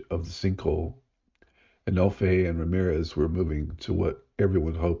edge of the sinkhole, Inofe and Ramirez were moving to what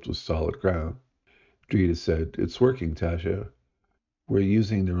everyone hoped was solid ground. Drita said, "It's working, Tasha. We're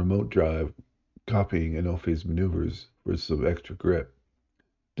using the remote drive, copying Inofe's maneuvers for some extra grip.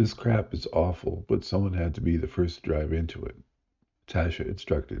 This crap is awful, but someone had to be the first to drive into it." Tasha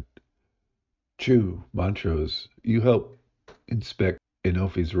instructed. "Chew, Montrose, you help inspect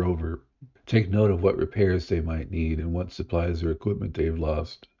Inofe's rover. Take note of what repairs they might need and what supplies or equipment they've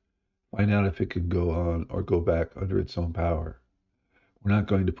lost. Find out if it can go on or go back under its own power. We're not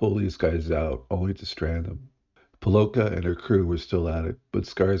going to pull these guys out, only to strand them." Poloka and her crew were still at it, but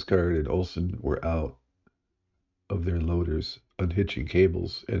Skarsgård and Olsen were out of their loaders, unhitching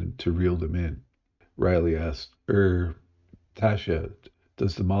cables, and to reel them in. Riley asked, Tasha,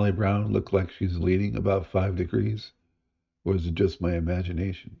 does the Molly Brown look like she's leaning about 5 degrees? Or is it just my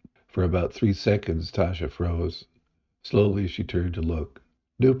imagination?" For about 3 seconds, Tasha froze. Slowly, she turned to look.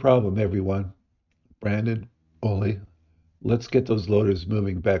 "No problem, everyone. Brandon, Ole, let's get those loaders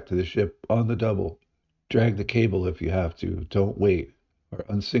moving back to the ship on the double. Drag the cable if you have to. Don't wait. Our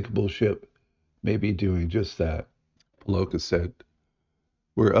unsinkable ship may be doing just that." Poloka said,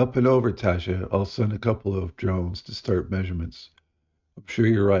 "We're up and over, Tasha. I'll send a couple of drones to start measurements. I'm sure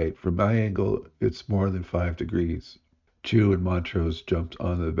you're right. From my angle, it's more than 5 degrees." Chew and Montrose jumped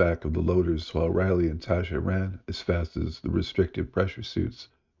onto the back of the loaders while Riley and Tasha ran as fast as the restrictive pressure suits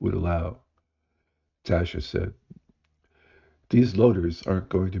would allow. Tasha said, "These loaders aren't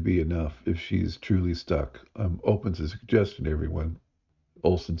going to be enough if she's truly stuck. I'm open to suggestion, everyone."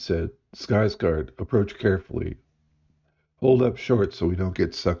 Olsen said, "Skarsgård, approach carefully. Hold up short so we don't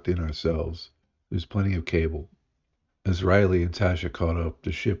get sucked in ourselves. There's plenty of cable." As Riley and Tasha caught up,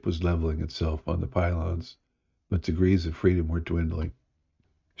 the ship was leveling itself on the pylons, but degrees of freedom were dwindling.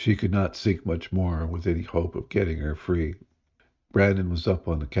 She could not sink much more with any hope of getting her free. Brandon was up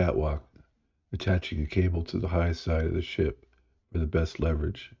on the catwalk, attaching a cable to the high side of the ship for the best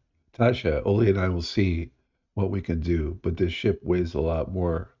leverage. "Tasha, Ole and I will see what we can do, but this ship weighs a lot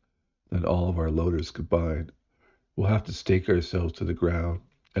more than all of our loaders combined. We'll have to stake ourselves to the ground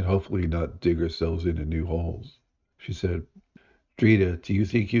and hopefully not dig ourselves into new holes." She said, "Drita, do you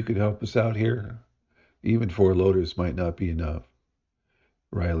think you could help us out here? Even 4 loaders might not be enough."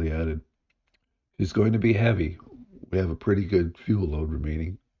 Riley added, "It's going to be heavy. We have a pretty good fuel load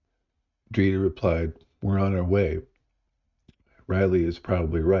remaining." Drita replied, "We're on our way. Riley is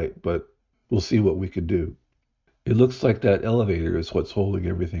probably right, but we'll see what we can do. It looks like that elevator is what's holding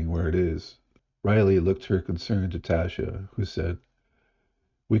everything where it is." Riley looked her concern to Tasha, who said,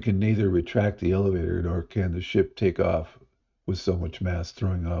 "We can neither retract the elevator nor can the ship take off with so much mass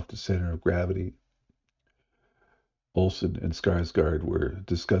throwing off the center of gravity." Olsen and Skarsgård were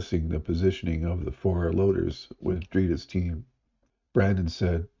discussing the positioning of the 4 loaders with Drita's team. Brandon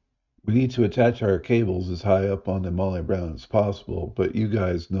said, "We need to attach our cables as high up on the Molly Brown as possible, but you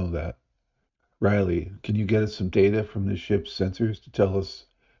guys know that. Riley, can you get us some data from the ship's sensors to tell us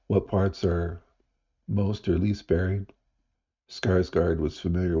what parts are most or least buried?" Skarsgård was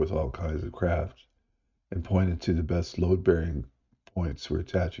familiar with all kinds of craft and pointed to the best load-bearing points for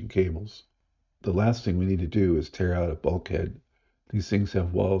attaching cables. "The last thing we need to do is tear out a bulkhead. These things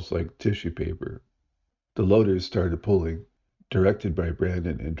have walls like tissue paper." The loaders started pulling, directed by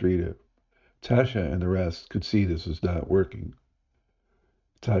Brandon and Drita. Tasha and the rest could see this was not working.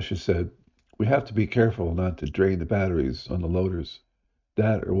 Tasha said, "We have to be careful not to drain the batteries on the loaders.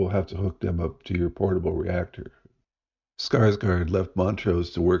 That or we'll have to hook them up to your portable reactor." Skarsgård left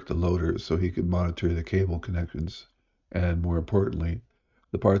Montrose to work the loaders so he could monitor the cable connections and, more importantly,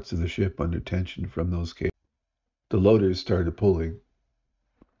 the parts of the ship under tension from those cables. The loaders started pulling,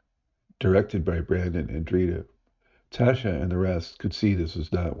 directed by Brandon and Drita. Tasha and the rest could see this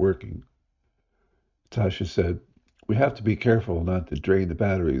was not working. Tasha said, "We have to be careful not to drain the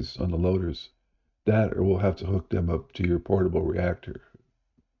batteries on the loaders. That or we'll have to hook them up to your portable reactor."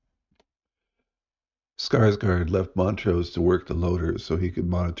 Skarsgård left Montrose to work the loaders so he could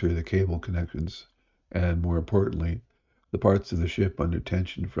monitor the cable connections and, more importantly, the parts of the ship under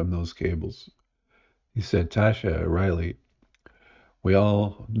tension from those cables. He said, Tasha, Riley, we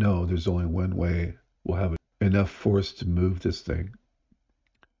all know there's only one way we'll have enough force to move this thing.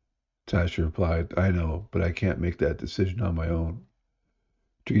 Tasha replied, I know, but I can't make that decision on my own.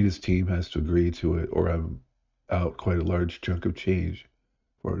 Drita's team has to agree to it, or I'm out quite a large chunk of change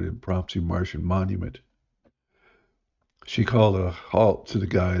for an impromptu Martian monument. She called a halt to the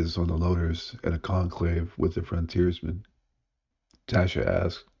guys on the loaders and a conclave with the frontiersmen. Tasha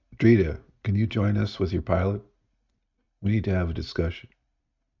asked, Drita, can you join us with your pilot? We need to have a discussion.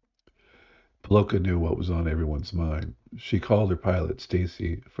 Paloka knew what was on everyone's mind. She called her pilot,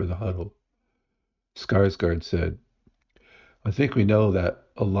 Stacy, for the huddle. Skarsgård said, I think we know that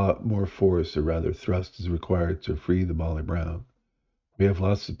a lot more force, or rather thrust, is required to free the Molly Brown. We have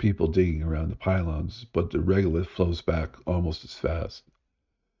lots of people digging around the pylons, but the regolith flows back almost as fast.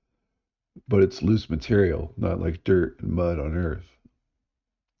 But it's loose material, not like dirt and mud on Earth.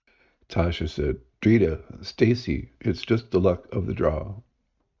 Tasha said, Drita, Stacy, it's just the luck of the draw.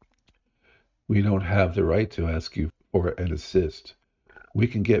 We don't have the right to ask you for an assist. We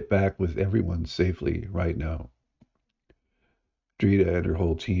can get back with everyone safely right now. Drita and her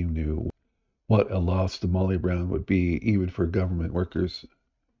whole team knew what a loss the Molly Brown would be, even for government workers.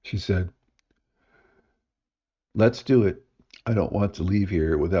 She said, Let's do it. I don't want to leave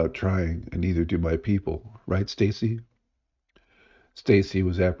here without trying, and neither do my people. Right, Stacy? Stacy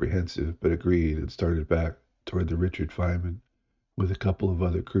was apprehensive, but agreed and started back toward the Richard Feynman with a couple of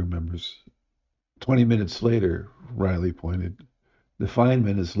other crew members. 20 minutes later, Riley pointed, the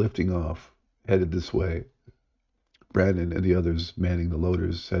Feynman is lifting off, headed this way. Brandon and the others manning the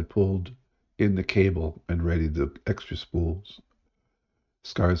loaders had pulled in the cable and readied the extra spools.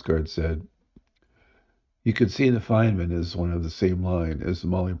 Skarsgård said, You could see the Feynman is one of the same line as the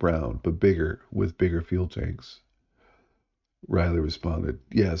Molly Brown, but bigger, with bigger fuel tanks. Riley responded,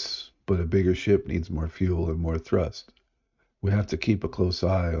 Yes, but a bigger ship needs more fuel and more thrust. We have to keep a close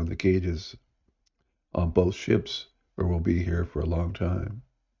eye on the gauges on both ships, or we'll be here for a long time.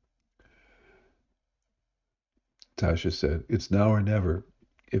 Tasha said, It's now or never.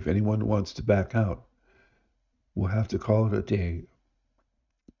 If anyone wants to back out, we'll have to call it a day.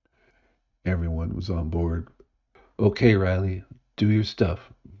 Everyone was on board. Okay, Riley, do your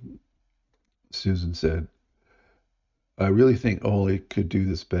stuff. Susan said, I really think Ole could do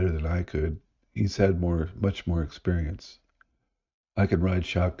this better than I could. He's had much more experience. I can ride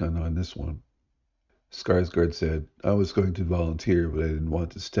shotgun on this one. Skarsgård said, I was going to volunteer, but I didn't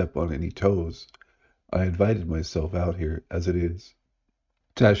want to step on any toes. I invited myself out here as it is.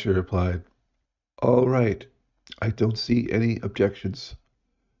 Tasha replied, All right. I don't see any objections.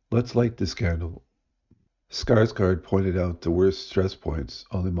 Let's light this candle. Skarsgård pointed out the worst stress points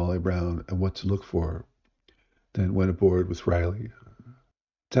on the Molly Brown and what to look for, then went aboard with Riley.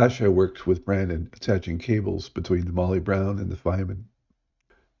 Tasha worked with Brandon, attaching cables between the Molly Brown and the Feynman.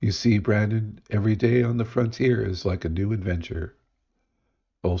 You see, Brandon, every day on the frontier is like a new adventure.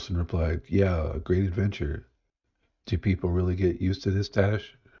 Olson replied, Yeah, a great adventure. Do people really get used to this,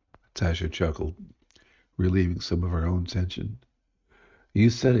 Tash? Tasha chuckled, relieving some of her own tension.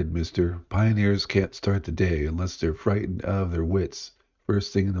 You said it, mister. Pioneers can't start the day unless they're frightened out of their wits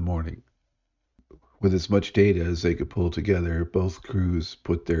first thing in the morning. With as much data as they could pull together, both crews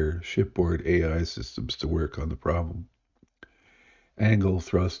put their shipboard AI systems to work on the problem. Angle,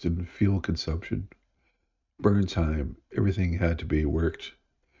 thrust, and fuel consumption, burn time, everything had to be worked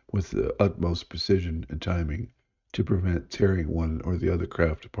with the utmost precision and timing to prevent tearing one or the other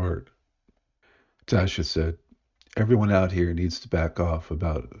craft apart. Tasha said, Everyone out here needs to back off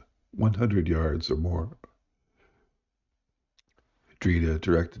about 100 yards or more. Drita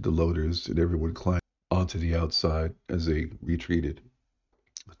directed the loaders and everyone climbed onto the outside as they retreated.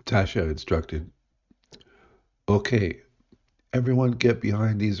 Tasha instructed, Okay, everyone get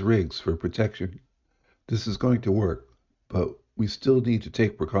behind these rigs for protection. This is going to work, but we still need to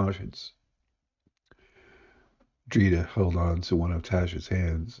take precautions. Drita held on to one of Tasha's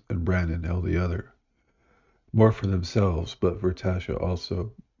hands and Brandon held the other. More for themselves, but for Tasha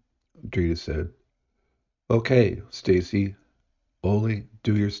also. Drita said, Okay, Stacy, Ole,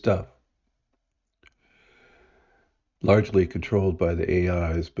 do your stuff. Largely controlled by the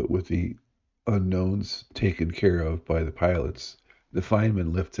AIs, but with the unknowns taken care of by the pilots, the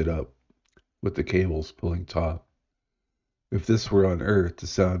Feynman lifted up, with the cables pulling taut. If this were on Earth, the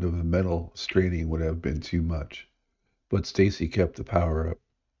sound of the metal straining would have been too much, but Stacy kept the power up.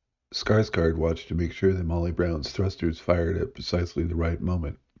 Skarsgård watched to make sure that Molly Brown's thrusters fired at precisely the right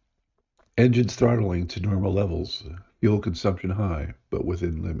moment. Engines throttling to normal levels, fuel consumption high, but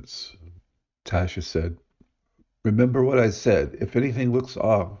within limits. Tasha said, "Remember what I said. If anything looks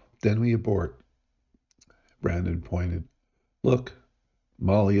off, then we abort." Brandon pointed. "Look,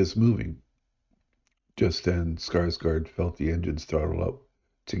 Molly is moving." Just then, Skarsgård felt the engines throttle up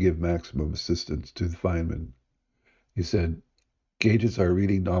to give maximum assistance to the fireman. He said, "Gauges are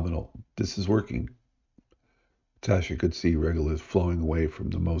reading nominal. This is working." Tasha could see regolith flowing away from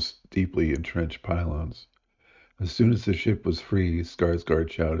the most deeply entrenched pylons. As soon as the ship was free,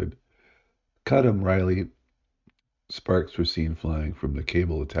 Skarsgård shouted, "Cut him, Riley." Sparks were seen flying from the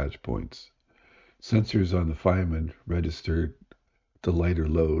cable attach points. Sensors on the fireman registered the lighter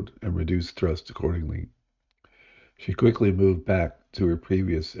load and reduced thrust accordingly. She quickly moved back to her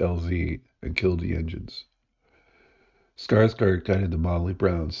previous LZ and killed the engines. Skarsgård guided the Molly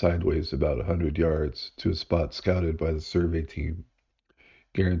Brown sideways about 100 yards to a spot scouted by the survey team,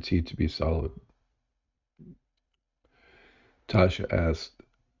 guaranteed to be solid. Tasha asked,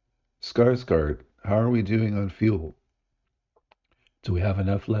 "Skarsgård, how are we doing on fuel? Do we have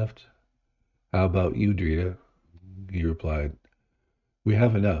enough left?" "How about you, Drita?" He replied, "We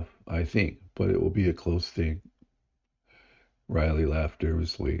have enough, I think, but it will be a close thing." Riley laughed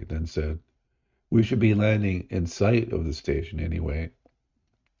nervously, then said, "We should be landing in sight of the station anyway."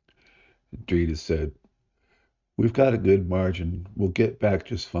 Drita said, "We've got a good margin. We'll get back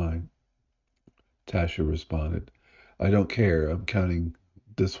just fine." Tasha responded, "I don't care. I'm counting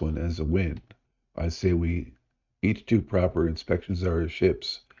this one as a win. I say we each do proper inspections of our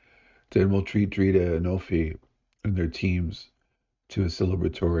ships. Then we'll treat Drita and Ophi and their teams to a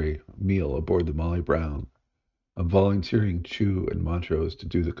celebratory meal aboard the Molly Brown. I'm volunteering Chu and Montrose to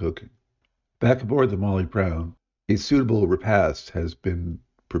do the cooking." Back aboard the Molly Brown, a suitable repast has been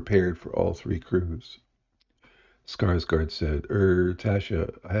prepared for all three crews. Skarsgård said,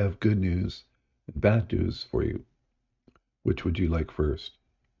 Tasha, I have good news and bad news for you. Which would you like first?"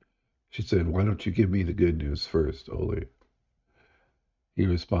 She said, "Why don't you give me the good news first, Ole?" He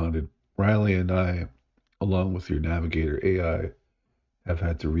responded, "Riley and I, along with your navigator AI, have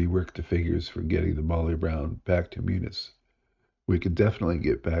had to rework the figures for getting the Molly Brown back to Munis. We can definitely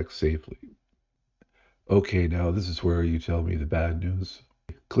get back safely." "Okay, now this is where you tell me the bad news."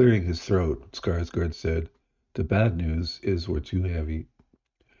 Clearing his throat, Skarsgård said, "The bad news is we're too heavy.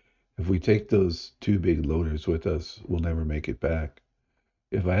 If we take those two big loaders with us, we'll never make it back.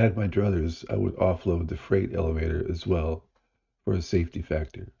 If I had my druthers, I would offload the freight elevator as well for a safety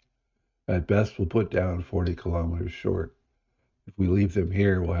factor. At best, we'll put down 40 kilometers short. If we leave them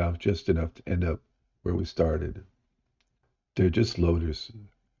here, we'll have just enough to end up where we started. They're just loaders.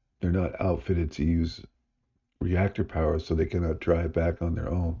 They're not outfitted to use reactor power, so they cannot drive back on their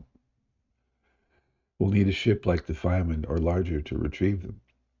own. We'll need a ship like the Fireman or larger to retrieve them.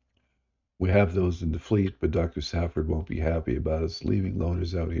 We have those in the fleet, but Dr. Safford won't be happy about us leaving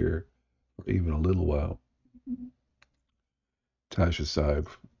loaders out here for even a little while." Tasha sighed.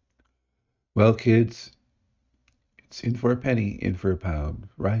 "Well, kids, it's in for a penny, in for a pound,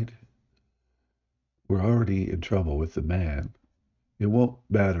 right? We're already in trouble with the man. It won't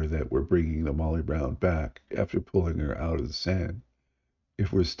matter that we're bringing the Molly Brown back after pulling her out of the sand.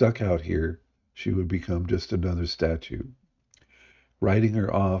 If we're stuck out here, she would become just another statue. Writing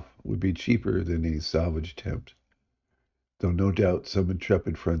her off would be cheaper than any salvage attempt, though no doubt some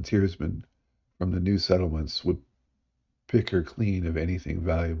intrepid frontiersman from the new settlements would pick her clean of anything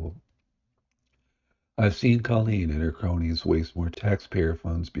valuable. I've seen Colleen and her cronies waste more taxpayer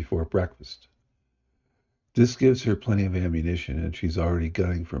funds before breakfast. This gives her plenty of ammunition, and she's already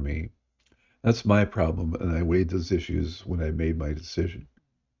gunning for me. That's my problem, and I weighed those issues when I made my decision."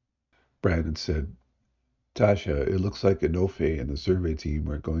 Brandon said, "Tasha, it looks like Inofe and the survey team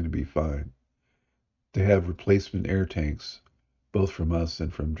are going to be fine. They have replacement air tanks, both from us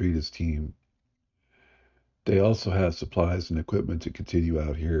and from Drita's team. They also have supplies and equipment to continue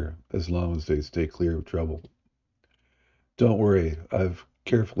out here, as long as they stay clear of trouble. Don't worry, I've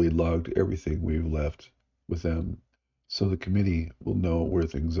carefully logged everything we've left with them, so the committee will know where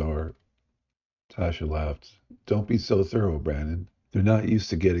things are." Tasha laughed. "Don't be so thorough, Brandon. They're not used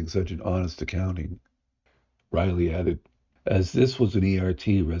to getting such an honest accounting." Riley added, "As this was an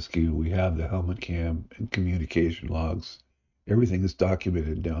ERT rescue, we have the helmet cam and communication logs. Everything is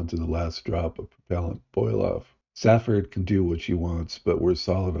documented down to the last drop of propellant boil-off. Safford can do what she wants, but we're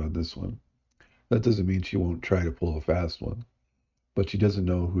solid on this one. That doesn't mean she won't try to pull a fast one, but she doesn't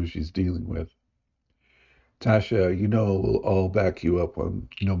know who she's dealing with. Tasha, you know we'll all back you up on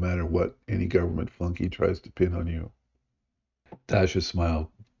no matter what any government flunky tries to pin on you." Tasha smiled,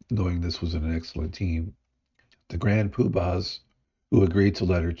 knowing this was an excellent team. The Grand Poobahs, who agreed to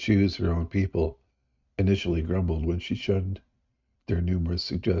let her choose her own people, initially grumbled when she shunned their numerous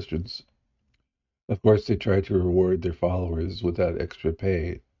suggestions. Of course, they tried to reward their followers with that extra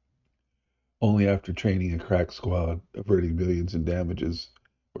pay, only after training a crack squad, averting millions in damages,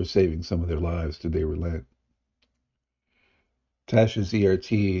 or saving some of their lives did they relent. Tasha's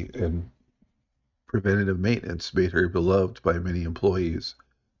ERT and preventative maintenance made her beloved by many employees,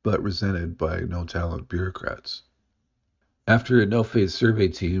 but resented by no-talent bureaucrats. After a no-phase survey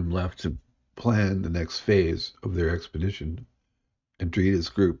team left to plan the next phase of their expedition, Andrea's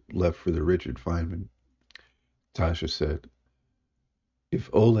group left for the Richard Feynman. Tasha said, "If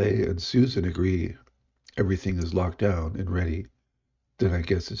Ole and Susan agree everything is locked down and ready, then I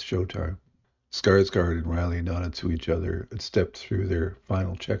guess it's showtime." Skarsgård and Riley nodded to each other and stepped through their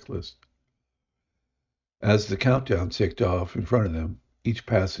final checklist. As the countdown ticked off in front of them, each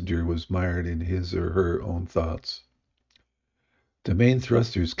passenger was mired in his or her own thoughts. The main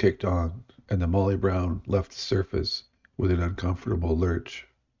thrusters kicked on, and the Molly Brown left the surface with an uncomfortable lurch.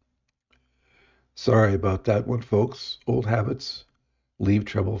 "Sorry about that one, folks. Old habits. Leave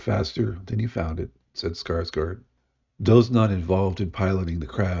trouble faster than you found it," said Skarsgård. Those not involved in piloting the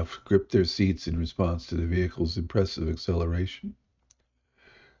craft gripped their seats in response to the vehicle's impressive acceleration.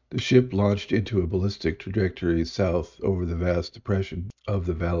 The ship launched into a ballistic trajectory south over the vast depression of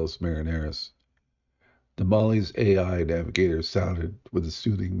the Valles Marineris. The Molly's AI navigator sounded with a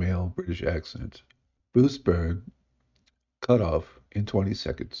soothing male British accent. "Boost burn, cut off in 20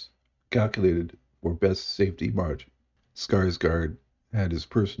 seconds. Calculated for best safety margin." Skarsgård had his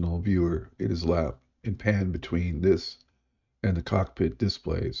personal viewer in his lap and panned between this and the cockpit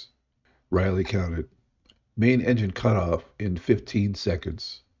displays. Riley counted. "Main engine cut off in 15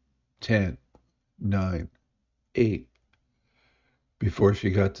 seconds. 10, 9, 8. Before she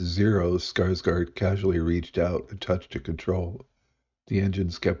got to zero, Skarsgård casually reached out and touched a control. The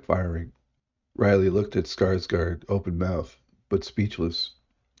engines kept firing. Riley looked at Skarsgård, open-mouthed, but speechless.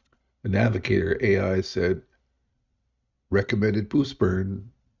 The navigator AI said, "Recommended boost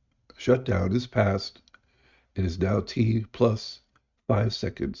burn. Shutdown is past. It is now T plus 5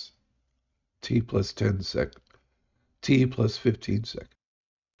 seconds. T plus 10 seconds. T plus 15 seconds."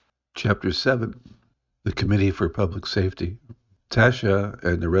 Chapter 7. The Committee for Public Safety. Tasha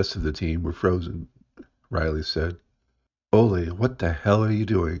and the rest of the team were frozen. Riley said, "Ole, what the hell are you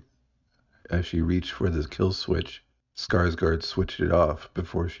doing?" As she reached for the kill switch, Skarsgård switched it off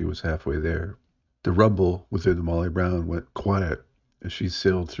before she was halfway there. The rumble within the Molly Brown went quiet as she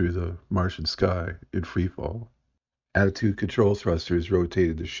sailed through the Martian sky in freefall. Attitude control thrusters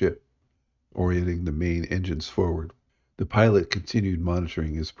rotated the ship, orienting the main engines forward. The pilot continued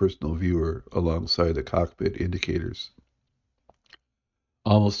monitoring his personal viewer alongside the cockpit indicators.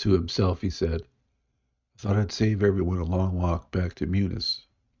 Almost to himself, he said, "I thought I'd save everyone a long walk back to Munis."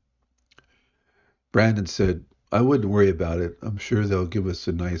 Brandon said, "I wouldn't worry about it. I'm sure they'll give us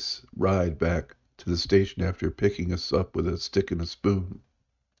a nice ride back to the station after picking us up with a stick and a spoon."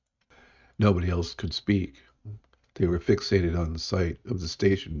 Nobody else could speak. They were fixated on the sight of the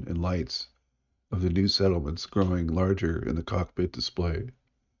station and lights of the new settlements growing larger in the cockpit display.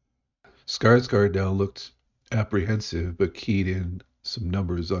 Skarsgård now looked apprehensive but keyed in some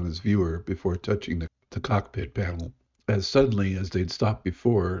numbers on his viewer before touching the cockpit panel. As suddenly as they'd stopped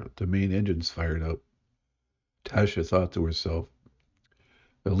before, the main engines fired up. Tasha thought to herself,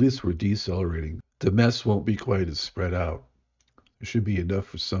 "At least we're decelerating. The mess won't be quite as spread out. There should be enough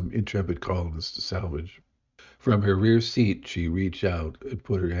for some intrepid colonists to salvage." From her rear seat, she reached out and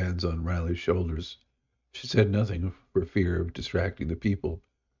put her hands on Riley's shoulders. She said nothing for fear of distracting the people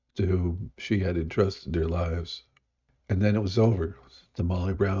to whom she had entrusted their lives. And then it was over. The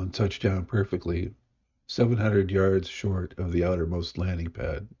Molly Brown touched down perfectly, 700 yards short of the outermost landing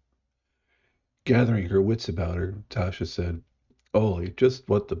pad. Gathering her wits about her, Tasha said, "Ole, just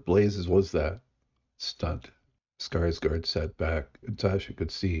what the blazes was that?" "Stunt." Skarsgård sat back, and Tasha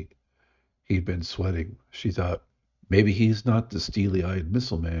could see he'd been sweating. She thought, maybe he's not the steely-eyed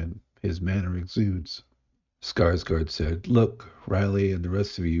missile man his manner exudes. Skarsgård said, "Look, Riley and the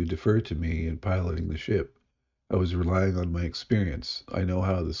rest of you defer to me in piloting the ship. I was relying on my experience. I know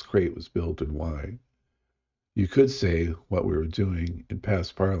how this crate was built and why. You could say what we were doing, in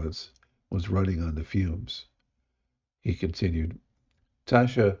past parlance, was running on the fumes." He continued,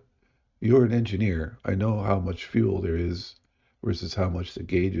 "Tasha, you're an engineer. I know how much fuel there is versus how much the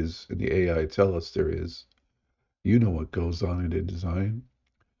gauges and the AI tell us there is. You know what goes on in a design.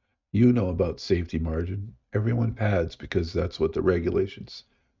 You know about safety margin. Everyone pads because that's what the regulations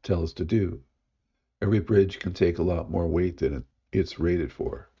tell us to do. Every bridge can take a lot more weight than it's rated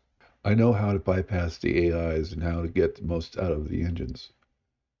for. I know how to bypass the AIs and how to get the most out of the engines.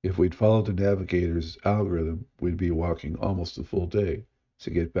 If we'd followed the navigator's algorithm, we'd be walking almost a full day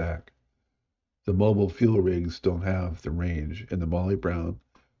to get back. The mobile fuel rigs don't have the range, and the Molly Brown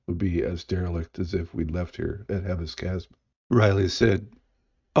would be as derelict as if we'd left her at Hevescasm. Riley said,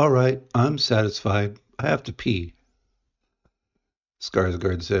 "All right, I'm satisfied. I have to pee."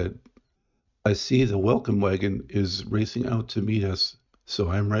 Skarsgård said, "I see the welcome wagon is racing out to meet us, so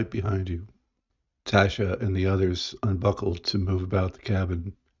I'm right behind you." Tasha and the others unbuckled to move about the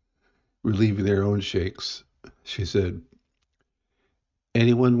cabin, relieving their own shakes. She said,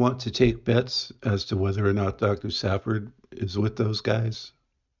 "Anyone want to take bets as to whether or not Dr. Safford is with those guys?"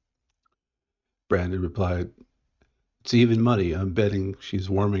 Brandon replied, "It's even money. I'm betting she's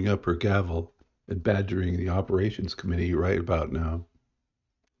warming up her gavel and badgering the operations committee right about now."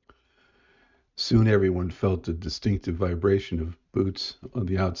 Soon everyone felt the distinctive vibration of boots on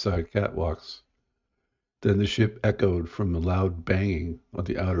the outside catwalks. Then the ship echoed from the loud banging on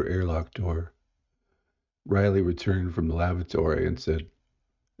the outer airlock door. Riley returned from the lavatory and said,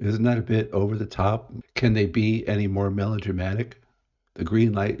 "Isn't that a bit over the top? Can they be any more melodramatic? The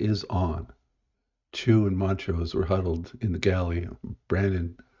green light is on." Chu and Montrose were huddled in the galley.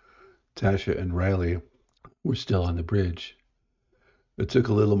 Brandon, Tasha, and Riley were still on the bridge. It took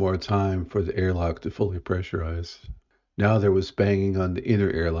a little more time for the airlock to fully pressurize. Now there was banging on the inner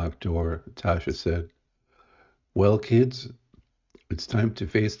airlock door. Tasha said, "Well, kids, it's time to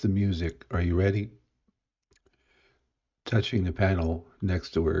face the music. Are you ready?" Touching the panel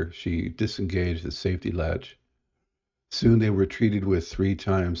next to her, she disengaged the safety latch. Soon they were treated with 3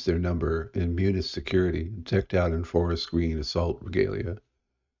 times their number in Munis security, decked out in forest green assault regalia,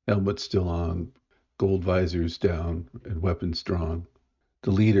 helmets still on, gold visors down, and weapons drawn.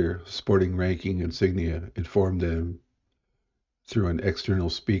 The leader, sporting ranking insignia, informed them through an external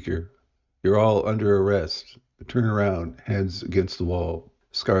speaker, "You're all under arrest. Turn around, hands against the wall."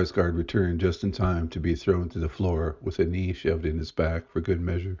 Skarsgård returned just in time to be thrown to the floor with a knee shoved in his back for good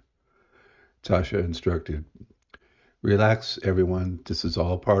measure. Tasha instructed, "Relax, everyone. This is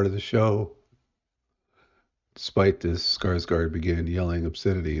all part of the show." Despite this, Skarsgård began yelling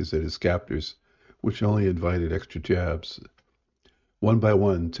obscenities at his captors, which only invited extra jabs. One by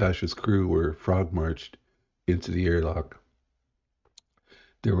one, Tasha's crew were frog-marched into the airlock.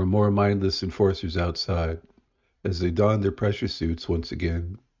 There were more mindless enforcers outside. As they donned their pressure suits once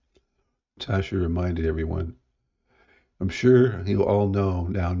again, Tasha reminded everyone, "I'm sure you all know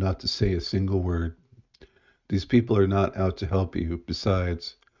now not to say a single word. These people are not out to help you.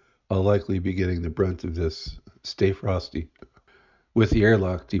 Besides, I'll likely be getting the brunt of this. Stay frosty." With the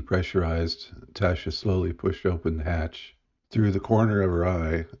airlock depressurized, Tasha slowly pushed open the hatch. Through the corner of her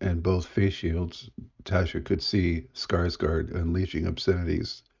eye and both face shields, Tasha could see Skarsgård unleashing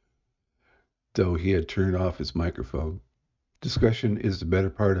obscenities, though he had turned off his microphone. "Discretion is the better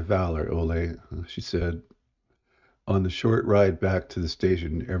part of valor, Ole," she said. On the short ride back to the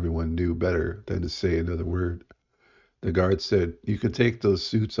station, everyone knew better than to say another word. The guard said, "You can take those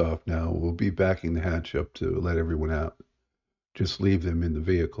suits off now. We'll be backing the hatch up to let everyone out. Just leave them in the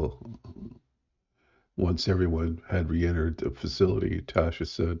vehicle." Once everyone had re-entered the facility, Tasha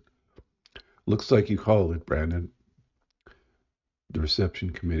said, "Looks like you called it, Brandon." The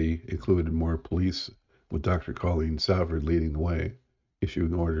reception committee included more police, with Dr. Colleen Safford leading the way,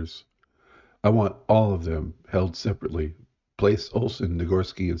 issuing orders. "I want all of them held separately. Place Olson,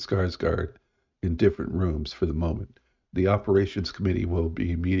 Nagorski, and Skarsgård in different rooms for the moment. The operations committee will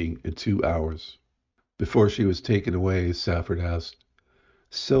be meeting in 2 hours." Before she was taken away, Safford asked,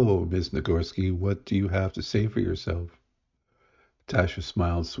 "So, Miss Nagorski, what do you have to say for yourself?" Tasha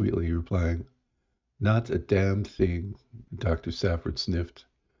smiled sweetly, replying, "Not a damn thing." Dr. Safford sniffed.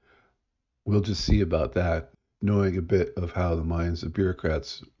 "We'll just see about that." Knowing a bit of how the minds of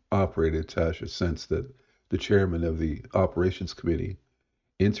bureaucrats operated, Tasha sensed that the chairman of the operations committee,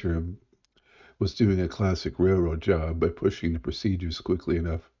 interim, was doing a classic railroad job by pushing the procedures quickly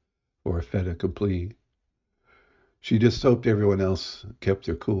enough for a fait accompli. She just hoped everyone else kept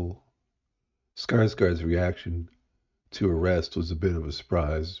their cool. Skarsgård's reaction to arrest was a bit of a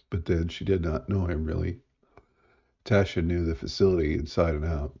surprise, but then she did not know him really. Tasha knew the facility inside and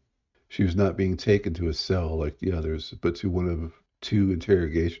out. She was not being taken to a cell like the others, but to one of 2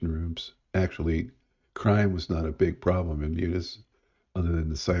 interrogation rooms. Actually, crime was not a big problem in Munis, other than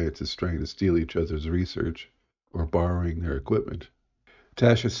the scientists trying to steal each other's research or borrowing their equipment.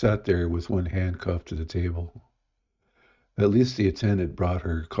 Tasha sat there with one hand cuffed to the table. At least the attendant brought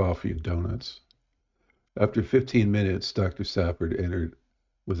her coffee and donuts. After 15 minutes, Dr. Safford entered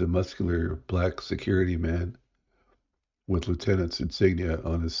with a muscular black security man with lieutenant's insignia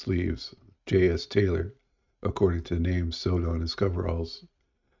on his sleeves, J.S. Taylor, according to the name sewed on his coveralls,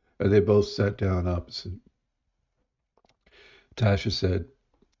 and they both sat down opposite. Tasha said,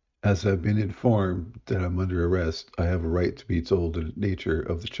 As I've been informed that I'm under arrest, I have a right to be told the nature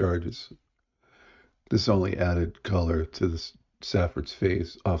of the charges. This only added color to Safford's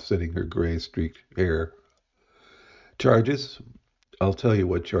face, offsetting her gray streaked hair. Charges? I'll tell you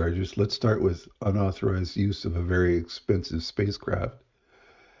what charges. Let's start with unauthorized use of a very expensive spacecraft.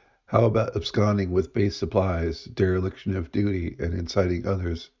 How about absconding with base supplies, dereliction of duty, and inciting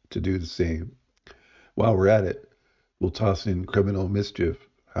others to do the same? While we're at it, we'll toss in criminal mischief.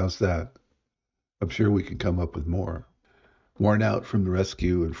 How's that? I'm sure we can come up with more. Worn out from the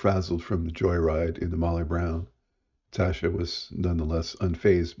rescue and frazzled from the joyride in the Molly Brown, Tasha was nonetheless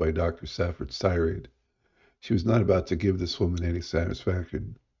unfazed by Dr. Safford's tirade. She was not about to give this woman any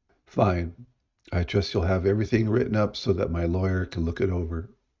satisfaction. Fine. I trust you'll have everything written up so that my lawyer can look it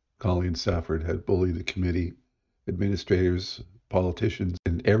over. Colleen Safford had bullied the committee, administrators, politicians,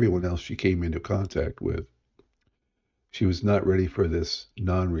 and everyone else she came into contact with. She was not ready for this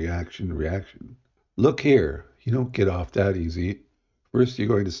non-reaction reaction. Look here, you don't get off that easy. First, you're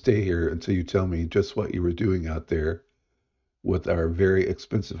going to stay here until you tell me just what you were doing out there with our very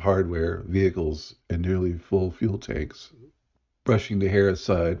expensive hardware, vehicles, and nearly full fuel tanks. Brushing the hair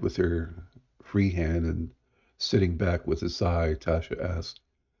aside with her free hand and sitting back with a sigh, Tasha asked,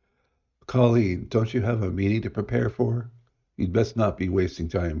 Colleen, don't you have a meeting to prepare for? You'd best not be wasting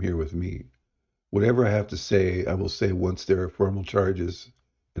time here with me. Whatever I have to say, I will say once there are formal charges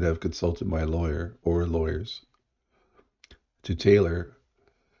and have consulted my lawyer or lawyers. To Taylor,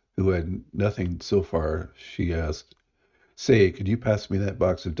 who had nothing so far, she asked, Say, could you pass me that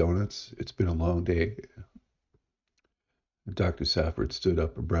box of donuts? It's been a long day. Dr. Safford stood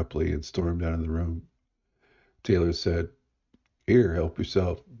up abruptly and stormed out of the room. Taylor said, Here, help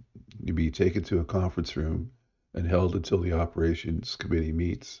yourself. You'll be taken to a conference room and held until the operations committee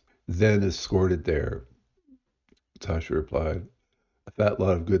meets, then escorted there. Tasha replied, A fat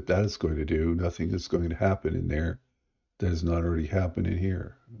lot of good that is going to do. Nothing is going to happen in there that has not already happened in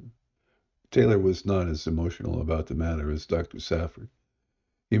here. Taylor was not as emotional about the matter as Dr. Safford.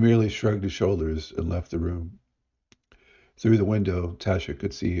 He merely shrugged his shoulders and left the room. Through the window, Tasha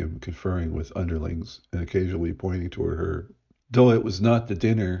could see him conferring with underlings and occasionally pointing toward her. Though it was not the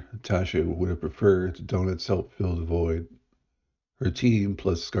dinner Tasha would have preferred, the donuts helped fill the void. Her team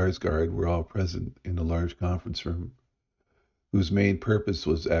plus Skarsgård were all present in the large conference room, whose main purpose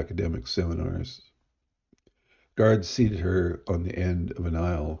was academic seminars. Guards seated her on the end of an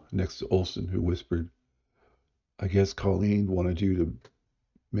aisle next to Olson, who whispered, I guess Colleen wanted you to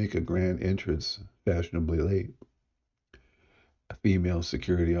make a grand entrance fashionably late. A female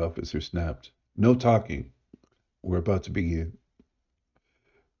security officer snapped, No talking. We're about to begin.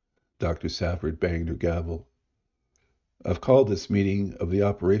 Dr. Safford banged her gavel. I've called this meeting of the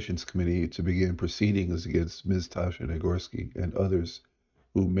Operations Committee to begin proceedings against Ms. Tasha Nagorski and others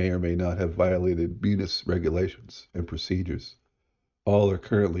who may or may not have violated Munis regulations and procedures. All are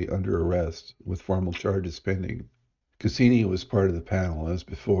currently under arrest, with formal charges pending. Cassini was part of the panel, as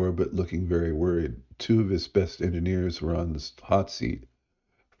before, but looking very worried. Two of his best engineers were on the hot seat,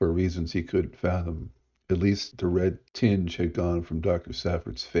 for reasons he couldn't fathom. At least the red tinge had gone from Dr.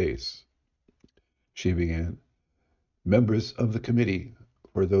 Safford's face. She began, Members of the committee,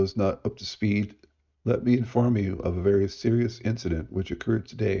 for those not up to speed, let me inform you of a very serious incident which occurred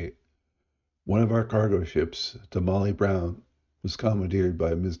today. One of our cargo ships, the Molly Brown, was commandeered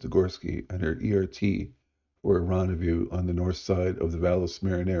by Ms. Nagorski and her ERT for a rendezvous on the north side of the Valles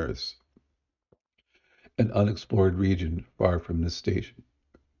Marineris, an unexplored region far from this station.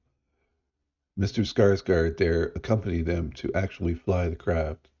 Mr. Skarsgård there accompanied them to actually fly the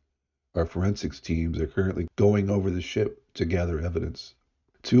craft. Our forensics teams are currently going over the ship to gather evidence.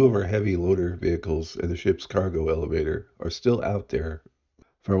 Two of our heavy loader vehicles and the ship's cargo elevator are still out there.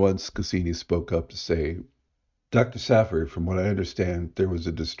 For once, Cassini spoke up to say, Dr. Safford, from what I understand, there was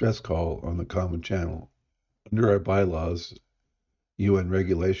a distress call on the common channel. Under our bylaws, UN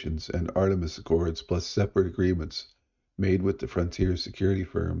regulations, and Artemis Accords, plus separate agreements made with the frontier security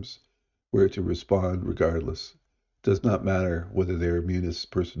firms, we're to respond regardless. It does not matter whether they are Munis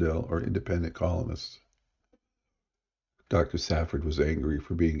personnel or independent colonists. Dr. Safford was angry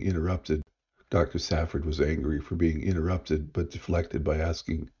for being interrupted. But deflected by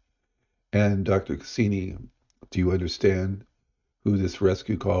asking, And Dr. Cassini, do you understand who this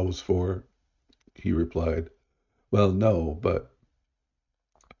rescue call was for? He replied, Well, no, but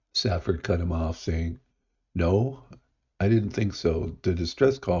Safford cut him off, saying, No, I didn't think so. The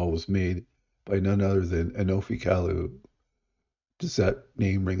distress call was made by none other than Enofi Kalu. Does that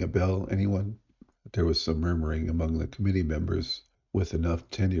name ring a bell, anyone? There was some murmuring among the committee members with enough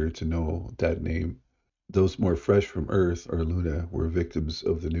tenure to know that name. Those more fresh from Earth or Luna were victims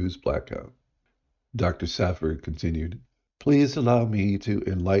of the news blackout. Dr. Safford continued, please allow me to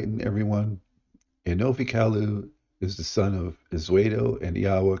enlighten everyone. Inofi Kalu is the son of Isueto and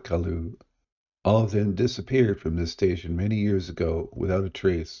Yawa Kalu. All of them disappeared from this station many years ago without a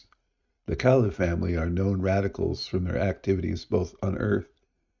trace. The Kalu family are known radicals from their activities both on Earth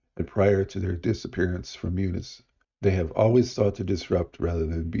and prior to their disappearance from Munis. They have always sought to disrupt rather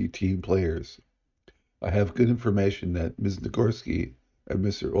than be team players. I have good information that Ms. Nagorski and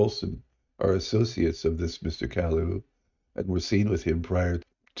Mr. Olson are associates of this Mr. Kalu and were seen with him prior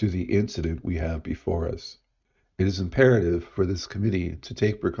to the incident we have before us. It is imperative for this committee to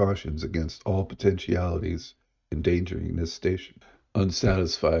take precautions against all potentialities endangering this station.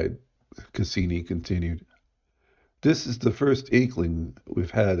 Unsatisfied, Cassini continued, this is the first inkling we've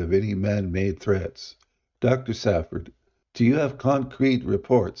had of any man-made threats. Dr. Safford, do you have concrete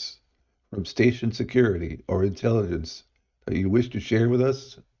reports from station security or intelligence that you wish to share with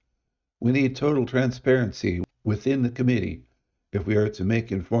us? We need total transparency within the committee if we are to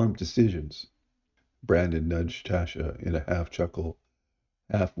make informed decisions. Brandon nudged Tasha in a half chuckle,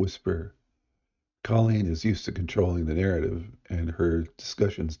 half whisper. Colleen is used to controlling the narrative, and her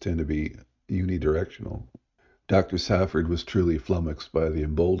discussions tend to be unidirectional. Dr. Safford was truly flummoxed by the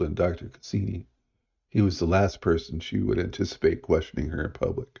emboldened Dr. Cassini. He was the last person she would anticipate questioning her in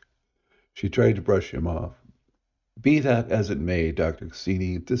public. She tried to brush him off. Be that as it may, Dr.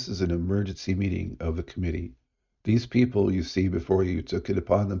 Cassini, this is an emergency meeting of the committee. These people you see before you took it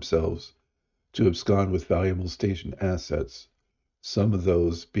upon themselves to abscond with valuable station assets, some of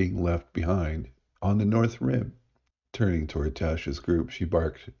those being left behind on the North Rim. Turning toward Tasha's group, she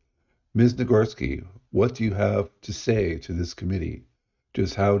barked, Ms. Nagorski, what do you have to say to this committee?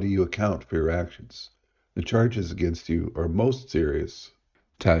 Just how do you account for your actions? The charges against you are most serious.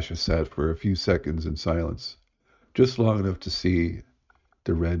 Tasha sat for a few seconds in silence, just long enough to see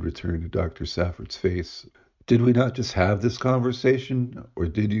the red return to Dr. Safford's face. Did we not just have this conversation, or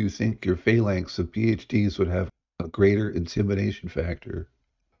did you think your phalanx of PhDs would have a greater intimidation factor?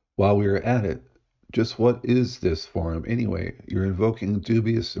 While we are at it, just what is this forum anyway? You're invoking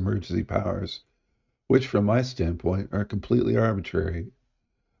dubious emergency powers, which from my standpoint are completely arbitrary.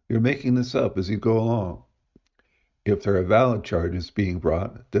 You're making this up as you go along. If there are valid charges being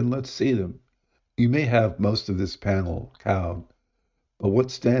brought, then let's see them. You may have most of this panel cowed, but what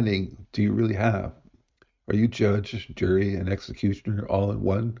standing do you really have? Are you judge, jury, and executioner all in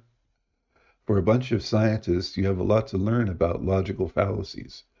one? For a bunch of scientists, you have a lot to learn about logical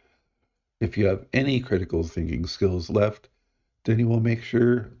fallacies. If you have any critical thinking skills left, then you will make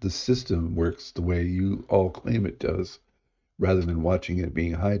sure the system works the way you all claim it does, rather than watching it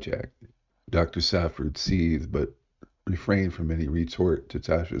being hijacked. Dr. Safford seethed, but refrained from any retort to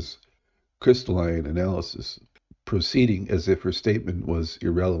Tasha's crystalline analysis. Proceeding as if her statement was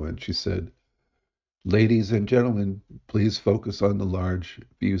irrelevant, she said, ladies and gentlemen, please focus on the large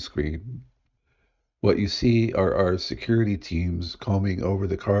view screen. What you see are our security teams combing over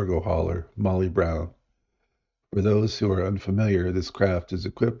the cargo hauler, Molly Brown. For those who are unfamiliar, this craft is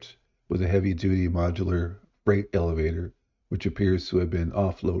equipped with a heavy-duty modular freight elevator, which appears to have been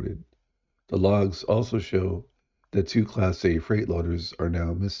offloaded. The logs also show that 2 Class A freight loaders are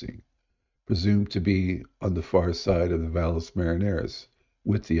now missing, presumed to be on the far side of the Valles Marineris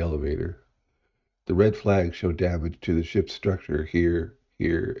with the elevator. The red flags show damage to the ship's structure here,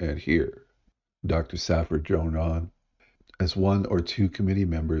 here, and here. Dr. Safford droned on, as 1 or 2 committee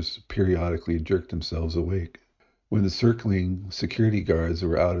members periodically jerked themselves awake. When the circling security guards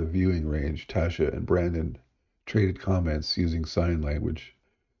were out of viewing range, Tasha and Brandon traded comments using sign language.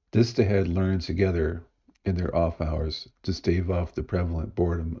 This they had learned together in their off hours to stave off the prevalent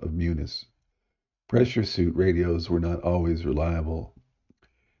boredom of Munis. Pressure suit radios were not always reliable,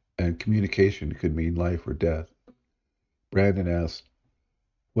 and communication could mean life or death. Brandon asked,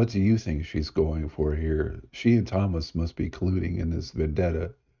 what do you think she's going for here? She and Thomas must be colluding in this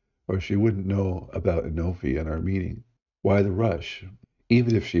vendetta, or she wouldn't know about Inofi and our meeting. Why the rush?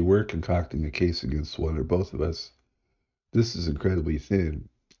 Even if she were concocting a case against one or both of us, this is incredibly thin,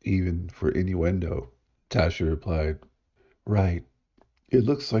 even for innuendo. Tasha replied, right. It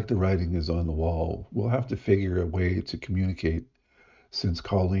looks like the writing is on the wall. We'll have to figure a way to communicate, since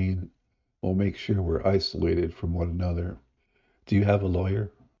Colleen will make sure we're isolated from one another. Do you have a lawyer?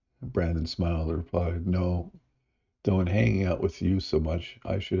 Brandon smiled and replied, no. Though in hanging out with you so much,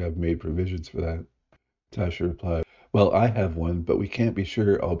 I should have made provisions for that. Tasha replied, well, I have one, but we can't be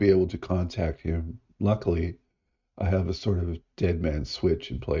sure I'll be able to contact him. Luckily, I have a sort of dead man switch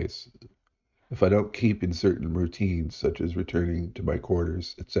in place. If I don't keep in certain routines, such as returning to my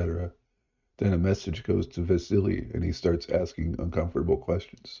quarters, etc., Then a message goes to Vasily and he starts asking uncomfortable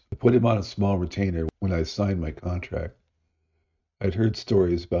questions. I put him on a small retainer when I signed my contract. I'd heard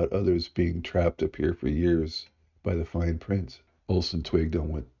stories about others being trapped up here for years by the fine print. Olson twigged on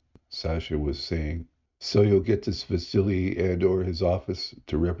what Sasha was saying. So you'll get this Vasily and or his office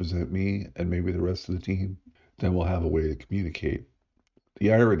to represent me and maybe the rest of the team? Then we'll have a way to communicate.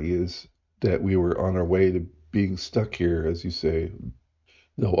 The irony is that we were on our way to being stuck here, as you say,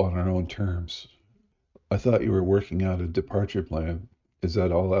 though on our own terms. I thought you were working out a departure plan. Is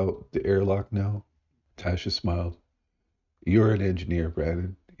that all out the airlock now? Tasha smiled. You're an engineer,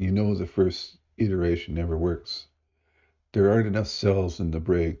 Brandon. You know the first iteration never works. There aren't enough cells in the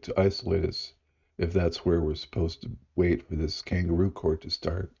brig to isolate us if that's where we're supposed to wait for this kangaroo court to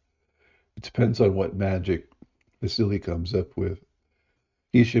start. It depends on what magic Vasily comes up with.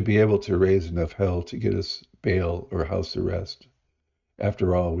 He should be able to raise enough hell to get us bail or house arrest.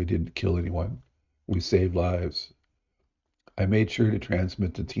 After all, we didn't kill anyone. We saved lives. I made sure to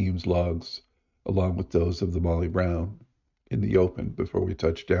transmit the team's logs, along with those of the Molly Brown, in the open before we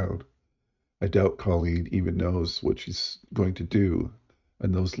touched down. I doubt Colleen even knows what she's going to do,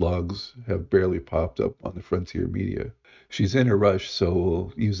 and those logs have barely popped up on the frontier media. She's in a rush, so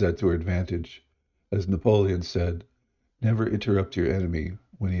we'll use that to her advantage. As Napoleon said, never interrupt your enemy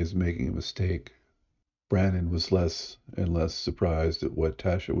when he is making a mistake. Brandon was less and less surprised at what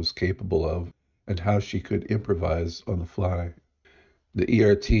Tasha was capable of and how she could improvise on the fly. The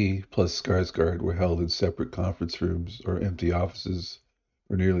ERT plus Skarsgård were held in separate conference rooms or empty offices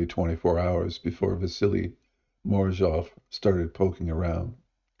for nearly 24 hours before Vasily Morozov started poking around.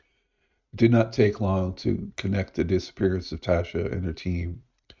 It did not take long to connect the disappearance of Tasha and her team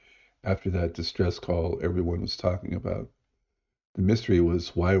after that distress call everyone was talking about. The mystery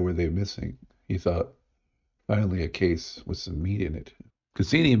was, why were they missing? He thought, finally a case with some meat in it.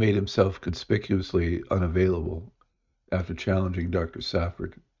 Cassini made himself conspicuously unavailable after challenging Dr.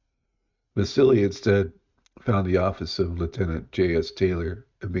 Safford. Vasily instead found the office of Lieutenant J.S. Taylor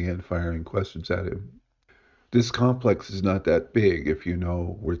and began firing questions at him. This complex is not that big if you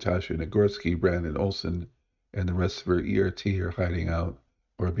know where Tasha Nagorski, Brandon Olson, and the rest of her ERT are hiding out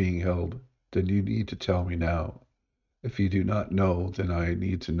or being held. Then you need to tell me now. If you do not know, then I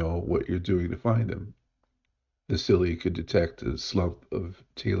need to know what you're doing to find them. Vasily could detect a slump of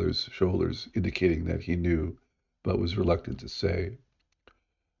Taylor's shoulders, indicating that he knew, but was reluctant to say.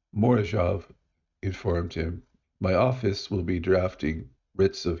 Morozov informed him, my office will be drafting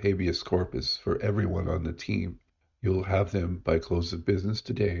writs of habeas corpus for everyone on the team. You'll have them by close of business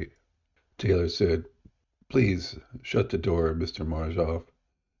today. Taylor said, please shut the door, Mr. Morozov,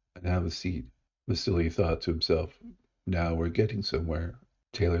 and have a seat. Vasily thought to himself, now we're getting somewhere.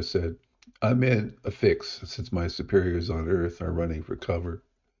 Taylor said, I'm in a fix since my superiors on Earth are running for cover.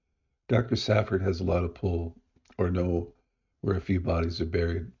 Dr. Safford has a lot of pull, or know where a few bodies are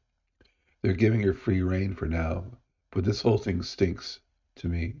buried. They're giving her free rein for now, but this whole thing stinks to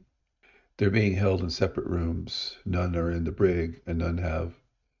me. They're being held in separate rooms. None are in the brig, and none have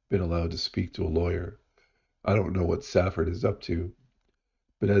been allowed to speak to a lawyer. I don't know what Safford is up to,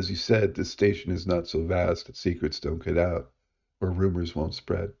 but as you said, this station is not so vast that secrets don't get out, or rumors won't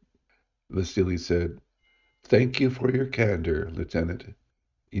spread. Vasily said, thank you for your candor, Lieutenant.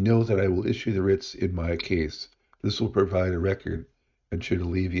 You know that I will issue the writs in my case. This will provide a record and should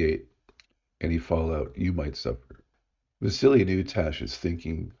alleviate any fallout you might suffer. Vasily knew Tasha's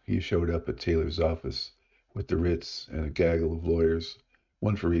thinking. He showed up at Taylor's office with the writs and a gaggle of lawyers,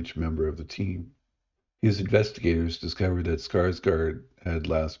 one for each member of the team. His investigators discovered that Skarsgård had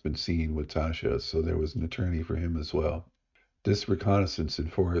last been seen with Tasha, so there was an attorney for him as well. This reconnaissance in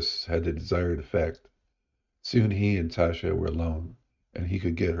force had the desired effect. Soon he and Tasha were alone, and he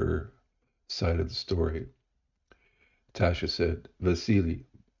could get her side of the story. Tasha said, Vasily,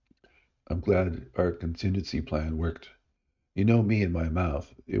 I'm glad our contingency plan worked. You know me and my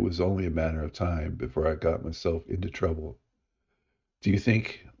mouth. It was only a matter of time before I got myself into trouble. Do you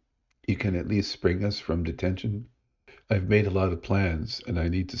think you can at least spring us from detention? I've made a lot of plans, and I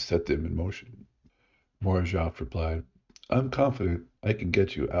need to set them in motion. Morozov replied, I'm confident I can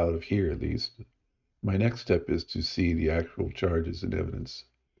get you out of here at least. My next step is to see the actual charges and evidence.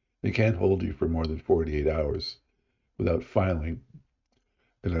 They can't hold you for more than 48 hours without filing,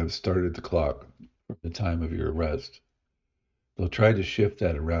 and I've started the clock from the time of your arrest. They'll try to shift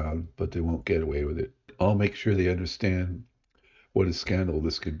that around, but they won't get away with it. I'll make sure they understand what a scandal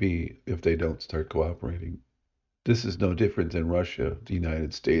this could be if they don't start cooperating. This is no different than Russia, the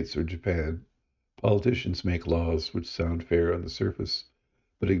United States, or Japan. Politicians make laws which sound fair on the surface,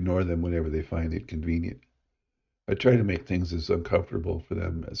 but ignore them whenever they find it convenient. I try to make things as uncomfortable for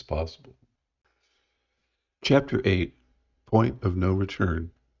them as possible. Chapter 8, Point of No Return.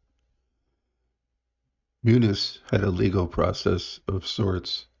 Munis had a legal process of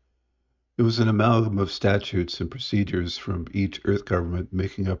sorts. It was an amalgam of statutes and procedures from each Earth government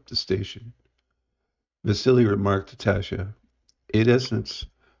making up the station. Vasily remarked to Tasha, in essence,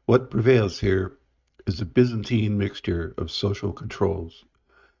 what prevails here is a Byzantine mixture of social controls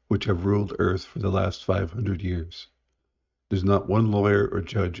which have ruled Earth for the last 500 years. There's not one lawyer or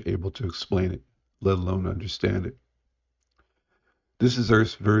judge able to explain it, let alone understand it. This is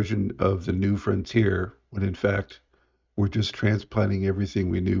Earth's version of the new frontier, when in fact, we're just transplanting everything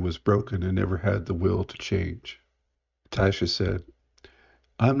we knew was broken and never had the will to change. Tasha said,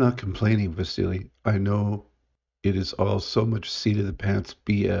 I'm not complaining, Vasily. I know it is all so much seat of the pants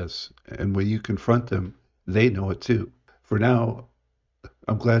BS, and when you confront them, they know it too. For now,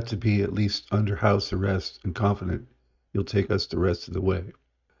 I'm glad to be at least under house arrest and confident you'll take us the rest of the way.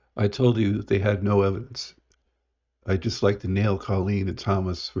 I told you they had no evidence. I'd just like to nail Colleen and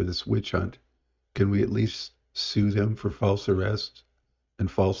Thomas for this witch hunt. Can we at least sue them for false arrest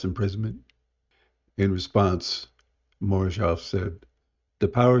and false imprisonment? In response, Morozov said, the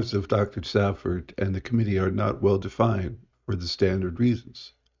powers of Dr. Safford and the committee are not well defined for the standard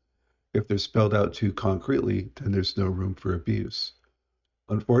reasons. If they're spelled out too concretely, then there's no room for abuse.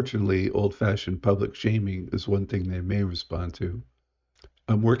 Unfortunately, old-fashioned public shaming is one thing they may respond to.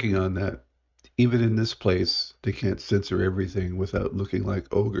 I'm working on that. Even in this place, they can't censor everything without looking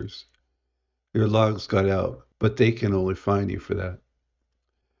like ogres. Your logs got out, but they can only fine you for that.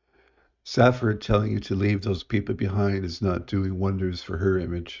 Safford telling you to leave those people behind is not doing wonders for her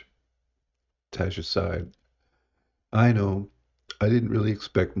image. Tasha sighed. I know. I didn't really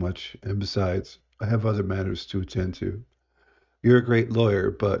expect much, and besides, I have other matters to attend to. You're a great lawyer,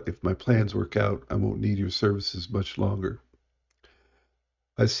 but if my plans work out, I won't need your services much longer.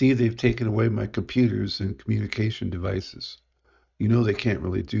 I see they've taken away my computers and communication devices. You know they can't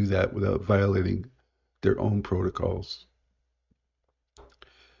really do that without violating their own protocols.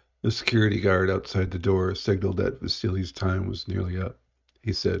 The security guard outside the door signaled that Vasily's time was nearly up.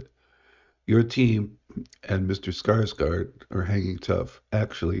 He said, your team and Mr. Skarsgård are hanging tough.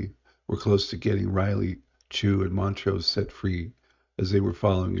 Actually, we're close to getting Riley, Chu, and Montrose set free as they were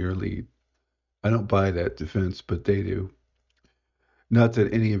following your lead. I don't buy that defense, but they do. Not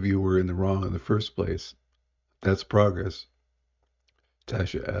that any of you were in the wrong in the first place. That's progress.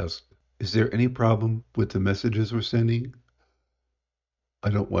 Tasha asked, is there any problem with the messages we're sending? I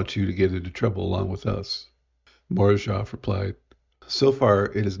don't want you to get into trouble along with us. Morozov replied, so far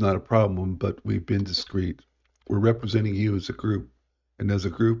it is not a problem, but we've been discreet. We're representing you as a group, and as a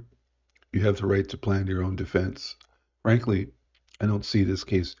group, you have the right to plan your own defense. Frankly, I don't see this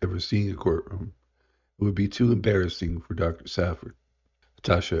case ever seeing a courtroom. It would be too embarrassing for Dr. Safford.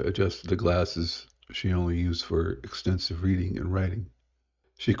 Tasha adjusted the glasses she only used for extensive reading and writing.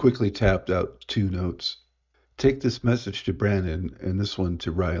 She quickly tapped out 2 notes. Take this message to Brandon and this one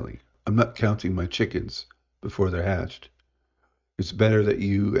to Riley. I'm not counting my chickens before they're hatched. It's better that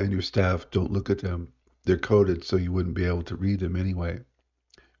you and your staff don't look at them. They're coded so you wouldn't be able to read them anyway.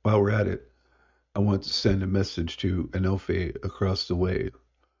 While we're at it, I want to send a message to Enofe across the way.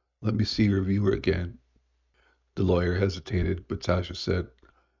 Let me see your viewer again. The lawyer hesitated, but Tasha said,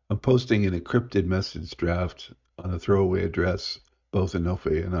 I'm posting an encrypted message draft on a throwaway address both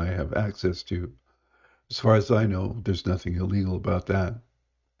Enofe and I have access to. As far as I know, there's nothing illegal about that.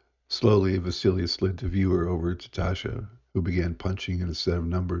 Slowly, Vasily slid the viewer over to Tasha, who began punching in a set of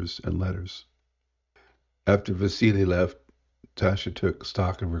numbers and letters. After Vasily left, Tasha took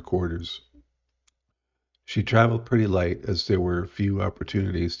stock of her quarters. She traveled pretty light as there were few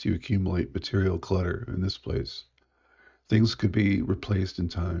opportunities to accumulate material clutter in this place. Things could be replaced in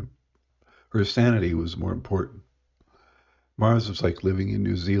time. Her sanity was more important. Mars was like living in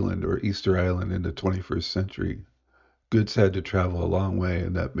New Zealand or Easter Island in the 21st century. Goods had to travel a long way,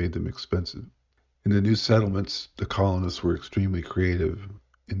 and that made them expensive. In the new settlements, the colonists were extremely creative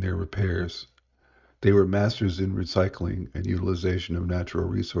in their repairs. They were masters in recycling and utilization of natural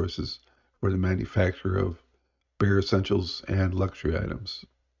resources for the manufacture of bare essentials and luxury items.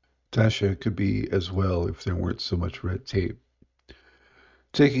 Tasha could be as well if there weren't so much red tape.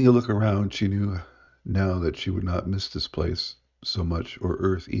 Taking a look around, she knew now that she would not miss this place so much, or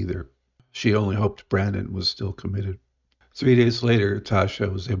Earth either. She only hoped Brandon was still committed. 3 days later,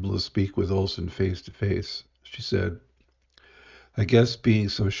 Tasha was able to speak with Olson face to face. She said, I guess being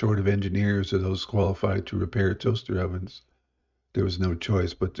so short of engineers or those qualified to repair toaster ovens, there was no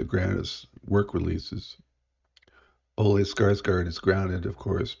choice but to grant us work releases. Ole Skarsgård is grounded, of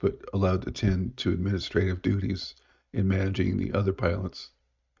course, but allowed to tend to administrative duties in managing the other pilots.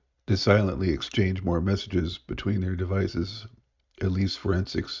 They silently exchanged more messages between their devices. At least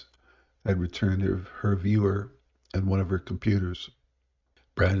forensics had returned her viewer and one of her computers.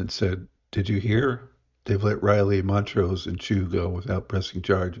 Brandon said, "Did you hear? They've let Riley, Montrose, and Chu go without pressing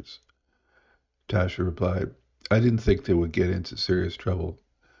charges." Tasha replied, "I didn't think they would get into serious trouble.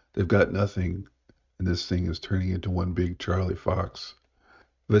 They've got nothing, and this thing is turning into one big Charlie Fox."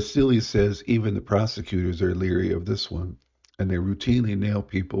 Vasily says even the prosecutors are leery of this one, and they routinely nail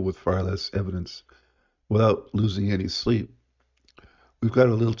people with far less evidence without losing any sleep. "We've got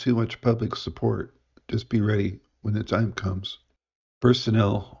a little too much public support. Just be ready when the time comes."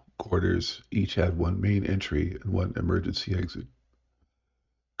 Personnel quarters each had one main entry and one emergency exit.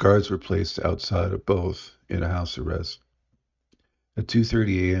 Guards were placed outside of both in a house arrest. At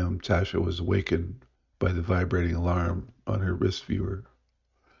 2:30 a.m., Tasha was awakened by the vibrating alarm on her wrist viewer.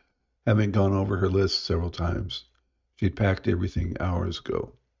 Having gone over her list several times, she'd packed everything hours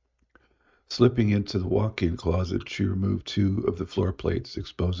ago. Slipping into the walk-in closet, she removed two of the floor plates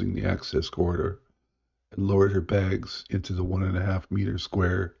exposing the access corridor and lowered her bags into the 1.5-meter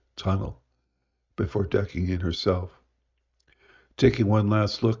square tunnel before ducking in herself. Taking one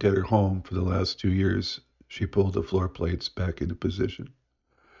last look at her home for the last 2 years, she pulled the floor plates back into position.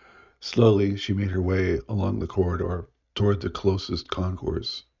 Slowly, she made her way along the corridor toward the closest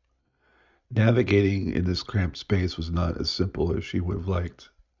concourse. Navigating in this cramped space was not as simple as she would have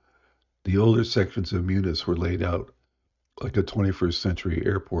liked. The older sections of Munis were laid out like a 21st century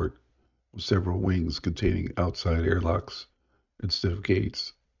airport, with several wings containing outside airlocks instead of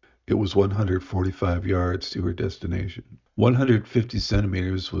gates. It was 145 yards to her destination. 150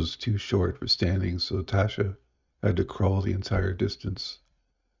 centimeters was too short for standing, so Tasha had to crawl the entire distance.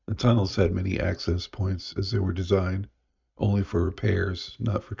 The tunnels had many access points as they were designed only for repairs,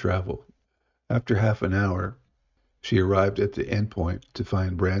 not for travel. After half an hour, she arrived at the end point to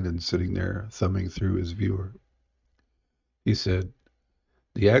find Brandon sitting there, thumbing through his viewer. He said,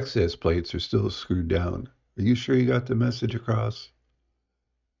 "The access plates are still screwed down. Are you sure you got the message across?"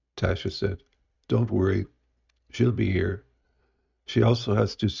 Tasha said, "Don't worry. She'll be here. She also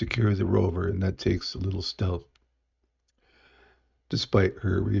has to secure the rover, and that takes a little stealth." Despite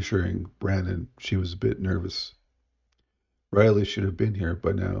her reassuring Brandon, she was a bit nervous. Riley should have been here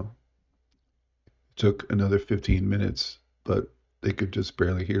by now. It took another 15 minutes, but they could just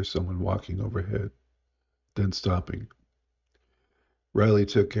barely hear someone walking overhead, then stopping. Riley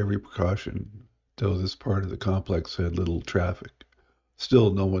took every precaution, though this part of the complex had little traffic.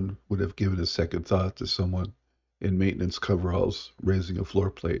 Still, no one would have given a second thought to someone in maintenance coveralls raising a floor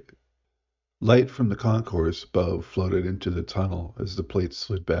plate. Light from the concourse above floated into the tunnel as the plates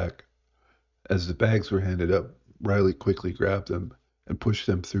slid back. As the bags were handed up, Riley quickly grabbed them and pushed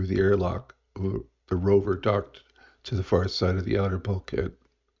them through the airlock. The rover docked to the far side of the outer bulkhead.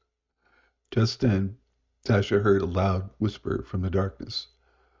 Just then, Tasha heard a loud whisper from the darkness.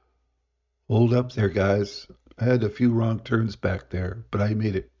 "Hold up there, guys. I had a few wrong turns back there, but I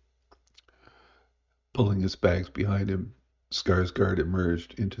made it." Pulling his bags behind him, Skarsgård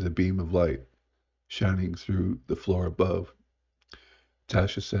emerged into the beam of light, shining through the floor above.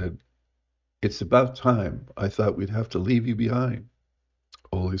 Tasha said, "It's about time. I thought we'd have to leave you behind."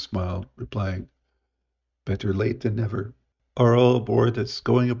 Ole smiled, replying, "Better late than never." "Are all aboard that's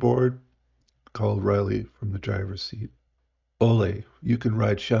going aboard?" called Riley from the driver's seat. "Ole, you can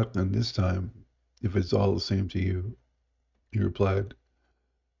ride shotgun this time, if it's all the same to you," he replied.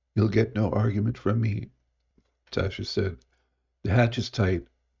 "You'll get no argument from me," Tasha said. "The hatch is tight,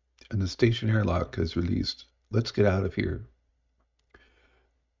 and the station airlock is released. Let's get out of here."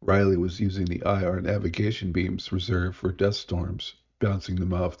 Riley was using the IR navigation beams reserved for dust storms, bouncing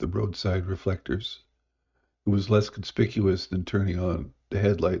them off the roadside reflectors. It was less conspicuous than turning on the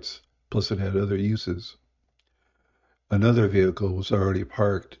headlights, plus it had other uses. Another vehicle was already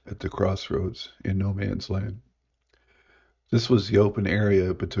parked at the crossroads in no man's land. This was the open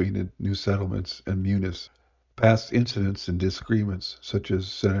area between the new settlements and Munis. Past incidents and disagreements, such as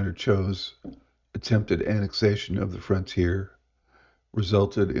Senator Cho's attempted annexation of the frontier,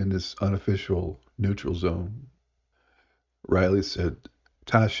 resulted in this unofficial neutral zone. Riley said,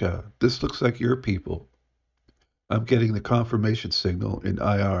 "Tasha, this looks like your people. I'm getting the confirmation signal in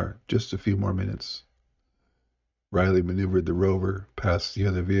IR. Just a few more minutes." Riley maneuvered the rover past the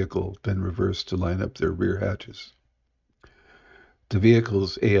other vehicle, then reversed to line up their rear hatches. The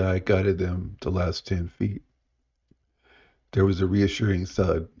vehicle's AI guided them the last 10 feet. There was a reassuring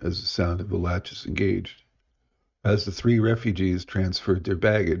thud as the sound of the latches engaged. As the three refugees transferred their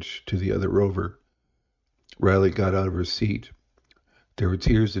baggage to the other rover, Riley got out of her seat. There were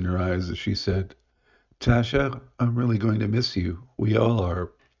tears in her eyes as she said, "Tasha, I'm really going to miss you. We all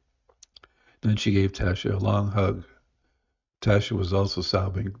are." Then she gave Tasha a long hug. Tasha was also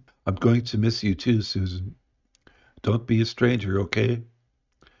sobbing. I'm going to miss you too, Susan. Don't be a stranger, okay?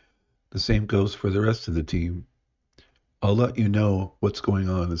 The same goes for the rest of the team. I'll let you know what's going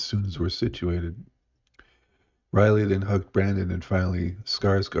on as soon as we're situated. Riley then hugged Brandon and finally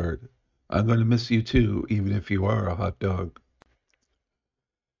Skarsgård. I'm going to miss you too, even if you are a hot dog.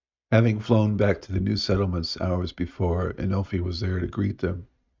 Having flown back to the new settlements hours before, Inofi was there to greet them.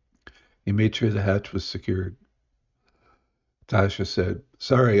 He made sure the hatch was secured. Tasha said,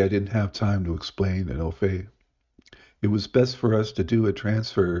 Sorry I didn't have time to explain, Inofi. It was best for us to do a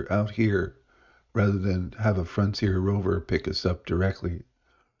transfer out here rather than have a frontier rover pick us up directly.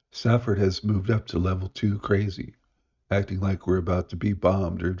 Safford has moved up to level 2 crazy, acting like we're about to be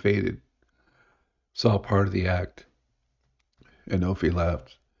bombed or invaded. It's all part of the act. Inofi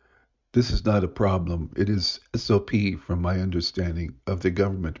laughed. This is not a problem. It is SOP from my understanding of the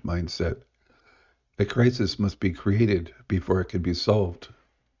government mindset. A crisis must be created before it can be solved.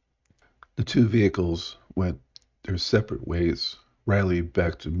 The two vehicles went their separate ways, Riley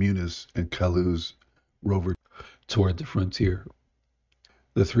back to Munis and Kalu's rover toward the frontier.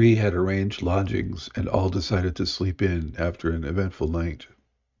 The three had arranged lodgings and all decided to sleep in after an eventful night.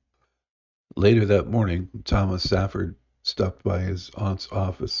 Later that morning, Thomas Safford stopped by his aunt's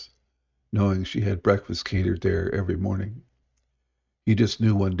office, knowing she had breakfast catered there every morning. He just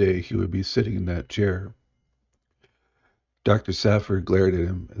knew one day he would be sitting in that chair. Dr. Safford glared at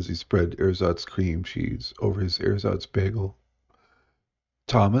him as he spread ersatz cream cheese over his ersatz bagel.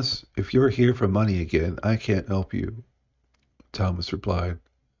 Thomas, if you're here for money again, I can't help you. Thomas replied,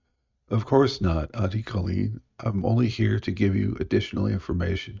 Of course not, Auntie Colleen. I'm only here to give you additional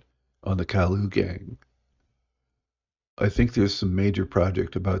information on the Kalu gang. I think there's some major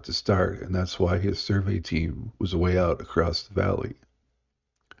project about to start, and that's why his survey team was way out across the valley.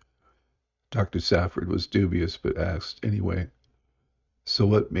 Dr. Safford was dubious, but asked anyway, So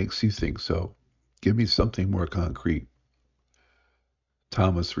what makes you think so? Give me something more concrete.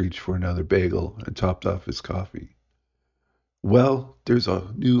 Thomas reached for another bagel and topped off his coffee. Well, there's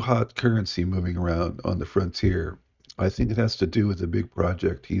a new hot currency moving around on the frontier. I think it has to do with a big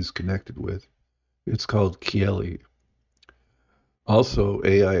project he's connected with. It's called Kieli. Also,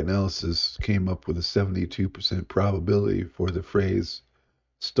 AI analysis came up with a 72% probability for the phrase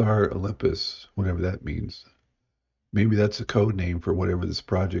Star Olympus, whatever that means. Maybe that's a code name for whatever this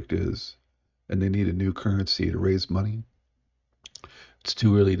project is, and they need a new currency to raise money. It's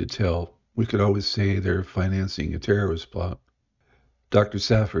too early to tell. We could always say they're financing a terrorist plot. Dr.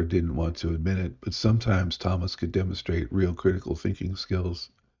 Safford didn't want to admit it, but sometimes Thomas could demonstrate real critical thinking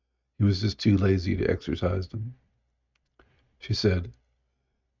skills. He was just too lazy to exercise them. She said,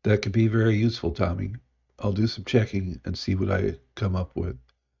 That could be very useful, Tommy. I'll do some checking and see what I come up with.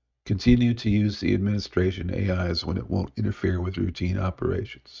 Continue to use the administration AIs when it won't interfere with routine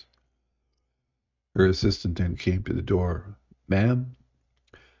operations. Her assistant then came to the door. Ma'am,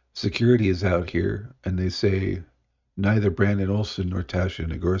 security is out here, and they say neither Brandon Olson nor Tasha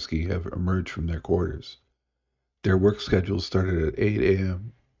Nagorski have emerged from their quarters. Their work schedules started at 8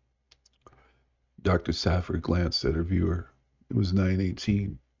 a.m. Dr. Safford glanced at her viewer. It was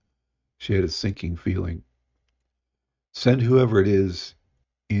 9:18. She had a sinking feeling. Send whoever it is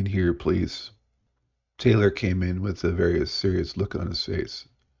in here, please. Taylor came in with a very serious look on his face.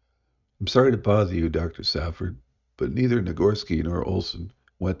 I'm sorry to bother you, Dr. Safford, but neither Nagorski nor Olson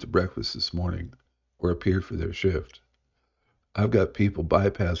went to breakfast this morning or appeared for their shift. I've got people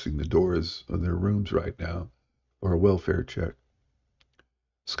bypassing the doors of their rooms right now for a welfare check.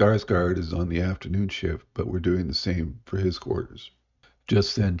 Skarsgård is on the afternoon shift, but we're doing the same for his quarters.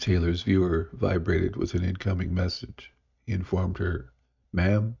 Just then Taylor's viewer vibrated with an incoming message. He informed her,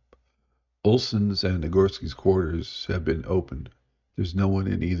 Ma'am, Olson's and Nagorski's quarters have been opened. There's no one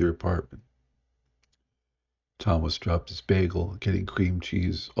in either apartment. Thomas dropped his bagel, getting cream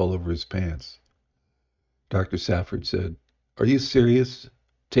cheese all over his pants. Dr. Safford said, Are you serious?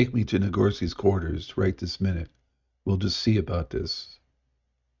 Take me to Nagorski's quarters right this minute. We'll just see about this.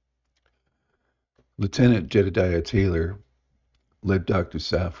 Lieutenant Jedediah Taylor led Dr.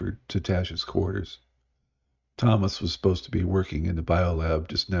 Safford to Tasha's quarters. Thomas was supposed to be working in the biolab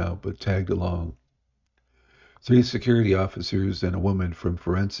just now, but tagged along. 3 security officers and a woman from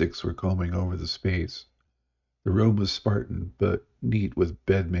forensics were combing over the space. The room was Spartan, but neat with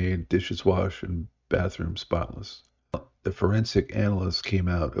bed made, dishes washed, and bathroom spotless. The forensic analyst came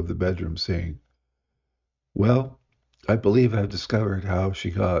out of the bedroom saying, Well, I believe I've discovered how she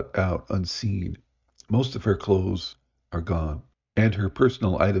got out unseen. Most of her clothes are gone, and her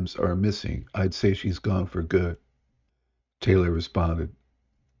personal items are missing. I'd say she's gone for good. Taylor responded,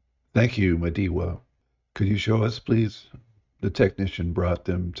 Thank you, Madiwa. Could you show us, please? The technician brought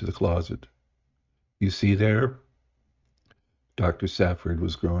them to the closet. You see there? Dr. Safford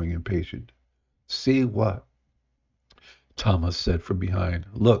was growing impatient. See what? Thomas said from behind.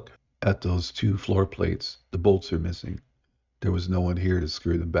 Look at those two floor plates. The bolts are missing. There was no one here to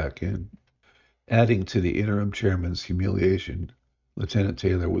screw them back in. Adding to the interim chairman's humiliation, Lieutenant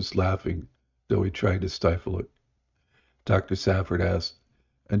Taylor was laughing, though he tried to stifle it. Dr. Safford asked,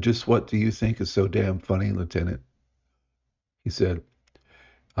 "And just what do you think is so damn funny, Lieutenant?" He said,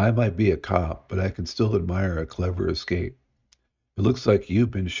 "I might be a cop, but I can still admire a clever escape. It looks like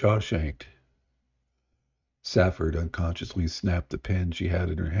you've been Shawshanked." Safford unconsciously snapped the pen she had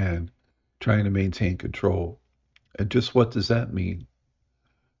in her hand, trying to maintain control. "And just what does that mean?"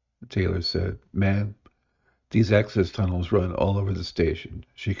 Taylor said, "Man, these access tunnels run all over the station.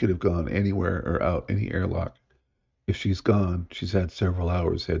 She could have gone anywhere or out any airlock. If she's gone, she's had several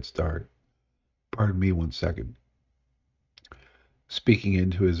hours head start. Pardon me 1 second." Speaking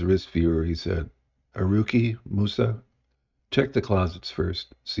into his wrist viewer, he said, "Haruki, Musa, check the closets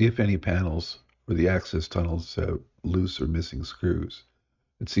first. See if any panels or the access tunnels have loose or missing screws.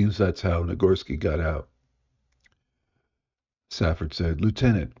 It seems that's how Nagorski got out." Safford said,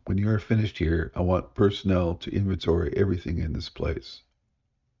 "Lieutenant, when you are finished here, I want personnel to inventory everything in this place.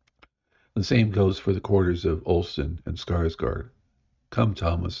 The same goes for the quarters of Olson and Skarsgård. Come,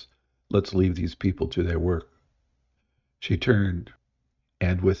 Thomas, let's leave these people to their work." She turned,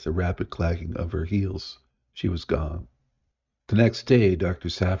 and with the rapid clacking of her heels, she was gone. The next day, Dr.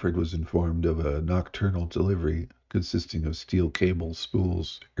 Safford was informed of a nocturnal delivery consisting of steel cables,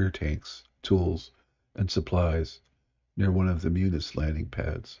 spools, air tanks, tools, and supplies near one of the Munis landing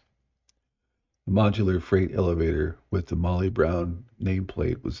pads. A modular freight elevator with the Molly Brown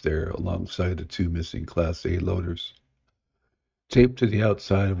nameplate was there alongside the two missing Class A loaders. Taped to the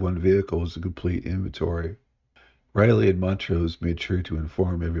outside of one vehicle was a complete inventory. Riley and Montrose made sure to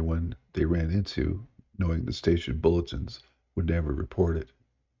inform everyone they ran into, knowing the station bulletins would never report it.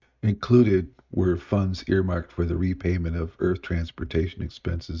 Included were funds earmarked for the repayment of earth transportation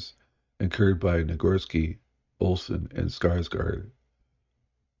expenses incurred by Nagorski, Olson, and Skarsgård,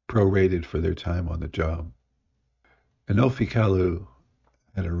 prorated for their time on the job. Anofi Kalu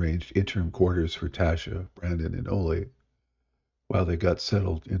had arranged interim quarters for Tasha, Brandon, and Ole while they got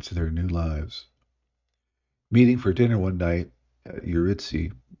settled into their new lives. Meeting for dinner one night at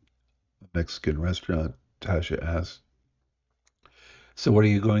Yuritsi, a Mexican restaurant, Tasha asked, "So what are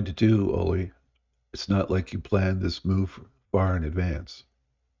you going to do, Ole? It's not like you planned this move far in advance."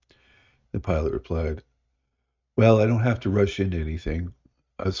 The pilot replied, "Well, I don't have to rush into anything.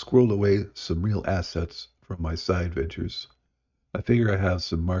 I've squirreled away some real assets from my side ventures. I figure I have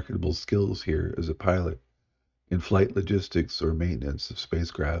some marketable skills here as a pilot in flight logistics or maintenance of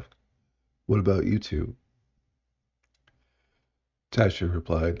spacecraft. What about you two?" Tasha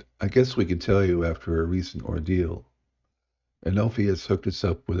replied, "I guess we can tell you after a recent ordeal. Anofi has hooked us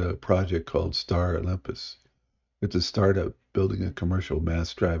up with a project called Star Olympus. It's a startup building a commercial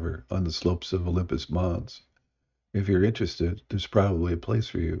mass driver on the slopes of Olympus Mons. If you're interested, there's probably a place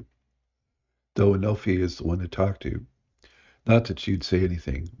for you. Though Anofi is the one to talk to. Not that you'd say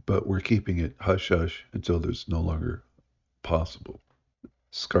anything, but we're keeping it hush-hush until there's no longer possible."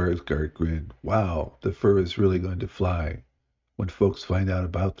 Skarsgård grinned. "Wow, the fur is really going to fly when folks find out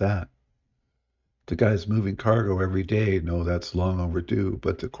about that. The guys moving cargo every day know that's long overdue,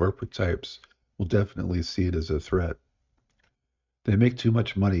 but the corporate types will definitely see it as a threat. They make too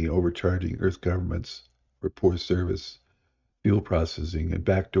much money overcharging Earth governments for poor service, fuel processing, and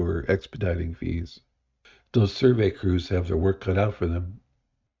backdoor expediting fees. Those survey crews have their work cut out for them."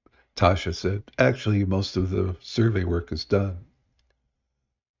 Tasha said, "Actually, most of the survey work is done.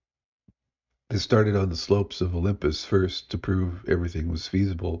 They started on the slopes of Olympus first to prove everything was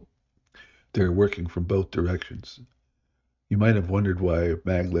feasible. They're working from both directions. You might have wondered why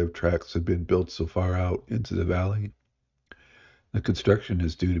maglev tracks have been built so far out into the valley. The construction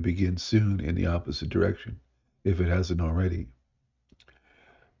is due to begin soon in the opposite direction, if it hasn't already.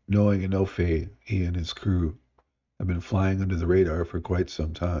 Knowing Inoue, he and his crew have been flying under the radar for quite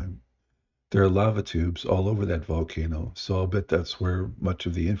some time. There are lava tubes all over that volcano, so I'll bet that's where much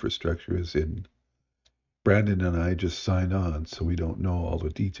of the infrastructure is hidden. Brandon and I just signed on, so we don't know all the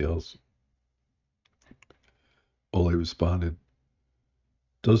details." Ole responded,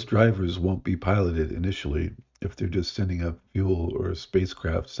 "Those drivers won't be piloted initially. If they're just sending up fuel or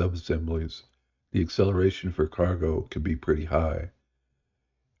spacecraft subassemblies, the acceleration for cargo can be pretty high,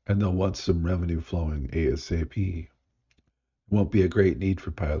 and they'll want some revenue flowing ASAP. It won't be a great need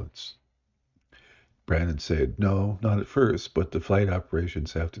for pilots. Brandon said, no, not at first, but the flight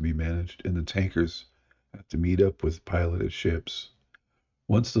operations have to be managed, and the tankers have to meet up with piloted ships.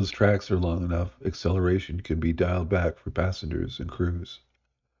 Once those tracks are long enough, acceleration can be dialed back for passengers and crews.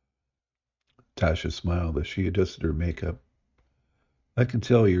 Tasha smiled as she adjusted her makeup. I can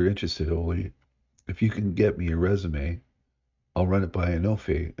tell you're interested, Oli. If you can get me a resume, I'll run it by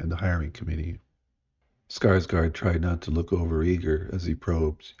Inofe and the hiring committee. Skarsgård tried not to look over eager as he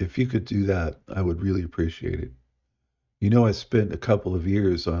probed. If you could do that, I would really appreciate it. You know, I spent a couple of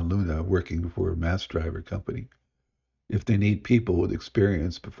years on Luna working for a mass driver company. If they need people with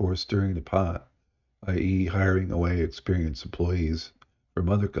experience before stirring the pot, i.e., hiring away experienced employees from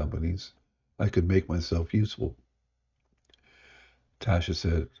other companies, I could make myself useful. Tasha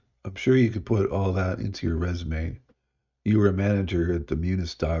said, I'm sure you could put all that into your resume. You were a manager at the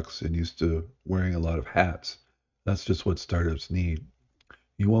Munis docks and used to wearing a lot of hats. That's just what startups need.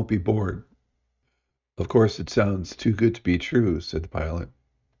 You won't be bored. Of course, it sounds too good to be true, said the pilot.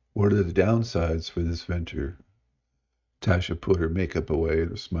 What are the downsides for this venture? Tasha put her makeup away and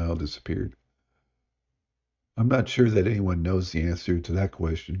her smile disappeared. I'm not sure that anyone knows the answer to that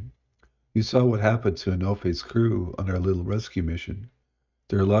question. You saw what happened to Onofe's crew on our little rescue mission.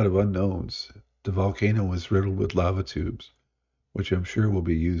 There are a lot of unknowns. The volcano was riddled with lava tubes, which I'm sure will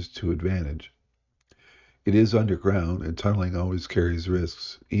be used to advantage. It is underground, and tunneling always carries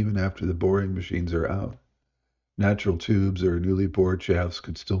risks, even after the boring machines are out. Natural tubes or newly bored shafts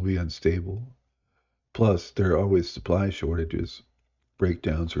could still be unstable. Plus, there are always supply shortages,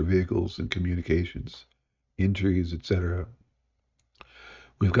 breakdowns for vehicles and communications, injuries, etc.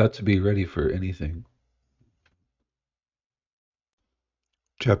 We've got to be ready for anything.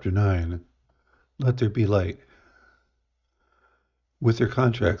 Chapter 9. Let There Be Light. With their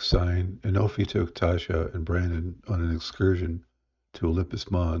contracts signed, Inofi took Tasha and Brandon on an excursion to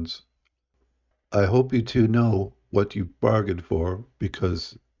Olympus Mons. I hope you two know what you bargained for,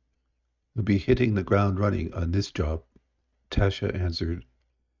 because you'll be hitting the ground running on this job. Tasha answered,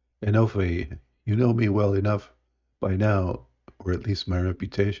 Inofi, you know me well enough by now, or at least my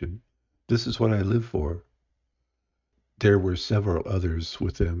reputation. This is what I live for. There were several others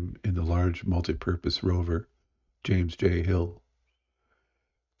with them in the large multi-purpose rover, James J. Hill.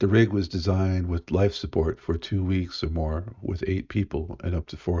 The rig was designed with life support for 2 weeks or more, with 8 people and up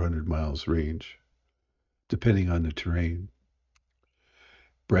to 400 miles range, depending on the terrain.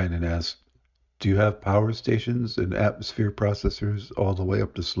 Brandon asked, do you have power stations and atmosphere processors all the way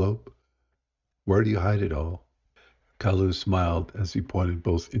up the slope? Where do you hide it all? Kalu smiled as he pointed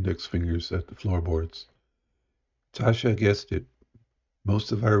both index fingers at the floorboards. Tasha guessed it.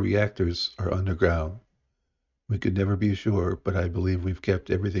 Most of our reactors are underground. We could never be sure, but I believe we've kept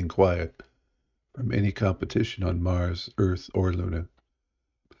everything quiet from any competition on Mars, Earth, or Luna.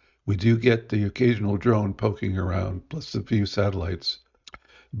 We do get the occasional drone poking around, plus a few satellites,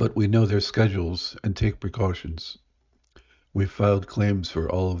 but we know their schedules and take precautions. We've filed claims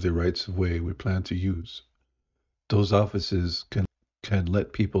for all of the rights of way we plan to use. Those offices can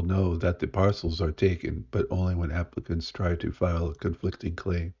let people know that the parcels are taken, but only when applicants try to file a conflicting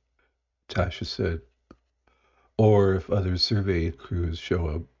claim, Tasha said. Or if other survey crews show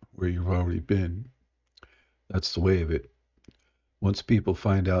up where you've already been. That's the way of it. Once people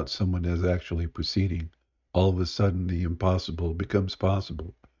find out someone is actually proceeding, all of a sudden the impossible becomes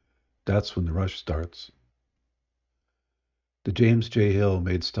possible. That's when the rush starts. The James J. Hill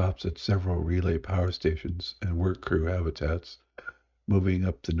made stops at several relay power stations and work crew habitats, moving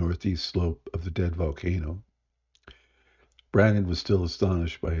up the northeast slope of the dead volcano. Brandon was still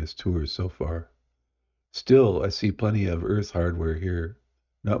astonished by his tour so far. Still, I see plenty of Earth hardware here.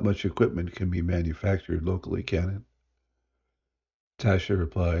 Not much equipment can be manufactured locally, can it? Tasha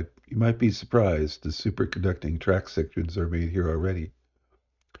replied, you might be surprised. The superconducting track sections are made here already.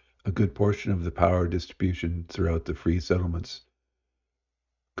 A good portion of the power distribution throughout the free settlements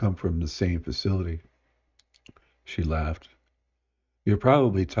come from the same facility. She laughed. You're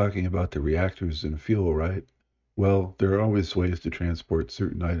probably talking about the reactors and fuel, right? Well, there are always ways to transport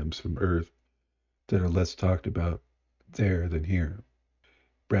certain items from Earth that are less talked about there than here.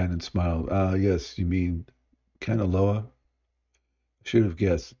 Brandon smiled. Ah, yes, you mean Kanaloa? I should have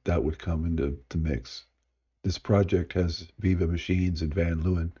guessed that would come into the mix. This project has Viva Machines and Van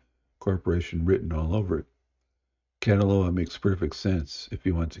Leeuwen Corporation written all over it. Kanaloa makes perfect sense if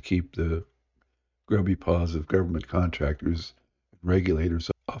you want to keep the grubby paws of government contractors and regulators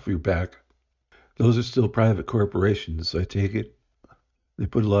off your back. Those are still private corporations, I take it. They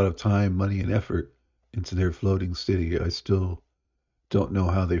put a lot of time, money, and effort into their floating city. I still don't know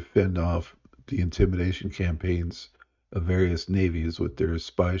how they fend off the intimidation campaigns of various navies with their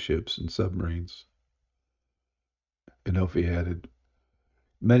spy ships and submarines. Inofi added.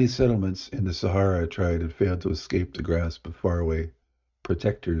 Many settlements in the Sahara tried and failed to escape the grasp of faraway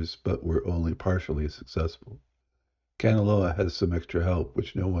protectors, but were only partially successful. Kanaloa has some extra help,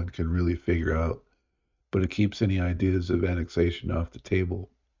 which no one can really figure out, but it keeps any ideas of annexation off the table.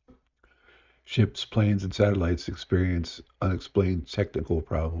 Ships, planes, and satellites experience unexplained technical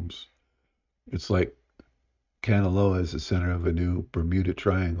problems. It's like Kanaloa is the center of a new Bermuda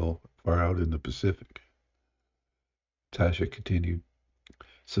Triangle far out in the Pacific. Tasha continued.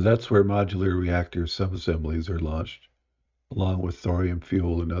 So that's where modular reactor subassemblies are launched, along with thorium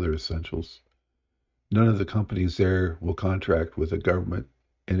fuel and other essentials. None of the companies there will contract with a government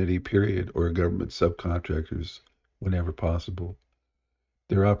entity, period, or government subcontractors whenever possible.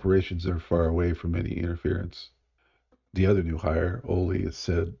 Their operations are far away from any interference. The other new hire, Oli,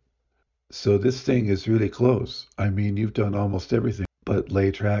 said, so this thing is really close. I mean, you've done almost everything but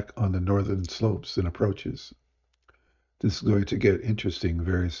lay track on the northern slopes and approaches. This is going to get interesting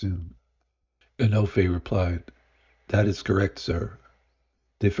very soon. Inoue replied, that is correct, sir.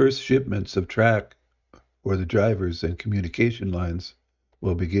 The first shipments of track or the drivers and communication lines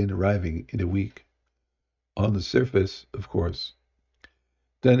will begin arriving in a week. On the surface, of course.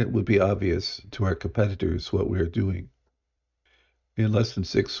 Then it would be obvious to our competitors what we are doing. In less than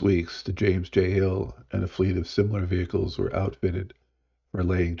 6 weeks, the James J. Hill and a fleet of similar vehicles were outfitted for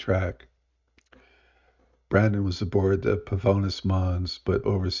laying track. Brandon was aboard the Pavonis Mons, but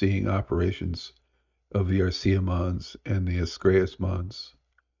overseeing operations of the Arcia Mons and the Ascraeus Mons.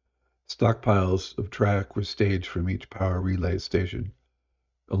 Stockpiles of track were staged from each power relay station,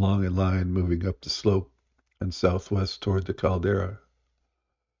 along a line moving up the slope and southwest toward the caldera.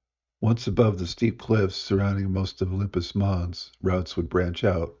 Once above the steep cliffs surrounding most of Olympus Mons, routes would branch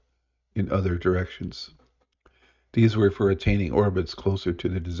out in other directions. These were for attaining orbits closer to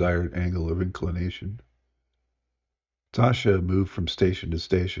the desired angle of inclination. Tasha moved from station to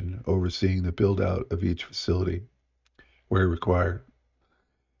station, overseeing the build-out of each facility, where required,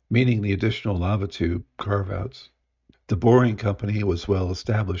 meaning the additional lava tube carve-outs. The boring company was well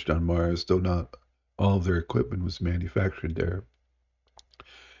established on Mars, though not all of their equipment was manufactured there.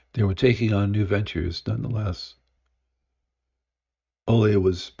 They were taking on new ventures, nonetheless. Ole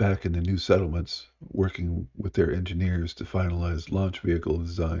was back in the new settlements, working with their engineers to finalize launch vehicle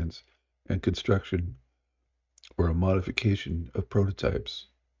designs and construction or a modification of prototypes.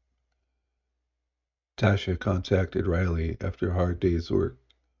 Tasha contacted Riley after a hard day's work.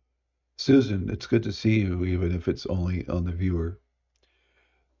 Susan, it's good to see you, even if it's only on the viewer.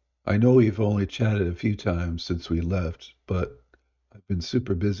 I know we've only chatted a few times since we left, but I've been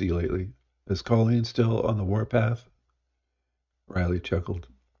super busy lately. Is Colleen still on the warpath? Riley chuckled.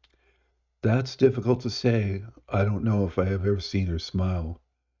 That's difficult to say. I don't know if I have ever seen her smile,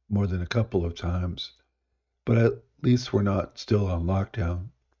 more than a couple of times, but at least we're not still on lockdown.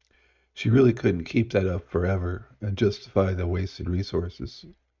 She really couldn't keep that up forever and justify the wasted resources.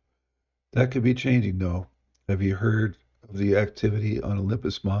 That could be changing, though. Have you heard of the activity on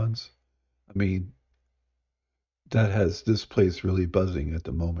Olympus Mons? I mean, that has this place really buzzing at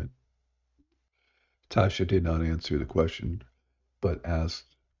the moment. Tasha did not answer the question, but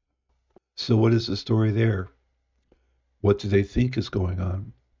asked, so what is the story there? What do they think is going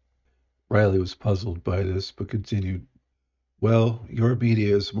on? Riley was puzzled by this, but continued, well, your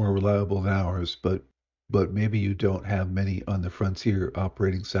media is more reliable than ours, but maybe you don't have many on the frontier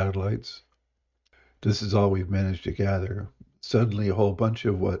operating satellites. This is all we've managed to gather. Suddenly, a whole bunch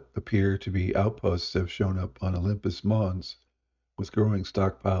of what appear to be outposts have shown up on Olympus Mons with growing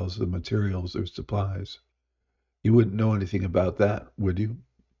stockpiles of materials or supplies. You wouldn't know anything about that, would you?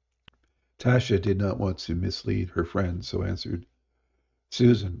 Tasha did not want to mislead her friend, so answered,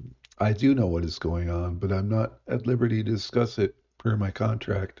 Susan, I do know what is going on, but I'm not at liberty to discuss it per my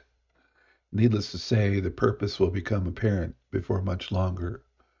contract. Needless to say, the purpose will become apparent before much longer.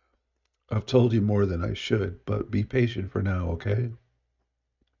 I've told you more than I should, but be patient for now, okay?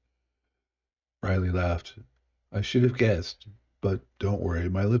 Riley laughed. I should have guessed, but don't worry,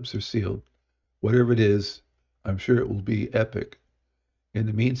 my lips are sealed. Whatever it is, I'm sure it will be epic. In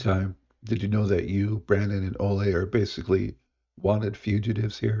the meantime, did you know that you, Brandon, and Ole are basically wanted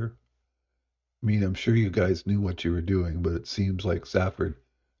fugitives here? I mean, I'm sure you guys knew what you were doing, but it seems like Safford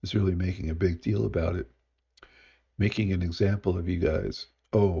is really making a big deal about it. Making an example of you guys.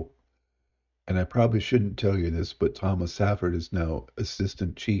 Oh, and I probably shouldn't tell you this, but Thomas Safford is now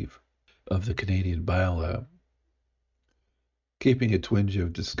assistant chief of the Canadian Biolab. Keeping a twinge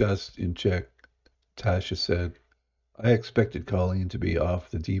of disgust in check, Tasha said, I expected Colleen to be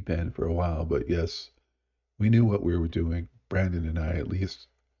off the deep end for a while, but yes, we knew what we were doing, Brandon and I at least.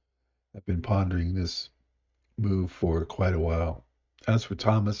 I've been pondering this move for quite a while. As for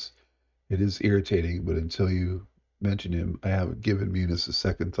Thomas, it is irritating, but until you mention him, I haven't given Munis a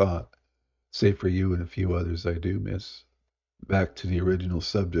second thought. Save for you and a few others I do miss. Back to the original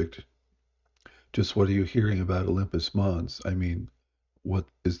subject. Just what are you hearing about Olympus Mons? I mean, what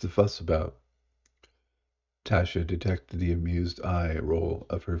is the fuss about? Tasha detected the amused eye roll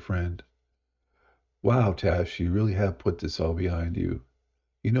of her friend. Wow, Tash, you really have put this all behind you.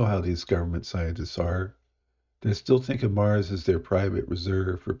 You know how these government scientists are. They still think of Mars as their private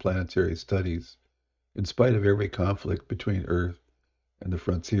reserve for planetary studies. In spite of every conflict between Earth and the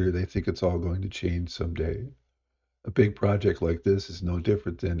frontier, they think it's all going to change someday. A big project like this is no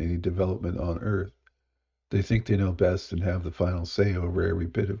different than any development on Earth. They think they know best and have the final say over every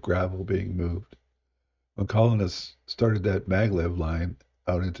bit of gravel being moved. When colonists started that maglev line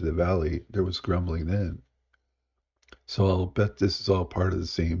out into the valley, there was grumbling then. So I'll bet this is all part of the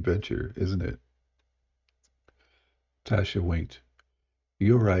same venture, isn't it? Tasha winked.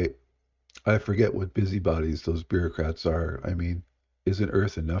 You're right. I forget what busybodies those bureaucrats are. I mean, isn't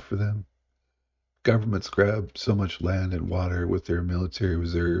Earth enough for them? Governments grab so much land and water with their military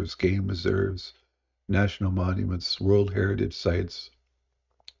reserves, game reserves, national monuments, World Heritage sites,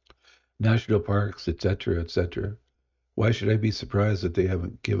 national parks, etc., etc. Why should I be surprised that they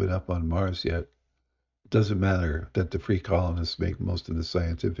haven't given up on Mars yet? It doesn't matter that the free colonists make most of the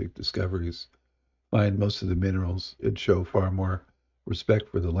scientific discoveries, find most of the minerals, and show far more respect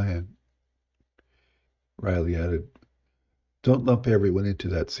for the land. Riley added, don't lump everyone into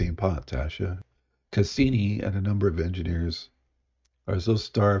that same pot, Tasha. Cassini and a number of engineers are so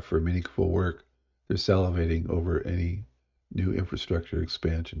starved for meaningful work, they're salivating over any new infrastructure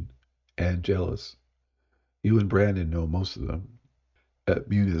expansion and jealous. You and Brandon know most of them. At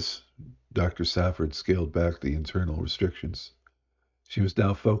Munis, Dr. Safford scaled back the internal restrictions. She was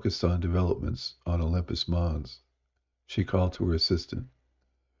now focused on developments on Olympus Mons. She called to her assistant.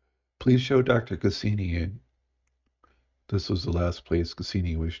 Please show Dr. Cassini in. This was the last place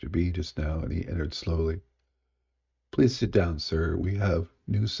Cassini wished to be just now, and he entered slowly. Please sit down, sir. We have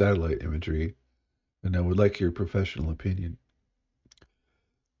new satellite imagery, and I would like your professional opinion.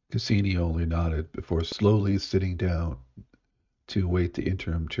 Cassini only nodded before slowly sitting down to await the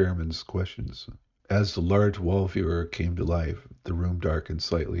interim chairman's questions. As the large wall viewer came to life, the room darkened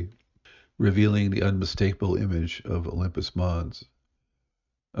slightly, revealing the unmistakable image of Olympus Mons.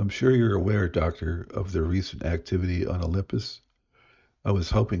 I'm sure you're aware, Doctor, of the recent activity on Olympus. I was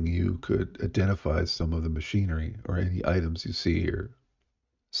hoping you could identify some of the machinery or any items you see here.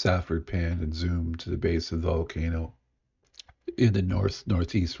 Safford panned and zoomed to the base of the volcano in the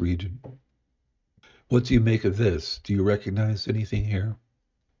northeast region. What do you make of this? Do you recognize anything here?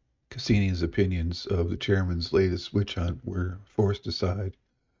 Cassini's opinions of the chairman's latest witch hunt were forced aside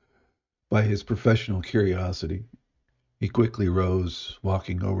by his professional curiosity. He quickly rose,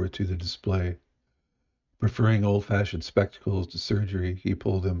 walking over to the display. Preferring old-fashioned spectacles to surgery, he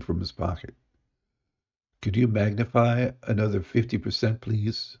pulled them from his pocket. Could you magnify another 50%,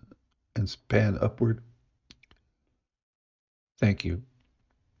 please, and pan upward? Thank you.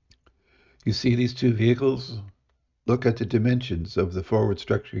 You see these two vehicles? Look at the dimensions of the forward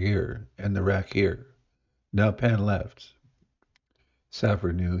structure here and the rack here. Now pan left.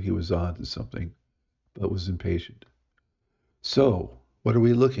 Safford knew he was on to something, but was impatient. So, what are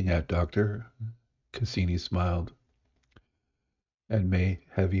we looking at, Doctor? Cassini smiled, and may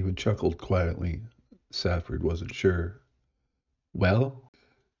have even chuckled quietly. Safford wasn't sure. Well?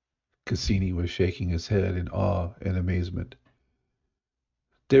 Cassini was shaking his head in awe and amazement.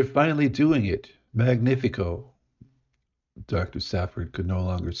 They're finally doing it. Magnifico. Dr. Safford could no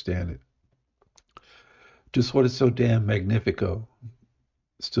longer stand it. Just what is so damn magnifico?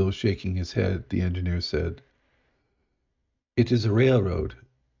 Still shaking his head, the engineer said. It is a railroad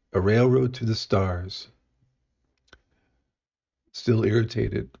to the stars. Still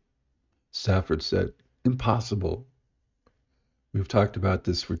irritated, Safford said, impossible. We've talked about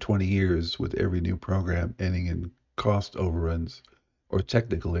this for 20 years with every new program ending in cost overruns or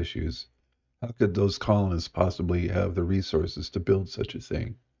technical issues. How could those colonists possibly have the resources to build such a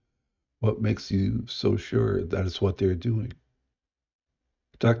thing? What makes you so sure that is what they're doing?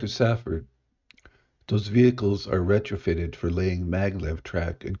 Dr. Safford, those vehicles are retrofitted for laying maglev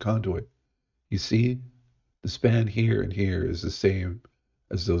track and conduit. You see, the span here and here is the same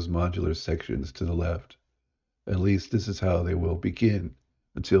as those modular sections to the left. At least this is how they will begin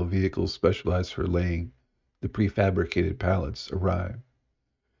until vehicles specialized for laying the prefabricated pallets arrive.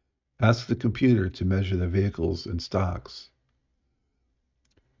 Ask the computer to measure the vehicles in stocks.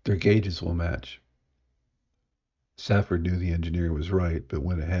 Their gauges will match. Safford knew the engineer was right, but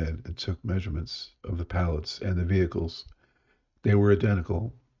went ahead and took measurements of the pallets and the vehicles. They were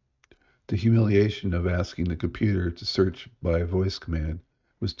identical. The humiliation of asking the computer to search by voice command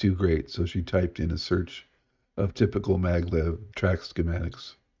was too great, so she typed in a search of typical maglev track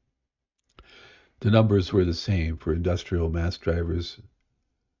schematics. The numbers were the same for industrial mass drivers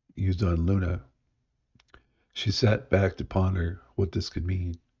used on Luna. She sat back to ponder what this could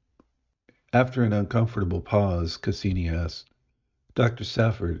mean. After an uncomfortable pause, Cassini asked, Dr.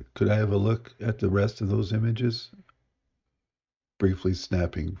 Safford, could I have a look at the rest of those images? Briefly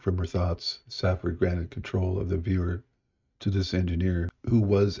snapping from her thoughts, Safford granted control of the viewer to this engineer, who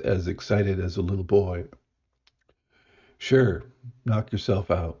was as excited as a little boy. Sure, knock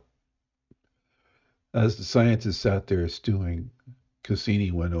yourself out. As the scientist sat there stewing,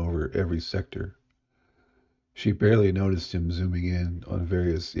 Cassini went over every sector. She barely noticed him zooming in on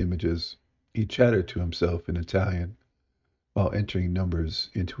various images. He chattered to himself in Italian while entering numbers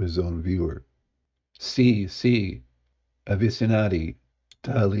into his own viewer. Sì, avvicinati,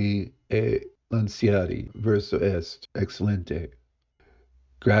 tali e lanciati verso est, excelente.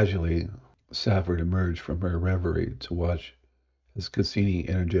 Gradually, Safford emerged from her reverie to watch as Cassini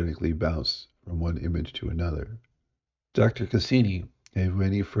energetically bounced from one image to another. Dr. Cassini, have you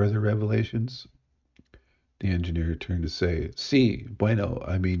any further revelations? The engineer turned to say, Si, bueno,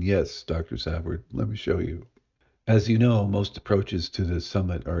 I mean yes, Dr. Safford, let me show you. As you know, most approaches to the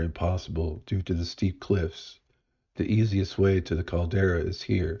summit are impossible due to the steep cliffs. The easiest way to the caldera is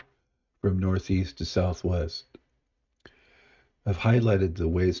here, from northeast to southwest. I've highlighted the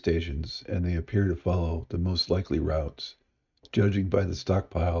way stations, and they appear to follow the most likely routes. Judging by the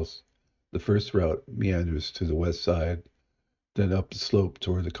stockpiles, the first route meanders to the west side, then up the slope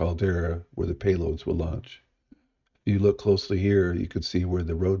toward the caldera where the payloads will launch. If you look closely here, you can see where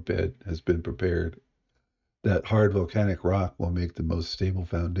the roadbed has been prepared. That hard volcanic rock will make the most stable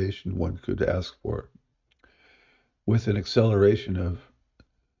foundation one could ask for. With an acceleration of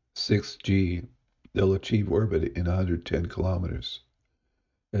 6g, they'll achieve orbit in 110 kilometers.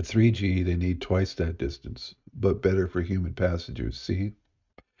 At 3g, they need twice that distance, but better for human passengers, see?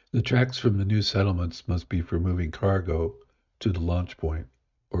 The tracks from the new settlements must be for moving cargo to the launch point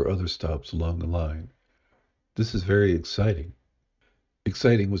or other stops along the line. This is very exciting.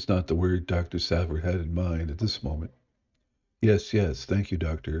 Exciting was not the word Dr. Safford had in mind at this moment. Yes, thank you,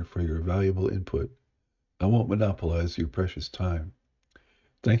 Doctor, for your valuable input. I won't monopolize your precious time.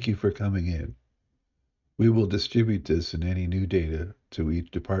 Thank you for coming in. We will distribute this and any new data to each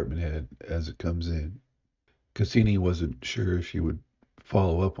department head as it comes in. Cassini wasn't sure she would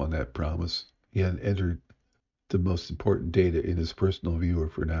follow up on that promise. He had entered the most important data in his personal viewer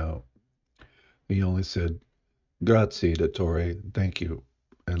for now. He only said, Grazie, Dottore, thank you,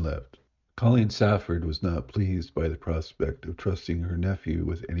 and left. Colleen Safford was not pleased by the prospect of trusting her nephew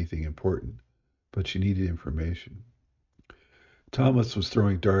with anything important, but she needed information. Thomas was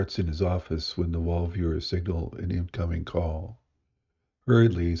throwing darts in his office when the wall viewer signaled an incoming call.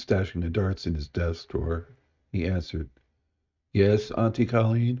 Hurriedly stashing the darts in his desk drawer, he answered, Yes, Auntie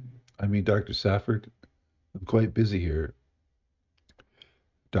Colleen? I mean, Dr. Safford? I'm quite busy here,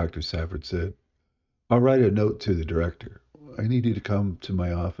 Dr. Safford said. I'll write a note to the director. I need you to come to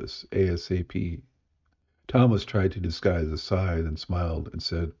my office, ASAP. Thomas tried to disguise a sigh, then smiled and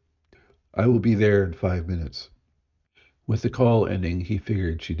said, I will be there in 5 minutes. With the call ending, he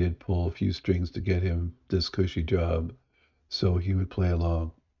figured she did pull a few strings to get him this cushy job, so he would play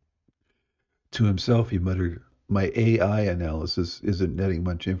along. To himself, he muttered, My AI analysis isn't netting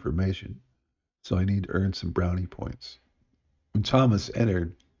much information, so I need to earn some brownie points. When Thomas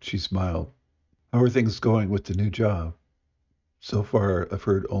entered, she smiled. How are things going with the new job? So far, I've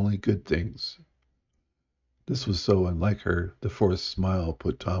heard only good things. This was so unlike her, the forced smile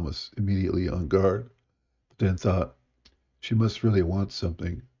put Thomas immediately on guard, but then thought, she must really want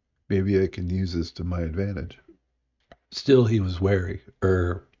something. Maybe I can use this to my advantage. Still, he was wary.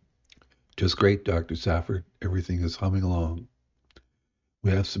 Just great, Dr. Safford. Everything is humming along.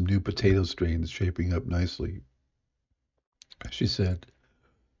 We have some new potato strains shaping up nicely. She said,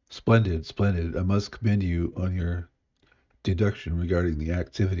 Splendid. I must commend you on your deduction regarding the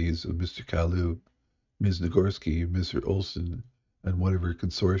activities of Mr. Kalu, Ms. Nagorski, Mr. Olson, and whatever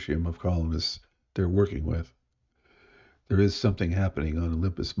consortium of colonists they're working with. There is something happening on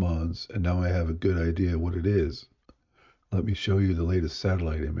Olympus Mons, and now I have a good idea what it is. Let me show you the latest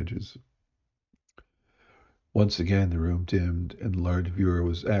satellite images. Once again, the room dimmed, and the large viewer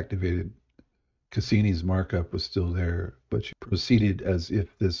was activated. Cassini's markup was still there, but she proceeded as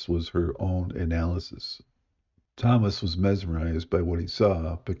if this was her own analysis. Thomas was mesmerized by what he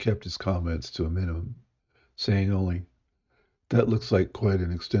saw, but kept his comments to a minimum. saying only, "That looks like quite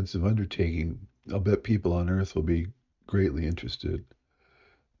an extensive undertaking. I'll bet people on Earth will be greatly interested.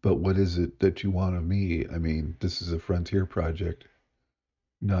 But what is it that you want of me? I mean, this is a frontier project,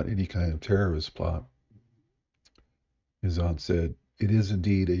 not any kind of terrorist plot." His aunt said, "It is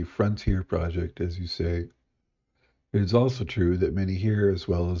indeed a frontier project, as you say. It is also true that many here, as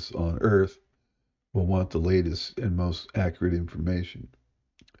well as on Earth, will want the latest and most accurate information.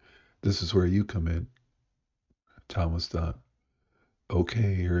 This is where you come in." Thomas thought,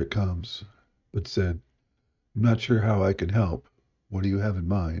 "Okay, here it comes," but said, "I'm not sure how I can help. What do you have in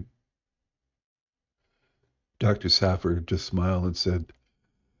mind?" Dr. Safford just smiled and said,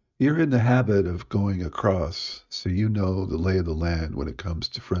 "You're in the habit of going across, so you know the lay of the land when it comes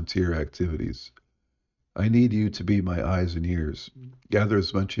to frontier activities. I need you to be my eyes and ears. Gather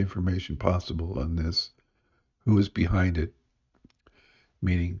as much information possible on this. Who is behind it?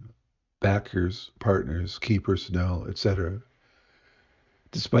 Meaning backers, partners, key personnel, etc.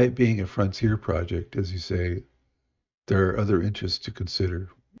 Despite being a frontier project, as you say, there are other interests to consider."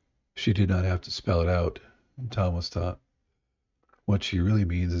 She did not have to spell it out, Thomas thought. What she really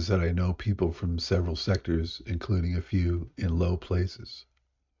means is that I know people from several sectors, including a few in low places.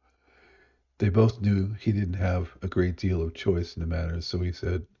 They both knew he didn't have a great deal of choice in the matter, so he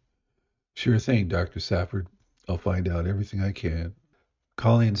said, "Sure thing, Dr. Safford. I'll find out everything I can."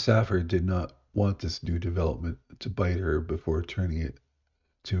 Colleen Safford did not want this new development to bite her before turning it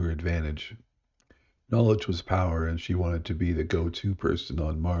to her advantage. Knowledge was power, and she wanted to be the go-to person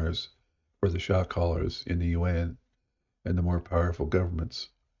on Mars for the shot callers in the UN and the more powerful governments.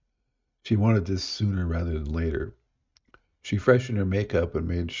 She wanted this sooner rather than later. She freshened her makeup and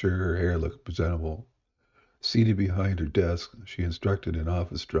made sure her hair looked presentable. Seated behind her desk, she instructed an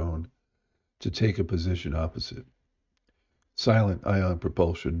office drone to take a position opposite. Silent ion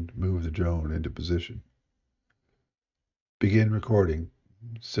propulsion moved the drone into position. "Begin recording,"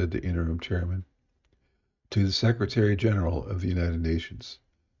 said the interim chairman. "To the Secretary General of the United Nations,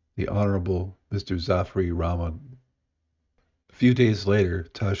 the Honorable Mr. Zafri Rahman." A few days later,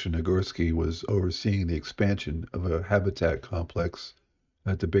 Tasha Nagorski was overseeing the expansion of a habitat complex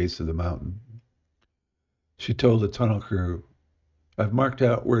at the base of the mountain. She told the tunnel crew, "I've marked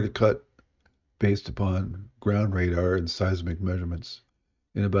out where to cut based upon ground radar and seismic measurements.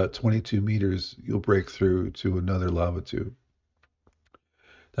 In about 22 meters, you'll break through to another lava tube.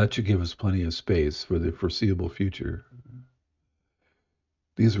 That should give us plenty of space for the foreseeable future."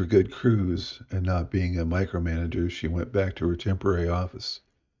 These were good crews, and not being a micromanager, she went back to her temporary office.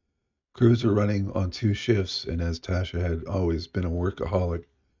 Crews were running on 2 shifts, and as Tasha had always been a workaholic,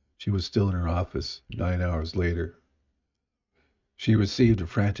 she was still in her office 9 hours later. She received a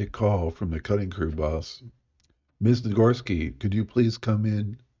frantic call from the cutting crew boss. "Ms. Nagorski, could you please come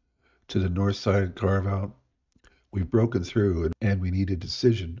in to the north side carve-out? We've broken through, and we need a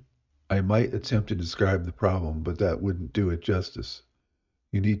decision. I might attempt to describe the problem, but that wouldn't do it justice.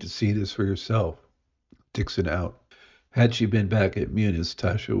 You need to see this for yourself." Dixon out. Had she been back at Muniz,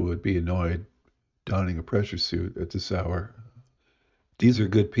 Tasha would be annoyed, donning a pressure suit at this hour. "These are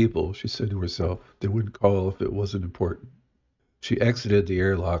good people," she said to herself. "They wouldn't call if it wasn't important." She exited the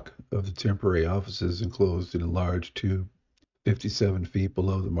airlock of the temporary offices enclosed in a large tube, 57 feet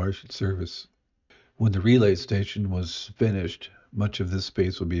below the Martian surface. When the relay station was finished, much of this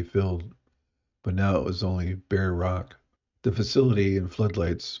space would be filled, but now it was only bare rock. The facility and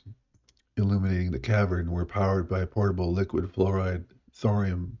floodlights illuminating the cavern were powered by portable liquid fluoride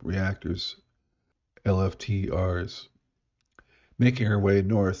thorium reactors, LFTRs. Making her way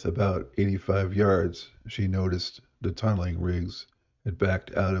north about 85 yards, she noticed the tunneling rigs had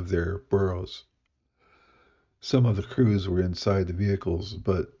backed out of their burrows. Some of the crews were inside the vehicles,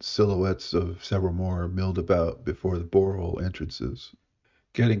 but silhouettes of several more milled about before the borehole entrances.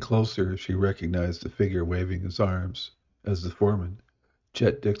 Getting closer, she recognized the figure waving his arms as the foreman,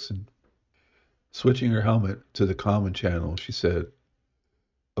 Chet Dixon. Switching her helmet to the common channel, she said,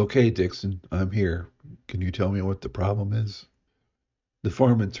 "Okay, Dixon, I'm here. Can you tell me what the problem is?" The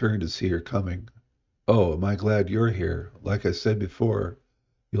foreman turned to see her coming. "Oh, am I glad you're here. Like I said before,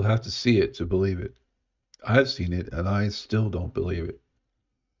 you'll have to see it to believe it. I've seen it, and I still don't believe it.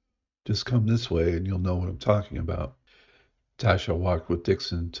 Just come this way, and you'll know what I'm talking about." Tasha walked with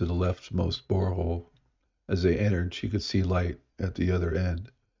Dixon to the leftmost borehole. As they entered, she could see light at the other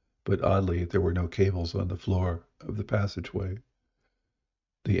end, but oddly, there were no cables on the floor of the passageway.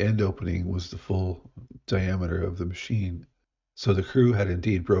 The end opening was the full diameter of the machine, so the crew had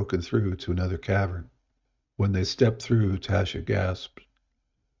indeed broken through to another cavern. When they stepped through, Tasha gasped,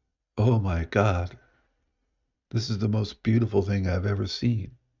 "Oh my God, this is the most beautiful thing I've ever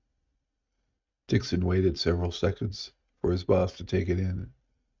seen." Dixon waited several seconds for his boss to take it in,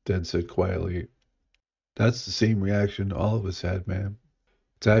 then said quietly, "That's the same reaction all of us had, ma'am."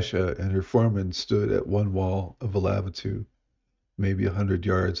 Tasha and her foreman stood at one wall of a lava tube, maybe 100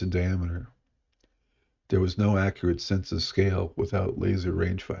 yards in diameter. There was no accurate sense of scale without laser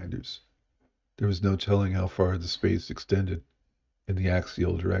rangefinders. There was no telling how far the space extended in the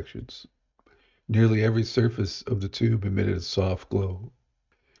axial directions. Nearly every surface of the tube emitted a soft glow.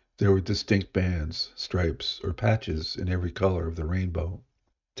 There were distinct bands, stripes, or patches in every color of the rainbow.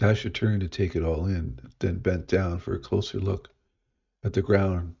 Tasha turned to take it all in, then bent down for a closer look at the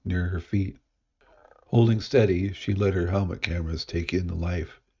ground near her feet. Holding steady, she let her helmet cameras take in the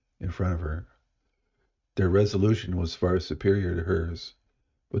life in front of her. Their resolution was far superior to hers,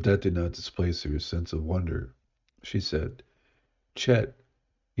 but that did not displace her sense of wonder. She said, "Chet,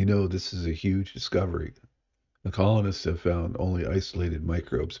 you know this is a huge discovery. The colonists have found only isolated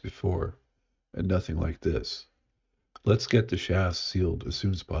microbes before, and nothing like this. Let's get the shafts sealed as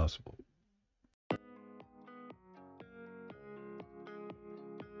soon as possible."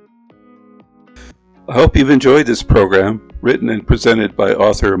 I hope you've enjoyed this program, written and presented by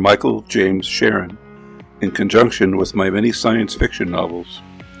author Michael James Sharon, in conjunction with my many science fiction novels.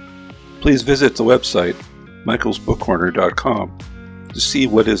 Please visit the website, michaelsbookcorner.com, to see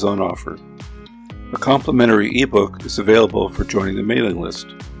what is on offer. A complimentary ebook is available for joining the mailing list.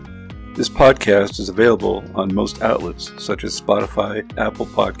 This podcast is available on most outlets such as Spotify, Apple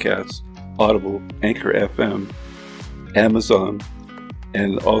Podcasts, Audible, Anchor FM, Amazon,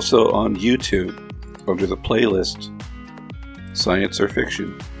 and also on YouTube under the playlist Science or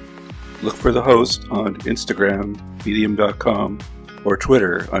Fiction. Look for the host on Instagram, medium.com, or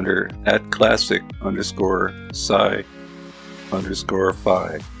Twitter under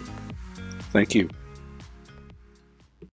 @classic_sci_fi. Thank you.